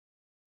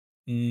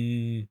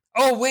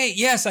 Oh, wait.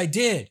 Yes, I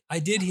did. I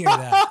did hear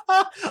that.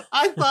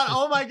 I thought,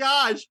 oh my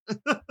gosh.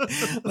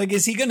 Like,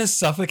 is he going to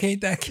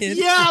suffocate that kid?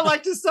 Yeah,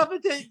 like to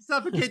suffocate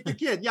the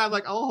kid. Yeah, I'm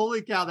like, oh,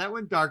 holy cow, that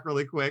went dark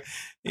really quick.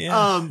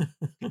 Yeah.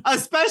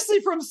 Especially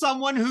from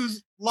someone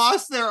who's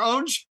lost their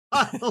own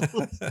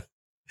child.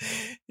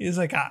 He's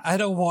like, I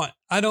don't want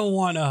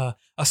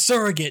a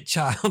surrogate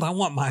child. I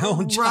want my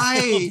own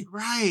child.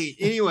 Right.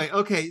 Anyway,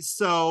 okay,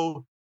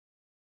 so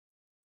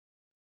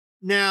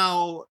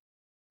now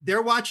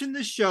they're watching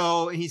the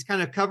show and he's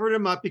kind of covered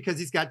him up because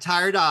he's got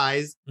tired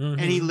eyes and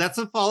he lets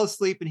him fall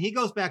asleep and he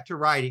goes back to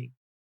writing.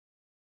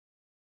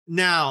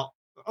 Now,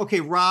 okay,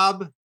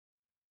 Rob,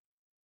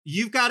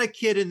 you've got a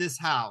kid in this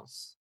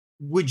house.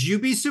 Would you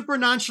be super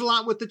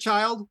nonchalant with the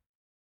child?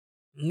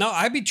 No,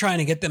 I'd be trying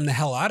to get them the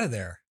hell out of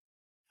there.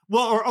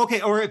 Well,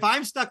 or if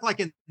I'm stuck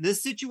like in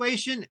this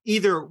situation,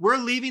 either we're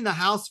leaving the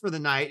house for the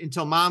night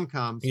until mom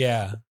comes.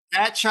 Yeah.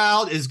 That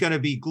child is going to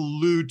be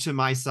glued to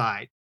my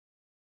side.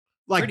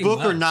 Like Pretty book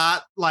much. or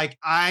not, like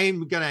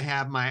I'm going to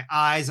have my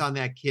eyes on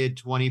that kid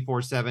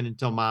 24/7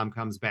 until mom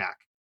comes back.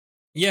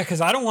 Yeah, because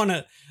I don't want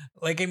to,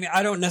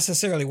 I don't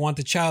necessarily want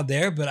the child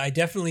there, but I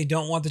definitely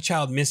don't want the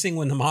child missing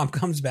when the mom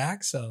comes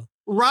back. So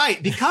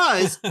Right,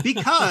 because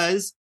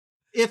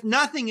if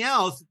nothing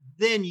else,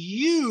 then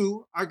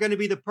you are going to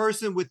be the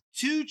person with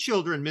two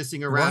children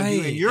missing around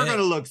you, and you're going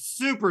to look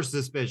super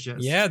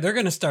suspicious. Yeah, they're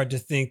going to start to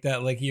think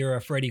that like you're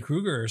a Freddy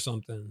Krueger or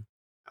something.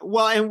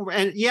 Well,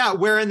 and yeah,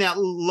 wearing that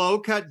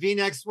low-cut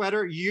V-neck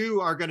sweater, you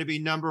are going to be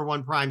number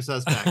one prime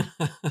suspect.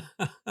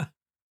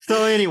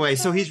 So anyway,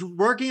 so he's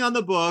working on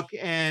the book,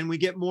 and we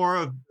get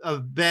more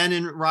of Ben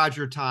and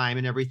Roger time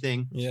and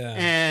everything. Yeah.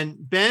 And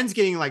Ben's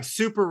getting like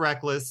super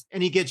reckless,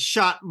 and he gets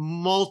shot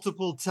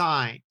multiple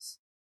times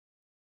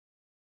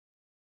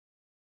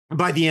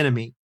by the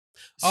enemy.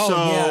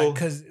 Yeah,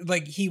 because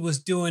like he was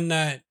doing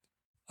that.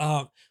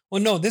 Well,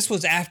 no, this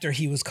was after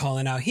he was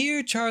calling out,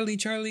 "Here, Charlie,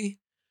 Charlie."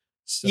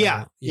 So,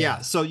 yeah.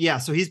 So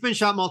he's been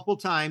shot multiple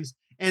times,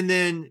 and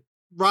then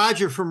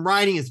Roger from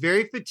writing is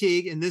very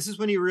fatigued, and this is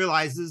when he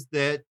realizes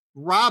that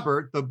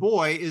Robert, the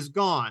boy, is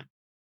gone.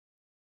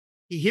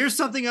 He hears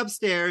something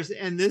upstairs,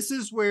 and this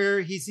is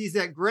where he sees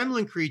that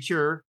gremlin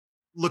creature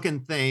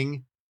looking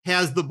thing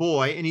has the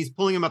boy, and he's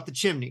pulling him up the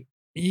chimney.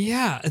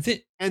 Yeah.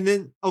 And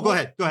then, go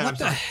ahead. What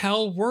the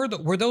hell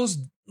were those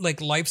like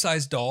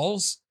life-size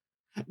dolls?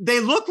 They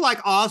look like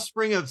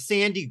offspring of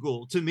Sandy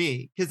Ghoul to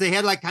me because they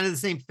had like kind of the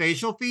same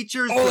facial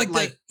features. Oh, like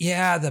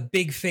the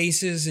big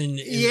faces and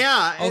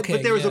yeah. Okay,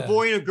 but there was a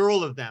boy and a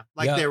girl of them.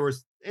 Like there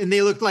was, and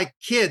they looked like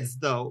kids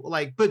though,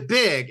 like but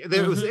big.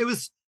 It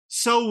was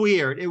so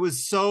weird. It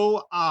was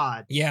so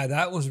odd. Yeah,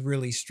 that was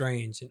really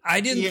strange. And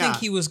I didn't think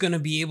he was going to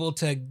be able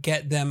to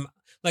get them.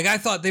 Like I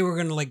thought they were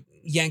going to like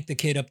yank the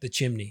kid up the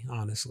chimney,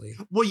 honestly.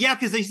 Well, yeah,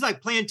 because he's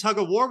like playing tug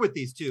of war with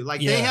these two. Like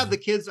they have the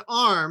kid's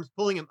arms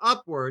pulling him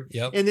upward,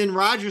 and then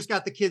Roger's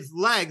got the kid's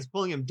legs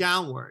pulling him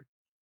downward.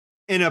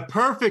 In a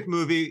perfect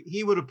movie,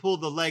 he would have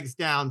pulled the legs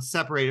down,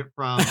 separated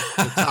from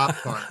the top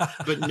part.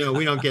 But no,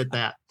 we don't get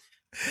that.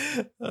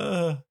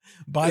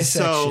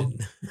 Bisection.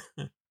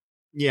 So,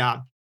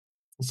 yeah.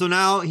 So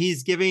now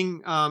he's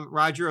giving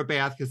Roger a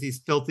bath because he's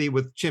filthy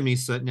with chimney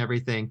soot and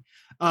everything.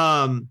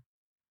 And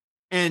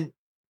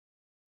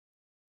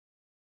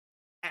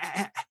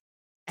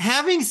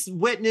having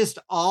witnessed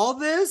all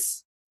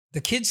this,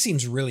 the kid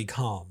seems really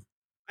calm.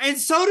 And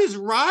so does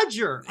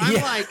Roger. I'm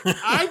like,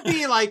 I'd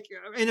be like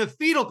in a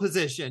fetal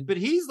position, but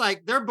he's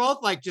like, they're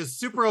both like just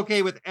super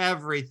okay with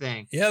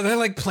everything. Yeah, they're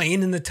like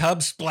playing in the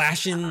tub,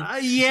 splashing.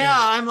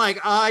 I'm like,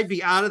 I'd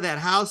be out of that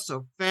house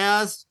so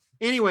fast.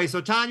 Anyway,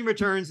 so Tanya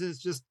returns and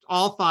it's just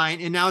all fine.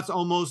 And now it's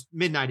almost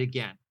midnight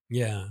again.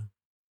 Yeah.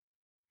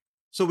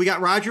 So we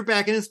got Roger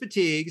back in his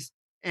fatigues,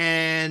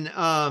 and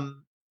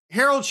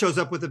Harold shows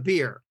up with a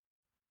beer.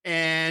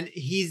 And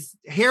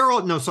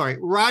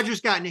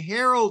Roger's gotten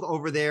Harold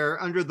over there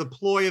under the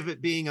ploy of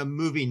it being a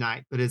movie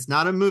night, but it's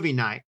not a movie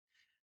night.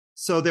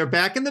 So they're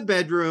back in the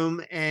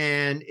bedroom,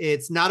 and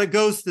it's not a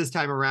ghost this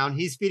time around.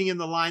 He's feeding him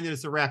the line that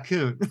it's a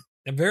raccoon.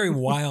 A very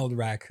wild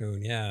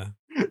raccoon, yeah.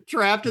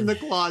 Trapped in the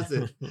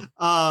closet.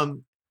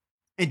 And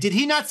did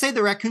he not say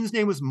the raccoon's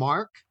name was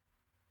Mark?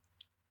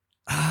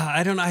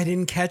 I don't know. I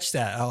didn't catch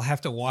that. I'll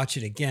have to watch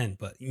it again,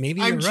 but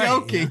maybe you're right.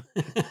 I'm joking.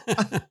 You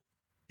know?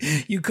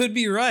 You could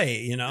be right,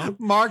 you know.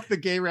 Mark the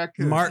gay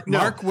raccoon.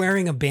 Mark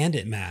wearing a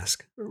bandit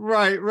mask.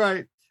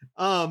 Right.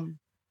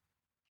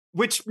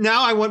 Which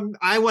now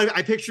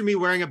I picture me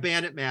wearing a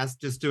bandit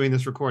mask just doing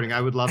this recording. I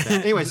would love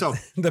that. Anyway, so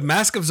the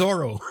Mask of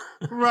Zorro.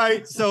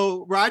 Right.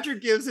 So Roger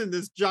gives him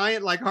this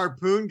giant like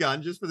harpoon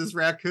gun just for this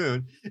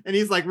raccoon, and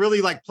he's like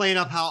really like playing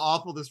up how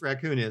awful this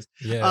raccoon is.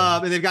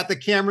 Yeah. And they've got the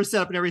camera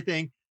set up and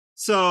everything.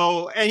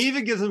 So, and he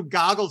even gives him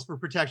goggles for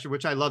protection,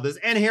 which I love this.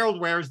 And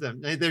Harold wears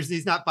them.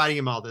 He's not fighting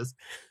him all this.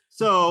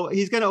 So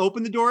he's going to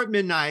open the door at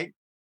midnight,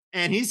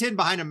 and he's hidden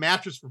behind a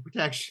mattress for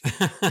protection.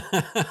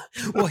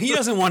 Well, he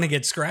doesn't want to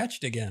get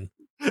scratched again.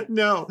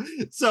 No.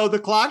 So the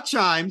clock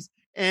chimes,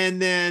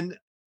 and then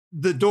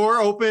the door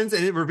opens,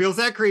 and it reveals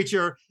that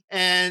creature.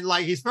 And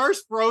like he's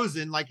first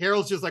frozen, like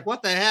Harold's just like,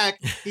 what the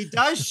heck? He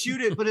does shoot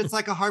it, but it's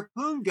like a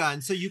harpoon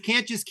gun, so you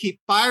can't just keep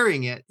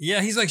firing it.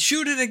 Yeah, he's like,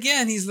 shoot it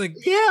again. He's like,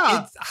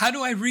 yeah, how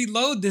do I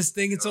reload this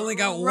thing? It's only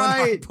got one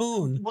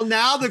harpoon. Well,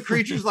 now the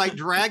creature's like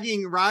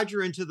dragging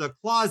Roger into the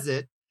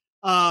closet,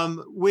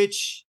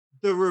 which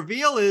the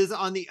reveal is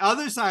on the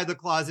other side of the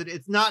closet.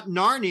 It's not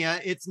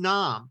Narnia, it's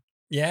Nam.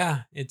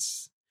 Yeah,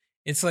 it's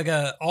like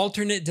a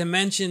alternate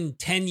dimension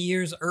 10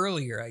 years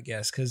earlier, I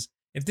guess, because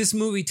if this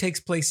movie takes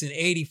place in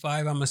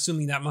 85, I'm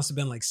assuming that must have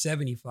been like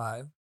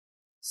 75.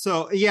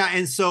 So, yeah.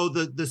 And so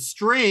the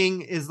string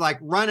is like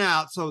run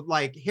out. So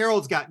like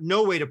Harold's got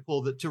no way to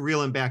to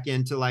reel him back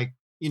into like,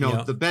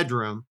 the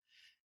bedroom.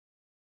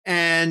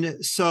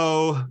 And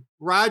so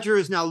Roger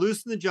is now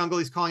loose in the jungle.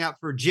 He's calling out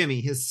for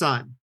Jimmy, his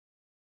son.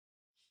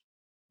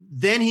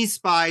 Then he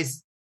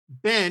spies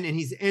Ben and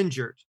he's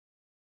injured.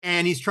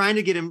 And he's trying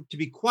to get him to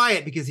be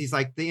quiet because he's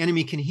like, the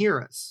enemy can hear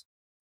us.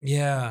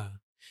 Yeah.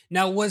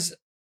 Now, was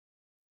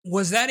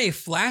that a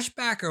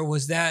flashback or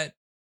was that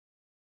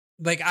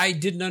like, I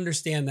didn't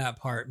understand that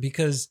part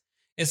because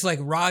it's like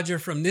Roger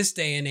from this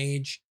day and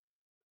age,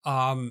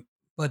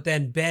 but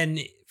then Ben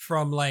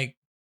from like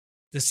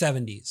the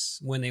 70s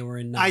when they were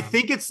in Nam. I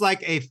think it's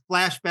like a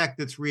flashback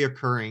that's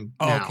reoccurring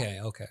now.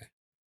 Okay.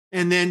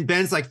 And then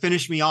Ben's like,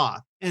 finish me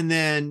off. And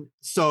then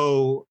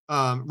so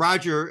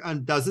Roger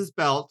undoes his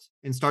belt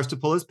and starts to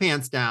pull his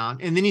pants down.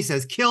 And then he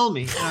says, kill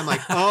me. And I'm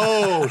like,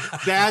 oh,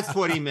 that's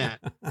what he meant.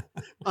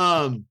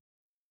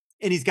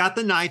 And he's got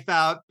the knife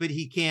out, but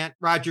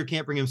Roger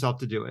can't bring himself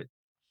to do it.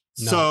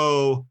 No.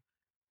 So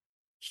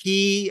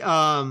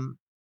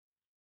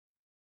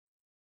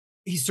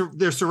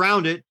they're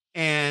surrounded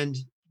and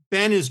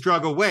Ben is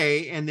drug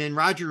away. And then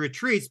Roger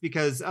retreats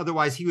because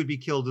otherwise he would be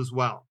killed as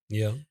well.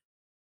 Yeah.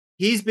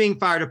 He's being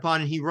fired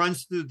upon and he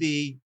runs through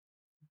the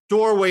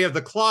doorway of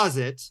the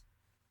closet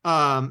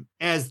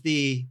as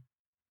the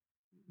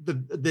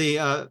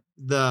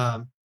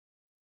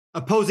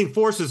opposing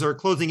forces are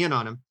closing in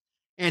on him.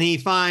 And he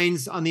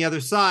finds on the other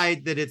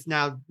side that it's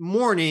now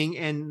morning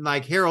and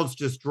like Harold's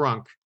just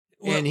drunk.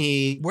 Well,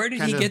 and where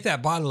did he get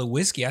that bottle of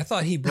whiskey? I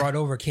thought he brought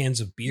over cans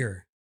of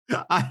beer.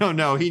 I don't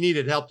know. He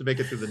needed help to make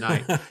it through the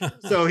night.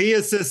 So he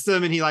assists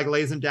him and he like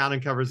lays him down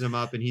and covers him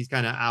up and he's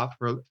kind of out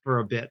for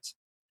a bit.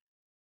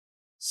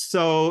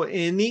 So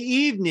in the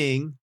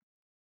evening,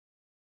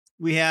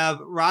 we have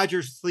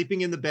Roger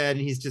sleeping in the bed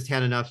and he's just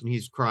had enough and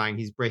he's crying.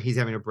 He's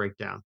having a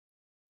breakdown.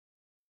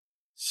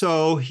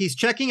 So he's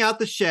checking out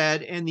the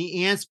shed and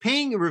the ant's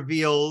pain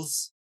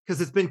reveals, because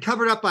it's been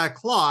covered up by a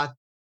cloth,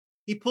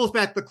 he pulls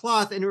back the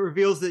cloth and it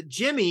reveals that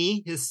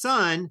Jimmy, his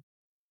son,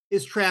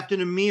 is trapped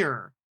in a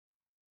mirror.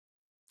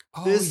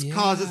 Oh, this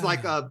causes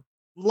like a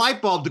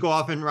light bulb to go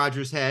off in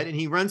Roger's head and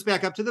he runs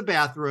back up to the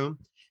bathroom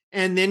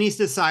and then he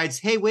decides,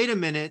 hey, wait a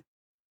minute.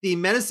 The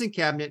medicine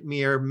cabinet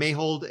mirror may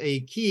hold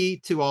a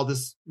key to all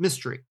this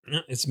mystery.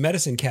 It's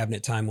medicine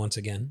cabinet time once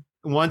again.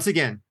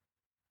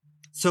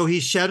 So he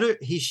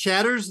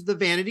shatters the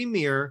vanity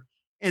mirror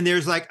and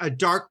there's like a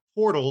dark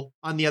portal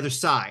on the other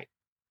side.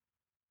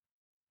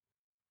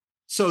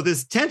 So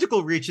this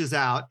tentacle reaches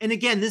out. And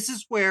again, this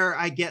is where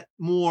I get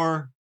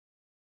more,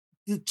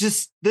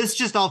 this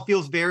just all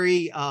feels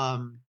very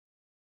from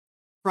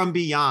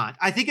beyond.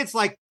 I think it's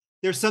like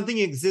there's something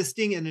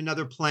existing in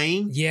another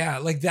plane. Yeah,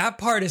 like that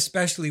part,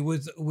 especially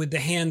with the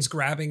hands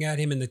grabbing at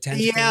him and the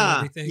tentacle and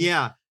everything.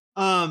 Yeah.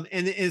 And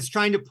it's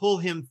trying to pull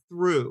him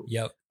through.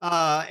 Yep.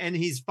 And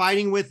he's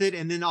fighting with it.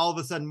 And then all of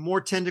a sudden more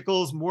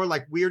tentacles, more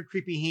like weird,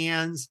 creepy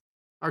hands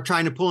are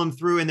trying to pull him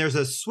through. And there's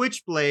a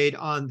switchblade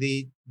on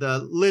the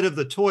lid of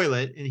the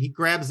toilet. And he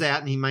grabs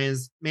that and he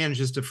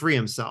manages to free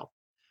himself.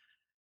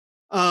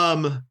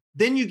 Then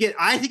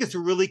I think it's a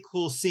really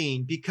cool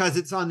scene because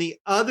it's on the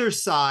other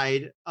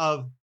side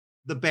of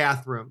the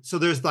bathroom. So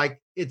there's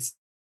like,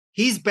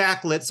 he's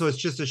backlit. So it's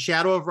just a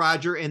shadow of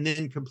Roger and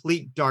then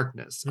complete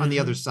darkness on the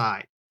other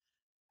side.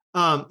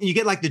 And you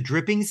get like the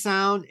dripping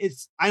sound.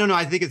 I don't know.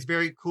 I think it's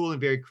very cool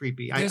and very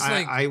creepy.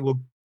 I will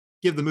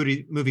give the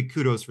movie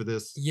kudos for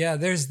this. Yeah,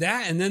 there's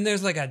that. And then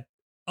there's like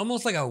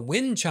almost like a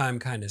wind chime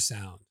kind of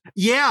sound.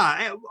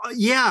 Yeah.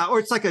 Yeah. Or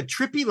it's like a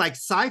trippy, like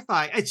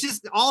sci-fi. It's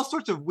just all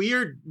sorts of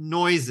weird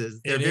noises.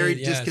 They're very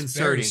disconcerting. It's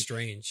very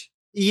strange.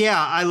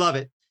 Yeah. I love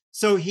it.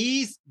 So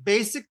he's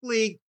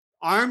basically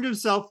armed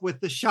himself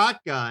with the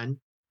shotgun,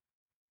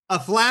 a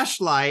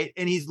flashlight,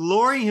 and he's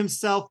lowering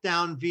himself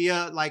down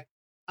via like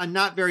a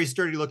not very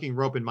sturdy looking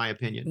rope, in my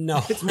opinion.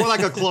 No, it's more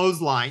like a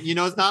clothesline.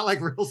 It's not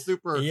like real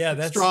super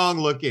strong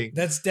looking.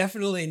 That's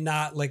definitely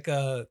not like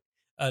an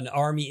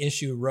army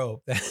issue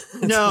rope.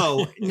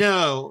 No.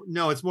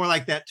 It's more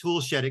like that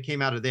tool shed. It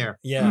came out of there.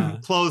 Yeah.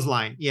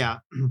 Clothesline. Yeah.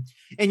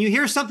 And you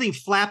hear something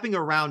flapping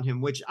around him,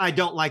 which I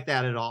don't like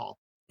that at all.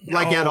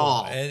 At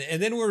all.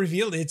 And then we're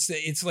revealed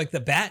it's like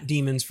the bat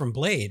demons from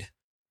Blade.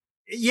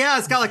 Yeah,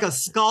 it's got like a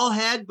skull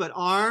head, but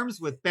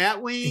arms with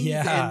bat wings.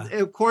 Yeah.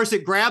 And of course,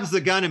 it grabs the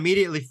gun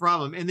immediately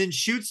from him and then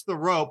shoots the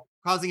rope,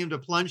 causing him to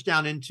plunge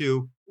down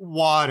into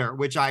water,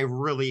 which I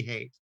really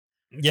hate.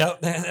 Yep.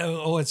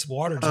 Oh, it's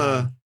water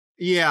time.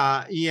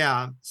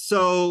 Yeah.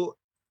 So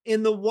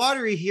in the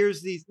water, he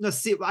hears these, no,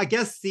 see, I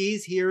guess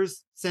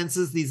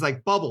senses these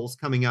like bubbles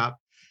coming up.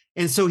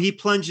 And so he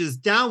plunges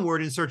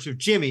downward in search of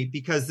Jimmy,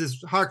 because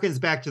this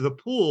harkens back to the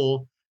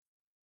pool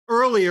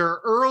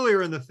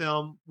earlier in the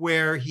film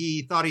where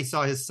he thought he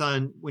saw his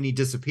son when he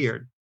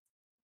disappeared.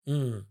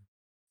 Mm.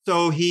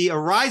 So he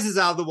arises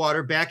out of the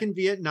water back in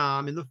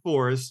Vietnam in the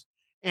forest,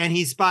 and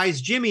he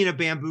spies Jimmy in a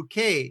bamboo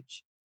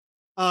cage.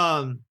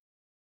 And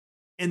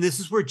this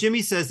is where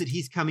Jimmy says that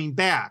he's coming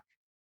back.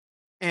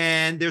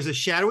 And there's a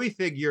shadowy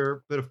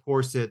figure, but of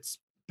course it's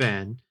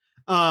Ben.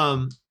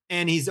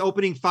 And he's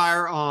opening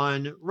fire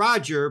on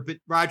Roger, but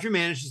Roger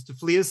manages to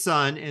flee his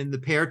son, and the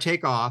pair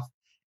take off,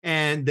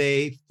 and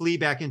they flee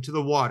back into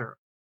the water.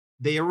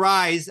 They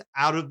arise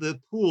out of the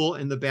pool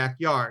in the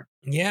backyard.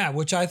 Yeah,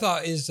 which I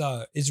thought is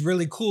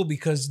really cool,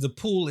 because the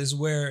pool is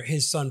where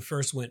his son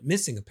first went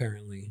missing,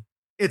 apparently.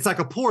 It's like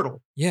a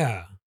portal.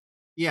 Yeah.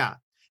 Yeah.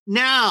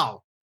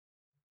 Now,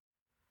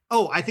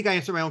 I think I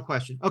answered my own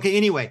question. Okay,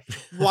 anyway,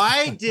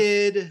 why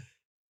did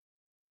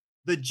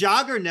the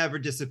jogger never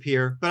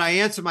disappear? But I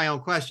answered my own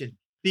question.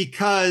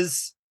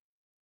 Because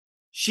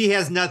she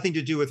has nothing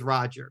to do with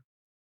Roger.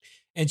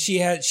 And she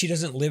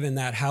doesn't live in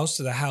that house,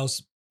 so the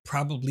house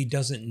probably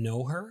doesn't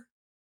know her.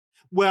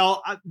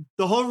 Well,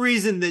 the whole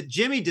reason that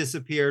Jimmy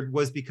disappeared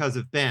was because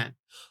of Ben.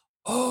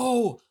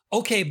 Oh,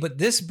 okay. But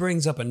this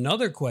brings up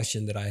another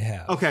question that I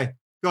have. Okay,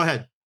 go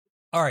ahead.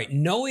 All right.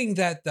 Knowing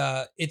that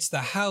it's the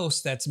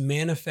house that's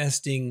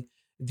manifesting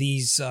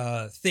these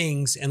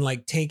things and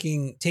like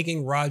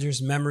taking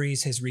Roger's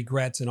memories, his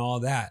regrets and all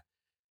that.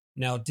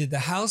 Now, did the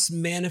house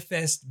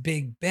manifest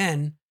Big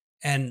Ben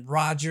and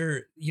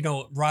Roger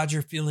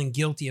feeling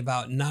guilty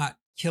about not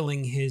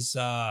killing his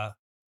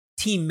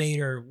teammate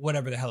or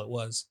whatever the hell it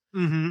was?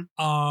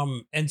 Mm-hmm.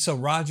 And so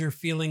Roger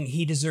feeling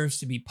he deserves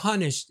to be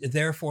punished.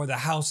 Therefore, the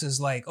house is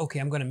like, okay,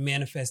 I'm going to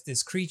manifest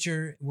this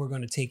creature. We're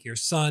going to take your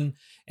son.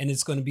 And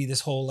it's going to be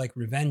this whole like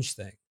revenge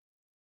thing.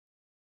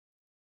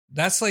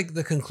 That's like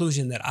the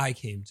conclusion that I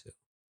came to.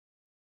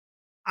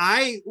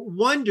 I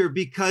wonder,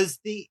 because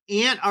the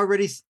aunt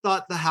already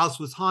thought the house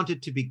was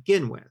haunted to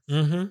begin with.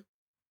 Mm-hmm.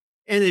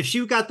 And if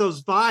she got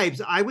those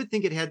vibes, I would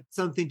think it had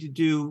something to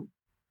do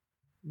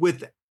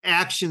with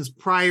actions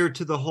prior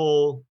to the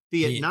whole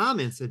Vietnam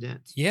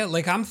incident. Yeah,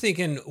 like I'm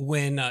thinking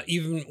when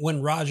even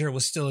when Roger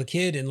was still a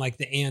kid and like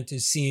the aunt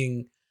is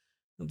seeing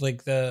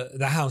like the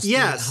house being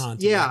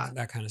haunted, like,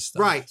 that kind of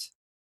stuff. Right.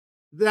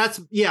 That's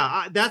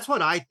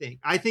what I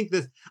think. I think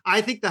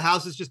the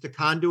house is just a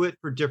conduit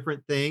for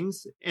different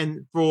things.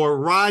 And for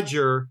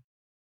Roger,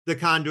 the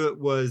conduit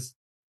was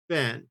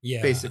Ben,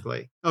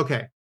 basically.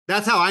 Okay.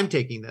 That's how I'm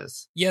taking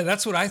this. Yeah,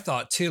 that's what I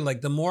thought too.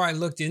 Like the more I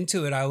looked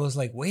into it, I was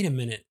like, wait a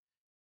minute.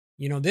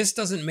 This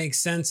doesn't make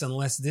sense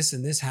unless this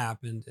and this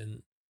happened.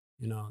 And,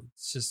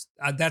 it's just,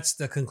 that's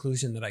the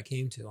conclusion that I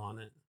came to on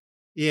it.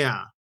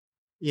 Yeah.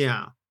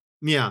 Yeah.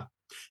 Yeah.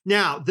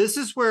 Now, this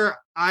is where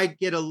I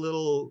get a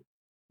little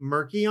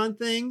murky on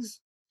things.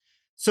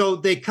 So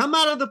they come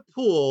out of the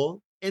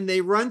pool and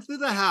they run through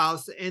the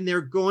house, and they're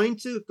going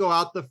to go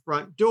out the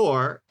front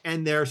door,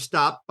 and they're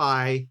stopped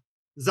by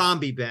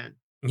Zombie Ben.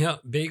 Yeah,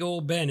 big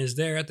old Ben is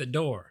there at the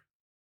door.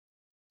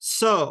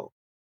 So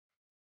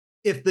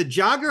if the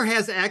jogger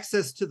has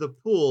access to the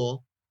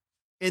pool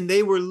and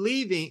they were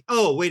leaving,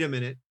 wait a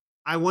minute.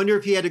 I wonder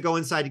if he had to go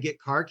inside to get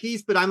car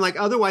keys, but I'm like,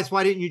 otherwise,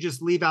 why didn't you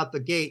just leave out the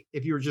gate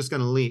if you were just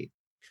going to leave?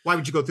 Why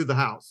would you go through the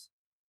house?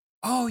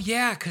 Oh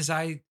yeah. Cause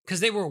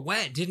they were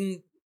wet.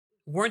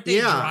 Weren't they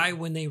dry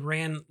when they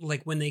ran,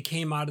 like when they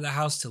came out of the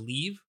house to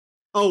leave?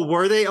 Oh,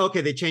 were they?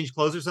 Okay. They changed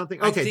clothes or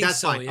something. Okay.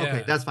 That's fine. Yeah.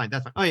 Okay. That's fine.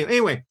 Oh,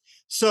 anyway.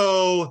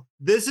 So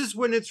this is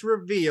when it's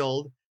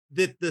revealed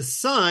that the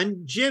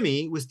son,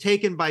 Jimmy, was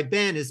taken by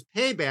Ben as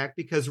payback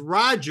because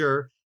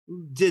Roger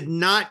did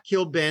not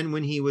kill Ben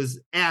when he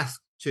was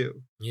asked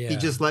to. Yeah. He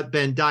just let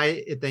Ben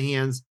die at the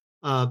hands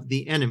of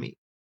the enemy.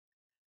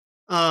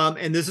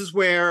 And this is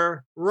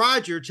where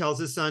Roger tells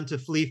his son to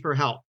flee for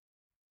help.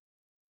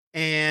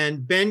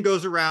 And Ben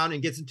goes around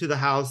and gets into the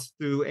house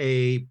through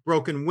a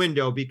broken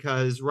window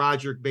because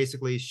Roger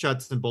basically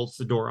shuts and bolts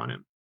the door on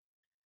him.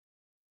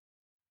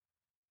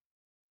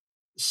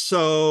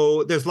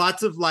 So there's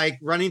lots of like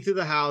running through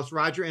the house.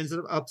 Roger ends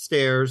up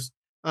upstairs.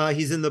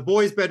 He's in the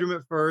boys' bedroom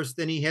at first.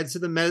 Then he heads to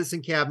the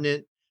medicine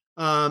cabinet.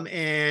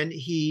 And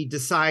he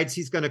decides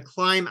he's going to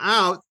climb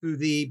out through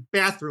the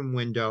bathroom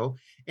window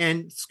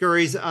and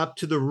scurries up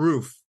to the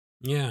roof.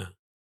 Yeah.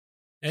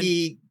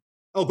 And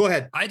go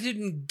ahead. I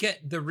didn't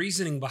get the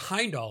reasoning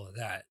behind all of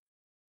that.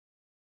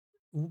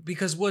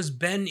 Because was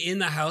Ben in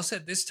the house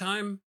at this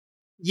time?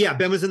 Yeah,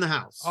 Ben was in the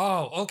house.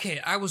 Oh, okay.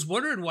 I was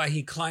wondering why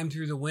he climbed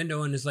through the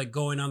window and is like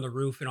going on the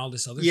roof and all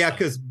this other stuff. Yeah,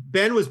 because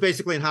Ben was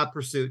basically in hot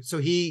pursuit. So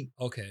he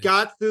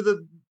got through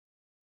the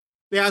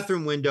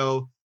bathroom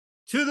window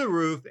to the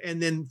roof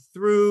and then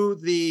through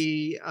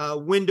the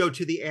window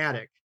to the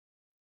attic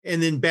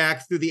and then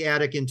back through the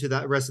attic into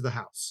the rest of the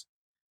house.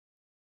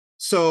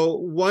 So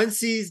once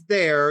he's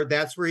there,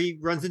 that's where he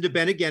runs into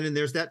Ben again. And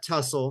there's that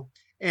tussle.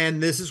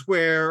 And this is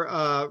where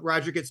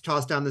Roger gets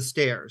tossed down the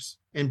stairs.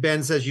 And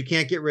Ben says, "You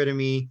can't get rid of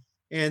me."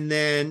 And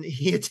then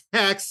he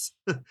attacks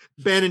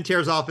Ben and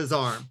tears off his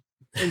arm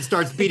and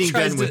starts beating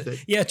Ben with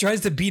it. Yeah,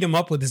 tries to beat him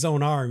up with his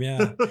own arm.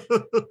 Yeah.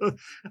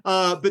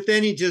 But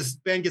then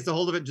Ben gets a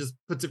hold of it and just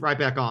puts it right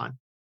back on.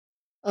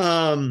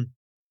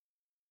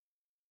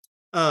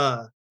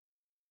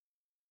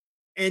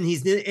 And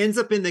he ends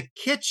up in the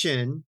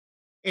kitchen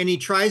and he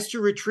tries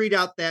to retreat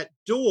out that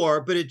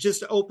door, but it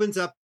just opens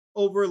up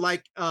over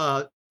like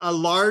a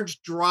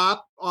large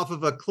drop off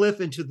of a cliff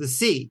into the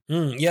sea.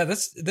 Yeah,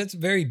 that's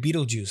very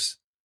Beetlejuice.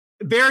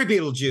 Very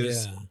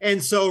Beetlejuice. Yeah.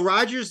 And so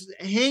Roger's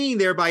hanging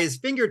there by his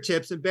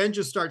fingertips and Ben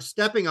just starts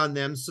stepping on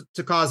them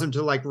to cause him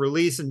to like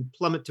release and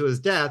plummet to his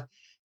death.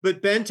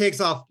 But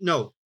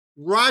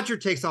Roger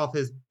takes off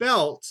his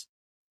belt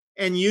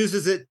and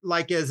uses it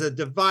like as a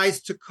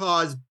device to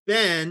cause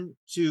Ben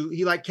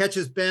he like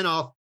catches Ben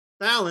off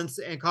balance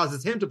and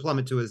causes him to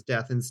plummet to his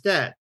death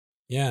instead.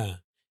 Yeah.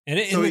 And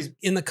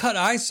in the cut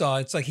I saw,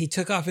 it's like he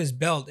took off his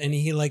belt and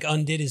he like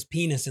undid his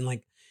penis and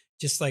like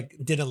just like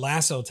did a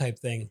lasso type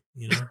thing,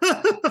 you know?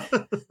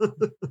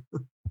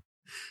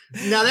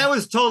 Now that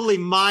was totally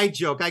my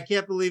joke. I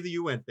can't believe that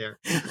you went there.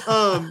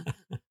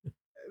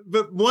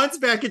 But once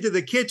back into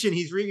the kitchen,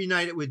 he's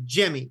reunited with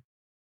Jimmy.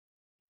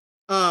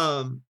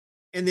 And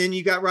then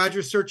you got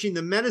Roger searching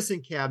the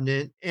medicine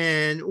cabinet.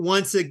 And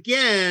once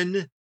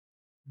again,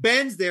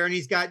 Ben's there and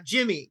he's got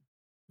Jimmy.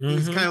 Mm-hmm.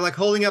 He's kind of like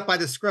holding up by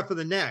the scruff of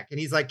the neck. And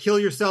he's like, kill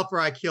yourself or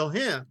I kill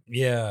him.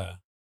 Yeah.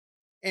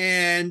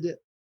 And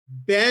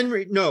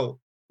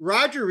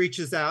Roger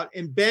reaches out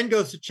and Ben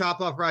goes to chop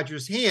off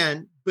Roger's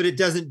hand, but it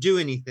doesn't do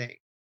anything.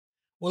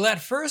 Well, at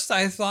first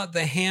I thought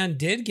the hand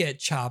did get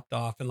chopped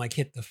off and like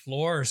hit the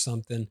floor or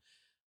something.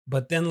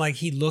 But then like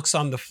he looks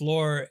on the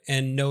floor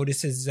and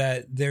notices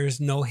that there's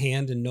no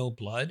hand and no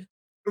blood.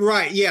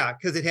 Right. Yeah.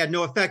 Because it had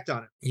no effect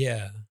on him.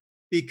 Yeah.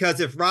 Because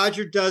if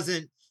Roger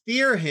doesn't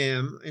fear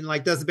him and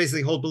like doesn't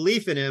basically hold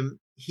belief in him,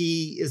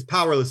 he is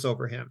powerless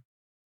over him.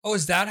 Oh,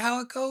 is that how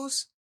it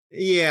goes?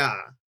 Yeah.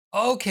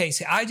 Okay.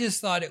 See, I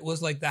just thought it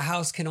was like the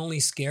house can only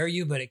scare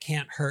you, but it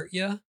can't hurt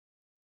you.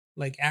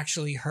 Like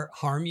actually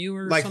harm you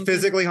or like something?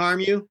 Physically harm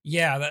you.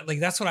 Yeah.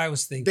 That's what I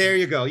was thinking. There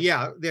you go.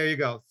 Yeah. There you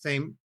go.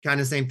 Same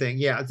thing.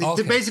 Yeah.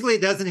 Okay. Basically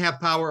it doesn't have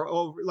power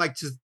over like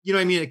to, you know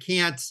what I mean? It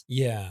can't.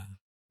 Yeah.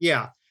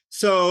 Yeah.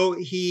 So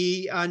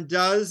he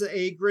undoes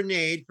a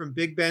grenade from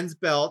Big Ben's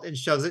belt and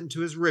shoves it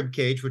into his rib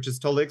cage, which is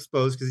totally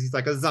exposed because he's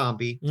like a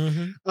zombie.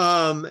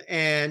 Mm-hmm.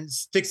 And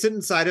sticks it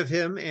inside of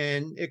him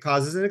and it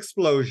causes an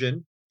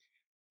explosion.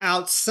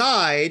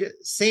 Outside,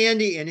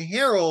 Sandy and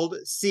Harold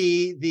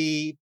see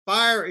the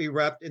fire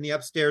erupt in the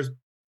upstairs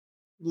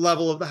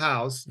level of the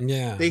house.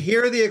 Yeah. They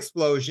hear the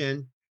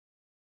explosion.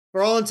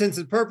 For all intents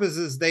and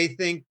purposes, they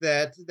think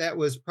that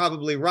was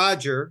probably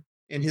Roger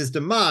and his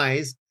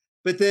demise.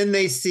 But then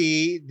they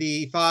see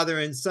the father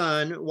and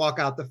son walk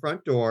out the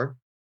front door.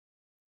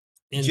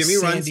 And Jimmy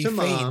runs to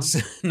faints.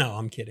 Mom. No,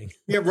 I'm kidding.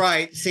 Yeah,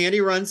 right. Sandy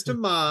runs to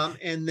Mom.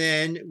 And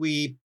then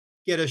we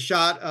get a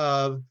shot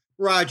of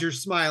Roger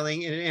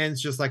smiling and it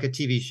ends just like a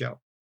TV show.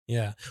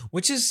 Yeah.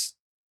 Which is,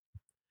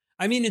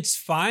 I mean, it's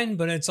fine,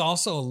 but it's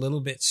also a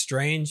little bit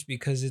strange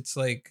because it's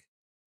like,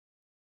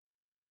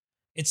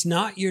 it's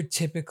not your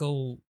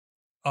typical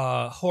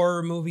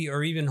horror movie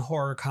or even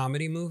horror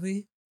comedy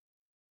movie.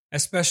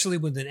 Especially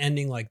with an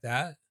ending like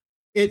that.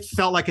 It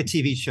felt like a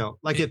TV show.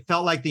 Like it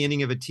felt like the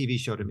ending of a TV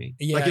show to me.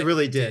 Yeah, like it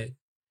really did.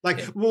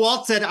 Like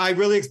Walt said, I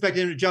really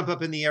expected him to jump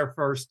up in the air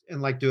first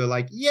and like do it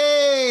like,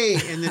 yay.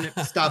 And then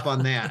stop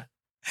on that.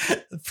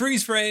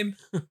 Freeze frame.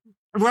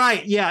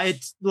 Right. Yeah.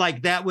 It's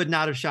like, that would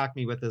not have shocked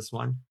me with this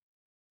one.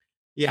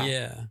 Yeah.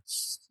 Yeah.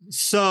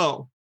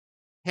 So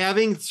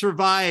having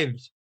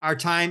survived our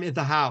time at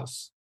the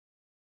house,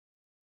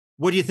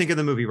 what do you think of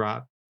the movie,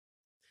 Rob?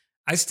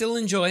 I still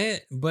enjoy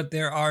it, but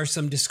there are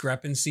some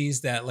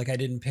discrepancies that like I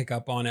didn't pick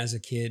up on as a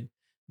kid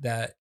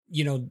that,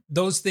 you know,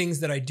 those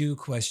things that I do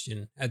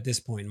question at this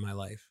point in my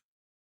life.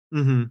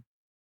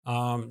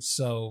 Mm-hmm.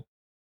 So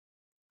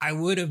I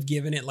would have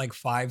given it like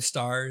 5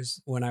 stars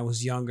when I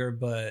was younger,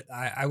 but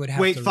I would have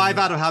Wait, to 5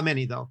 out of how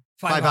many though?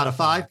 5 out of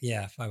 5?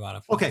 Yeah, 5 out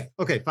of 5.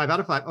 Okay, 5 out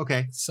of 5.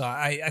 Okay. So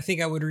I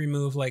think I would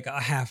remove like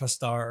a half a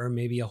star or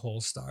maybe a whole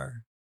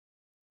star.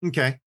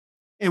 Okay.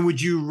 And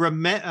would you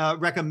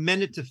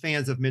recommend it to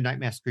fans of Midnight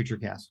Mass Creature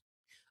Cast?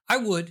 I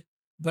would,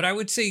 but I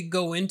would say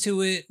go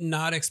into it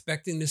not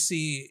expecting to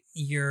see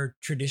your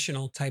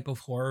traditional type of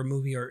horror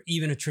movie or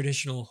even a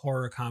traditional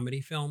horror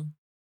comedy film.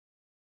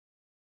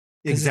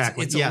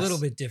 Exactly. It's a little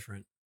bit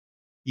different.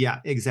 Yeah,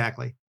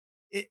 exactly.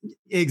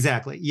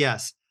 Exactly.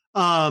 Yes.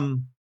 I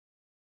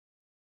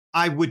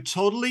would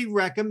totally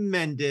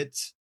recommend it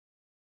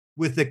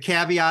with the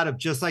caveat of,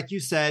 just like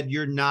you said,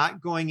 you're not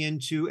going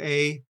into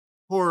a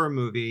horror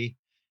movie.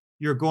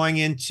 You're going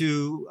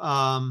into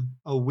a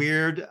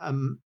weird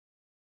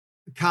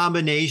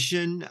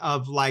combination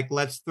of like,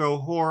 let's throw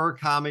horror,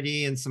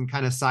 comedy, and some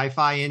kind of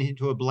sci-fi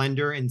into a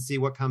blender and see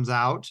what comes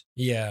out.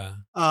 Yeah.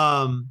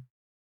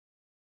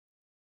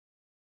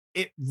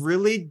 It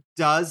really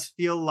does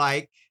feel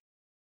like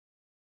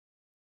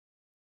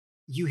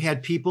you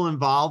had people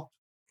involved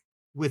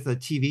with a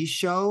TV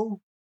show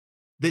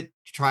that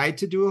tried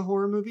to do a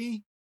horror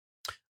movie.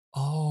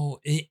 Oh,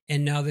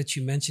 and now that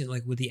you mentioned,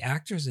 like with the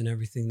actors and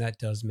everything, that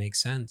does make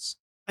sense.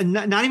 And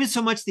not even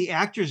so much the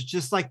actors,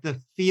 just like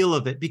the feel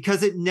of it,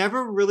 because it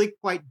never really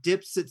quite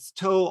dips its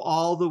toe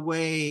all the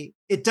way.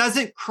 It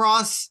doesn't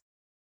cross.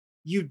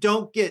 You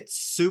don't get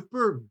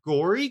super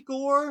gory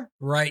gore.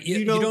 Right.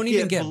 You don't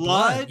even get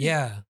blood.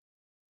 Yeah.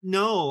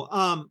 No.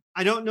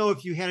 I don't know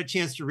if you had a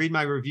chance to read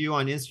my review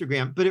on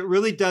Instagram, but it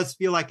really does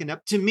feel like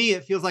to me,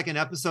 it feels like an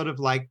episode of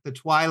like The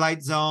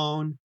Twilight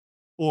Zone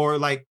or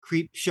like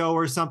Creep Show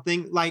or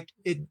something. Like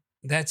it.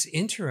 That's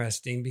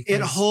interesting because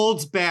it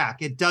holds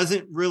back. It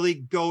doesn't really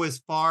go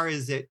as far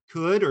as it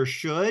could or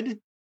should.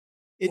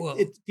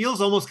 It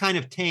feels almost kind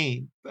of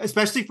tame,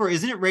 especially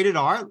isn't it rated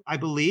R? I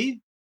believe.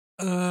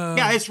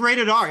 Yeah, it's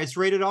rated R. It's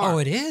rated R. Oh,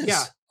 it is.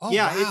 Yeah. Oh,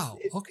 yeah. wow.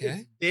 Okay.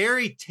 It's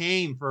very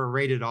tame for a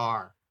rated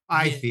R.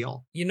 I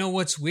feel. You know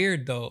what's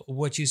weird though?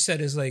 What you said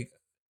is like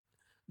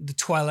the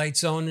Twilight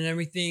Zone and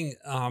everything.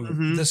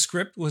 The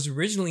script was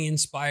originally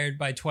inspired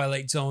by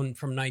Twilight Zone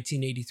from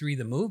 1983,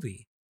 the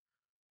movie.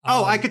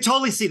 I could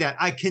totally see that.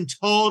 I can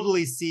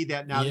totally see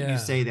that now that you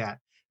say that.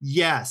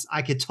 Yes,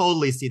 I could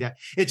totally see that.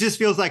 It just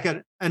feels like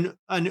an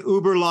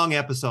uber long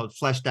episode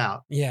fleshed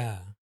out. Yeah.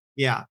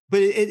 Yeah.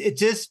 But it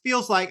just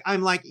feels like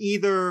I'm like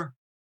either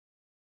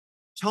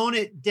tone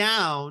it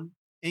down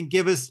and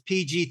give us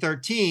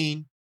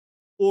PG-13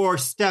 or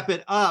step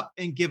it up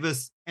and give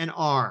us an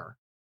R.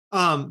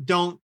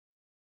 Don't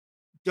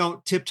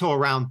tiptoe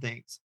around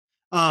things.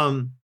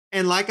 And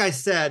like I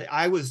said,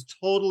 I was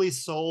totally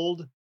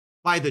sold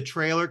by the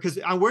trailer, because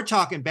we're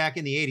talking back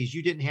in the 80s.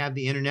 You didn't have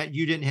the internet.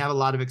 You didn't have a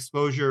lot of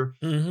exposure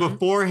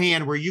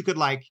beforehand where you could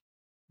like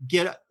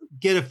get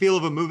a feel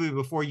of a movie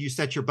before you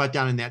set your butt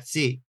down in that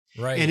seat.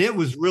 Right. And it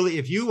was really,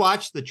 if you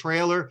watched the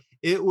trailer,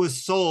 it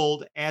was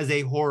sold as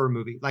a horror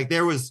movie. Like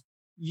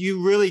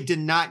you really did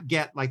not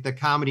get like the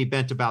comedy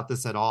bent about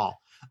this at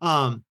all.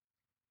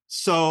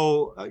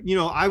 So,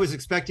 I was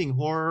expecting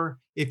horror.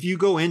 If you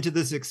go into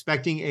this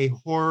expecting a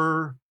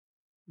horror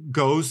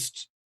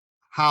ghost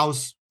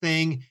house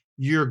thing,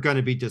 you're going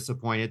to be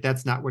disappointed.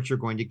 That's not what you're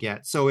going to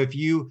get. So if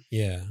you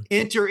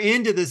enter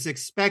into this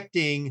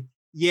expecting,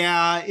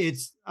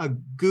 it's a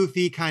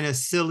goofy, kind of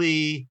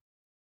silly,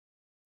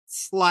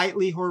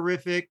 slightly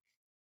horrific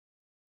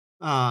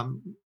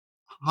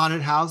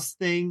haunted house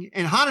thing.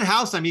 And haunted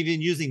house, I'm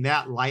even using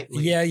that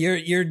lightly. Yeah,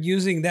 you're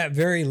using that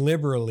very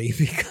liberally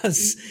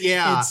because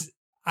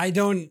I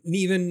don't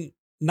even,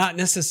 not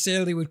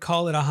necessarily would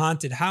call it a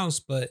haunted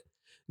house, but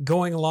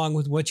going along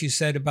with what you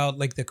said about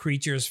like the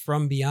creatures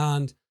from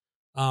beyond,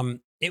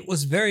 it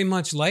was very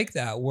much like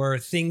that, where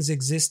things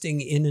existing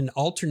in an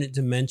alternate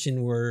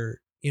dimension were,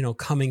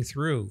 coming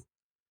through.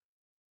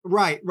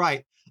 Right.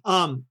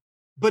 But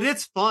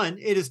it's fun.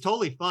 It is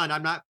totally fun.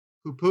 I'm not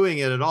poo-pooing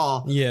it at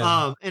all.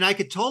 Yeah. And I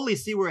could totally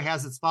see where it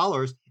has its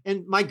followers.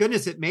 And my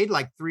goodness, it made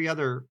like 3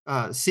 other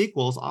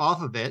sequels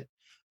off of it.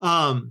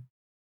 I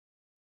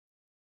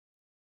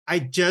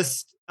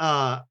just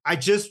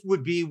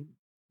would be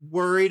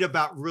worried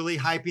about really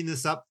hyping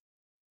this up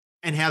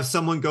and have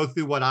someone go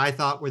through what I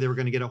thought where they were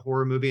going to get a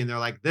horror movie and they're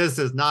like, this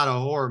is not a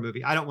horror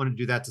movie. I don't want to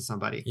do that to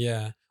somebody.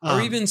 Yeah. Or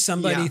even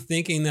somebody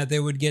thinking that they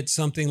would get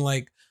something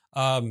like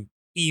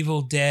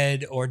Evil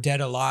Dead or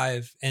Dead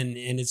Alive. And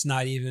it's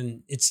not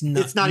even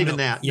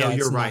that. Yeah, no,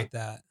 you're right.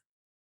 That.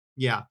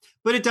 Yeah.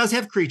 But it does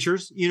have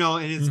creatures,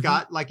 and it's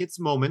got like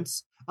its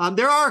moments.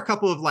 There are a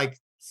couple of like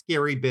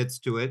scary bits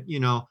to it.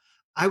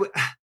 I would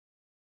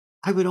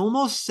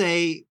almost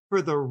say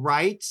for the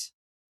right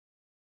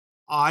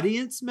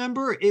audience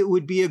member, it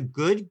would be a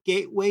good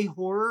gateway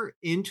horror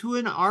into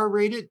an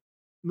R-rated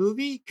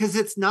movie, because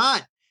it's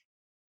not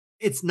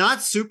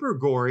super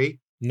gory.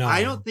 No,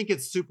 I don't think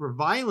it's super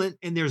violent,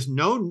 and there's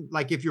no,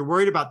 like, if you're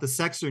worried about the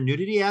sex or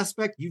nudity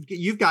aspect,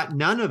 you've got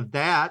none of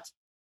that.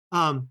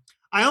 I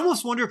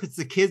almost wonder if it's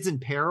The Kids in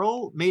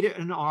Peril made it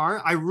an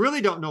R. I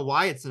really don't know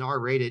why it's an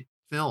R-rated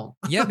film.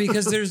 Yeah,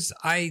 because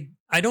I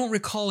don't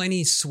recall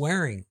any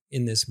swearing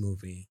in this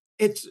movie.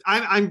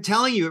 I'm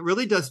telling you, it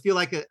really does feel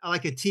like a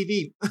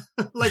TV,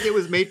 like it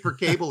was made for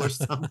cable or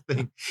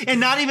something, and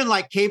not even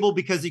like cable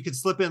because you could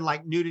slip in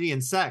like nudity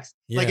and sex.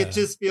 Yeah. Like it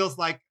just feels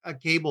like a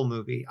cable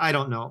movie. I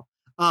don't know.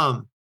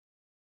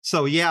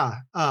 So yeah.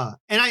 And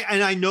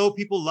I know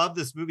people love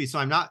this movie, so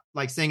I'm not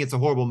like saying it's a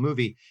horrible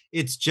movie.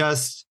 It's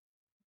just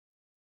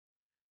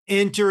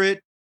enter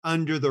it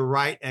under the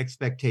right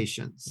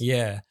expectations.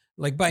 Yeah.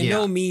 Like by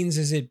no means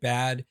is it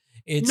bad.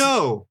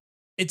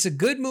 It's a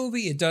good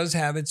movie. It does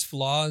have its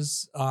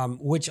flaws,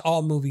 which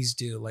all movies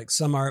do. Like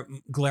some are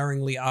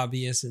glaringly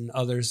obvious and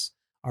others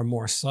are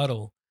more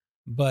subtle.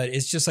 But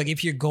it's just like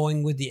if you're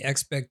going with the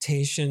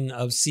expectation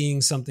of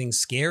seeing something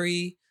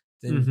scary,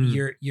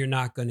 then you're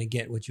not going to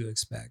get what you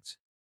expect.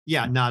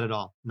 Yeah, not at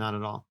all. Not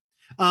at all.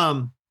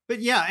 But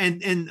yeah,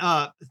 and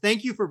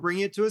thank you for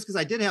bringing it to us, because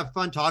I did have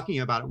fun talking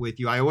about it with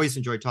you. I always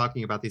enjoy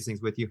talking about these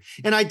things with you,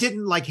 and I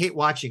didn't hate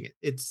watching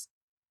it.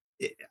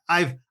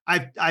 I've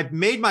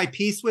made my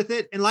peace with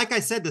it. And like I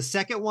said, the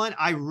second one,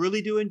 I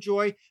really do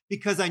enjoy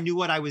because I knew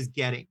what I was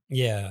getting.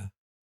 Yeah.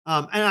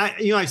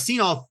 And I've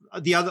seen all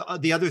the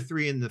other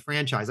three in the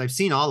franchise. I've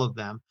seen all of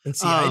them. And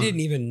see, I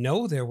didn't even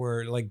know there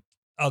were like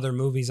other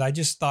movies. I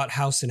just thought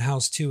House and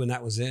House 2, and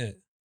that was it.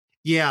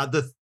 Yeah,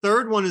 the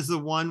third one is the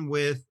one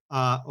with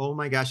oh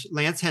my gosh,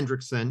 Lance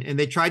Hendrickson, and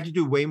they tried to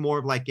do way more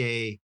of like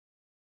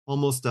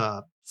almost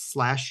a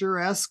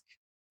slasher-esque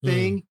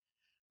thing.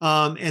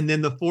 And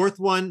then the fourth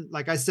one,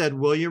 like I said,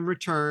 William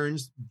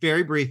returns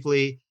very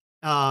briefly.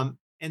 And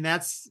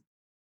it's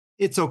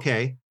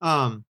okay.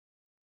 I'd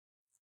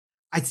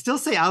still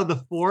say out of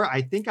the four,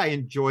 I think I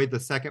enjoyed the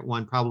second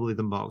one probably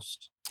the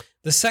most.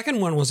 The second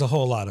one was a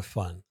whole lot of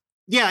fun.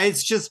 Yeah,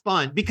 it's just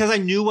fun because I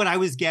knew what I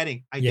was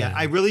getting.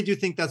 I really do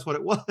think that's what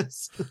it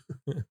was.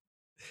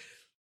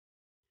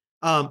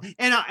 And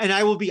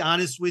I will be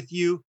honest with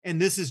you,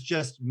 and this is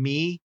just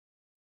me.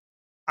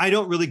 I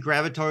don't really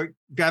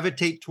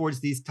gravitate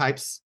towards these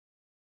types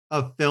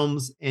of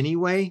films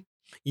anyway.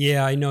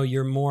 Yeah, I know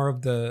you're more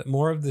of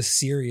the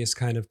serious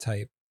kind of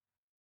type.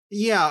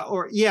 Yeah,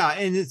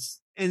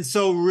 and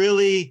so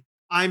really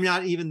I'm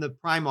not even the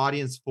prime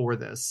audience for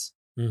this,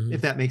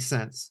 if that makes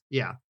sense.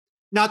 Yeah.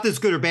 Not that's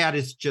good or bad,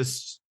 it's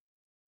just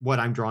what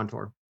I'm drawn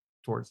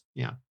towards.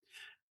 Yeah.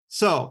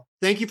 So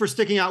thank you for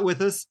sticking out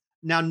with us.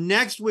 Now,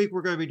 next week,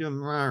 we're going to be doing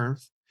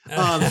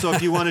so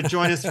if you want to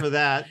join us for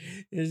that.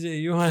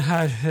 You want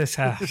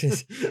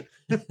to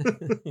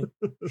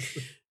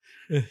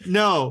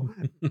No.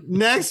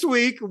 Next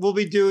week, we'll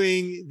be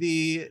doing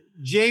the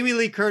Jamie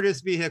Lee Curtis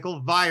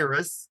vehicle,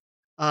 Virus.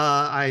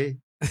 I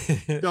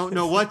don't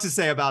know what to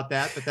say about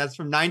that, but that's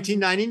from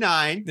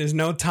 1999. There's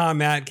no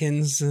Tom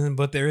Atkins,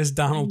 but there is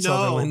Donald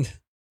Sutherland.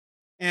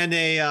 And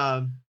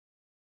a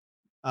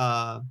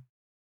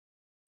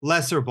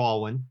lesser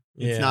Baldwin.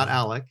 It's not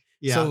Alec.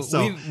 Yeah.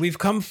 So we've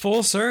come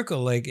full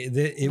circle. Like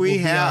it will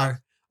be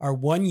our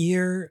 1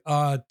 year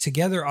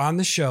together on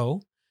the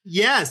show.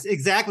 Yes,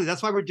 exactly.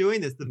 That's why we're doing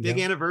this. The big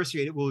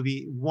anniversary. It will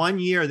be 1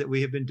 year that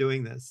we have been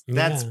doing this.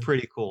 That's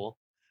pretty cool.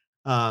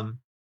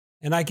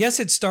 And I guess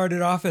it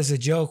started off as a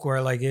joke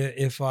where like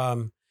if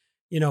when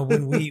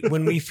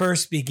we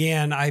first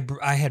began, I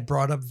had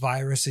brought up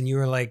Virus and you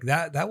were like,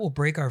 that will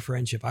break our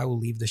friendship. I will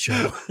leave the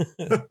show.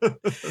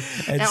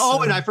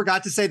 and I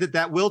forgot to say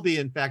that will be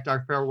in fact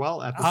our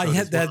farewell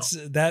episode.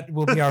 That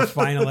will be our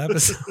final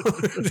episode.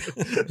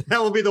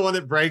 That will be the one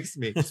that breaks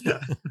me.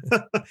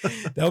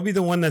 That will be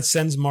the one that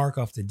sends Mark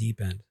off the deep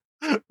end.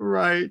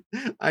 Right.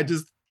 I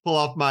just pull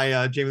off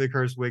my Jamie Lee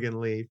Curtis wig and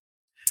leave.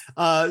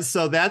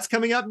 So that's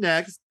coming up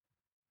next.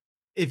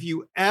 If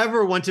you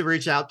ever want to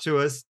reach out to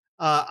us,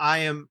 I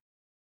am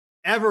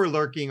ever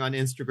lurking on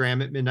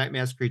Instagram at Midnight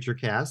Mass Creature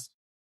Cast.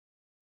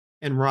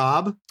 And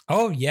Rob?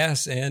 Oh,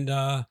 yes. And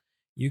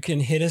you can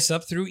hit us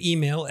up through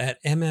email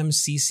at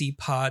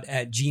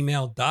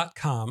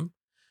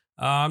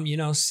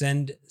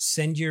mmccpod@gmail.com.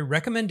 Send your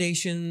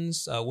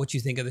recommendations, what you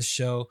think of the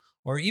show,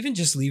 or even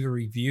just leave a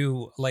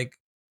review like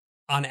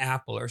on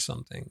Apple or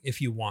something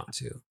if you want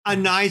to. A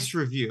nice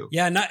review.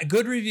 Yeah, not a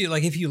good review.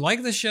 Like if you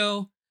like the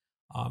show,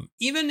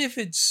 even if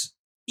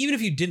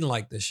you didn't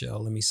like the show,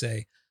 let me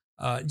say,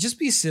 just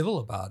be civil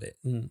about it.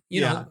 And,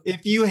 you know,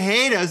 if you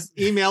hate us,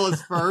 email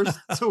us first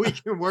so we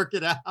can work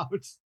it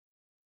out.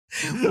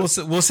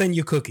 We'll send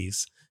you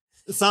cookies.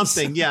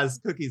 Something. Yes.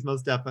 Cookies.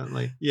 Most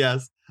definitely.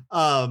 Yes.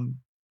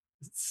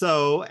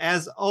 So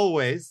as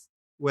always,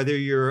 whether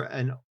you're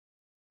a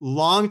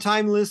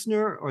longtime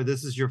listener or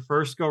this is your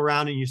first go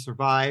round and you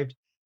survived,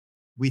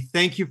 we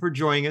thank you for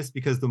joining us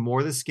because the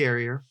more, the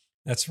scarier.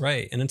 That's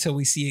right. And until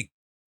we see,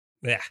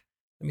 let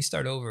me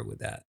start over with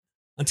that.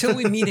 Until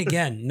we meet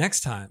again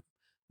next time,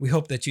 we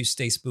hope that you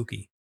stay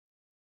spooky.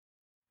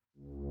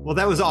 Well,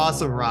 that was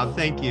awesome, Rob.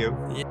 Thank you.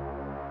 Yeah.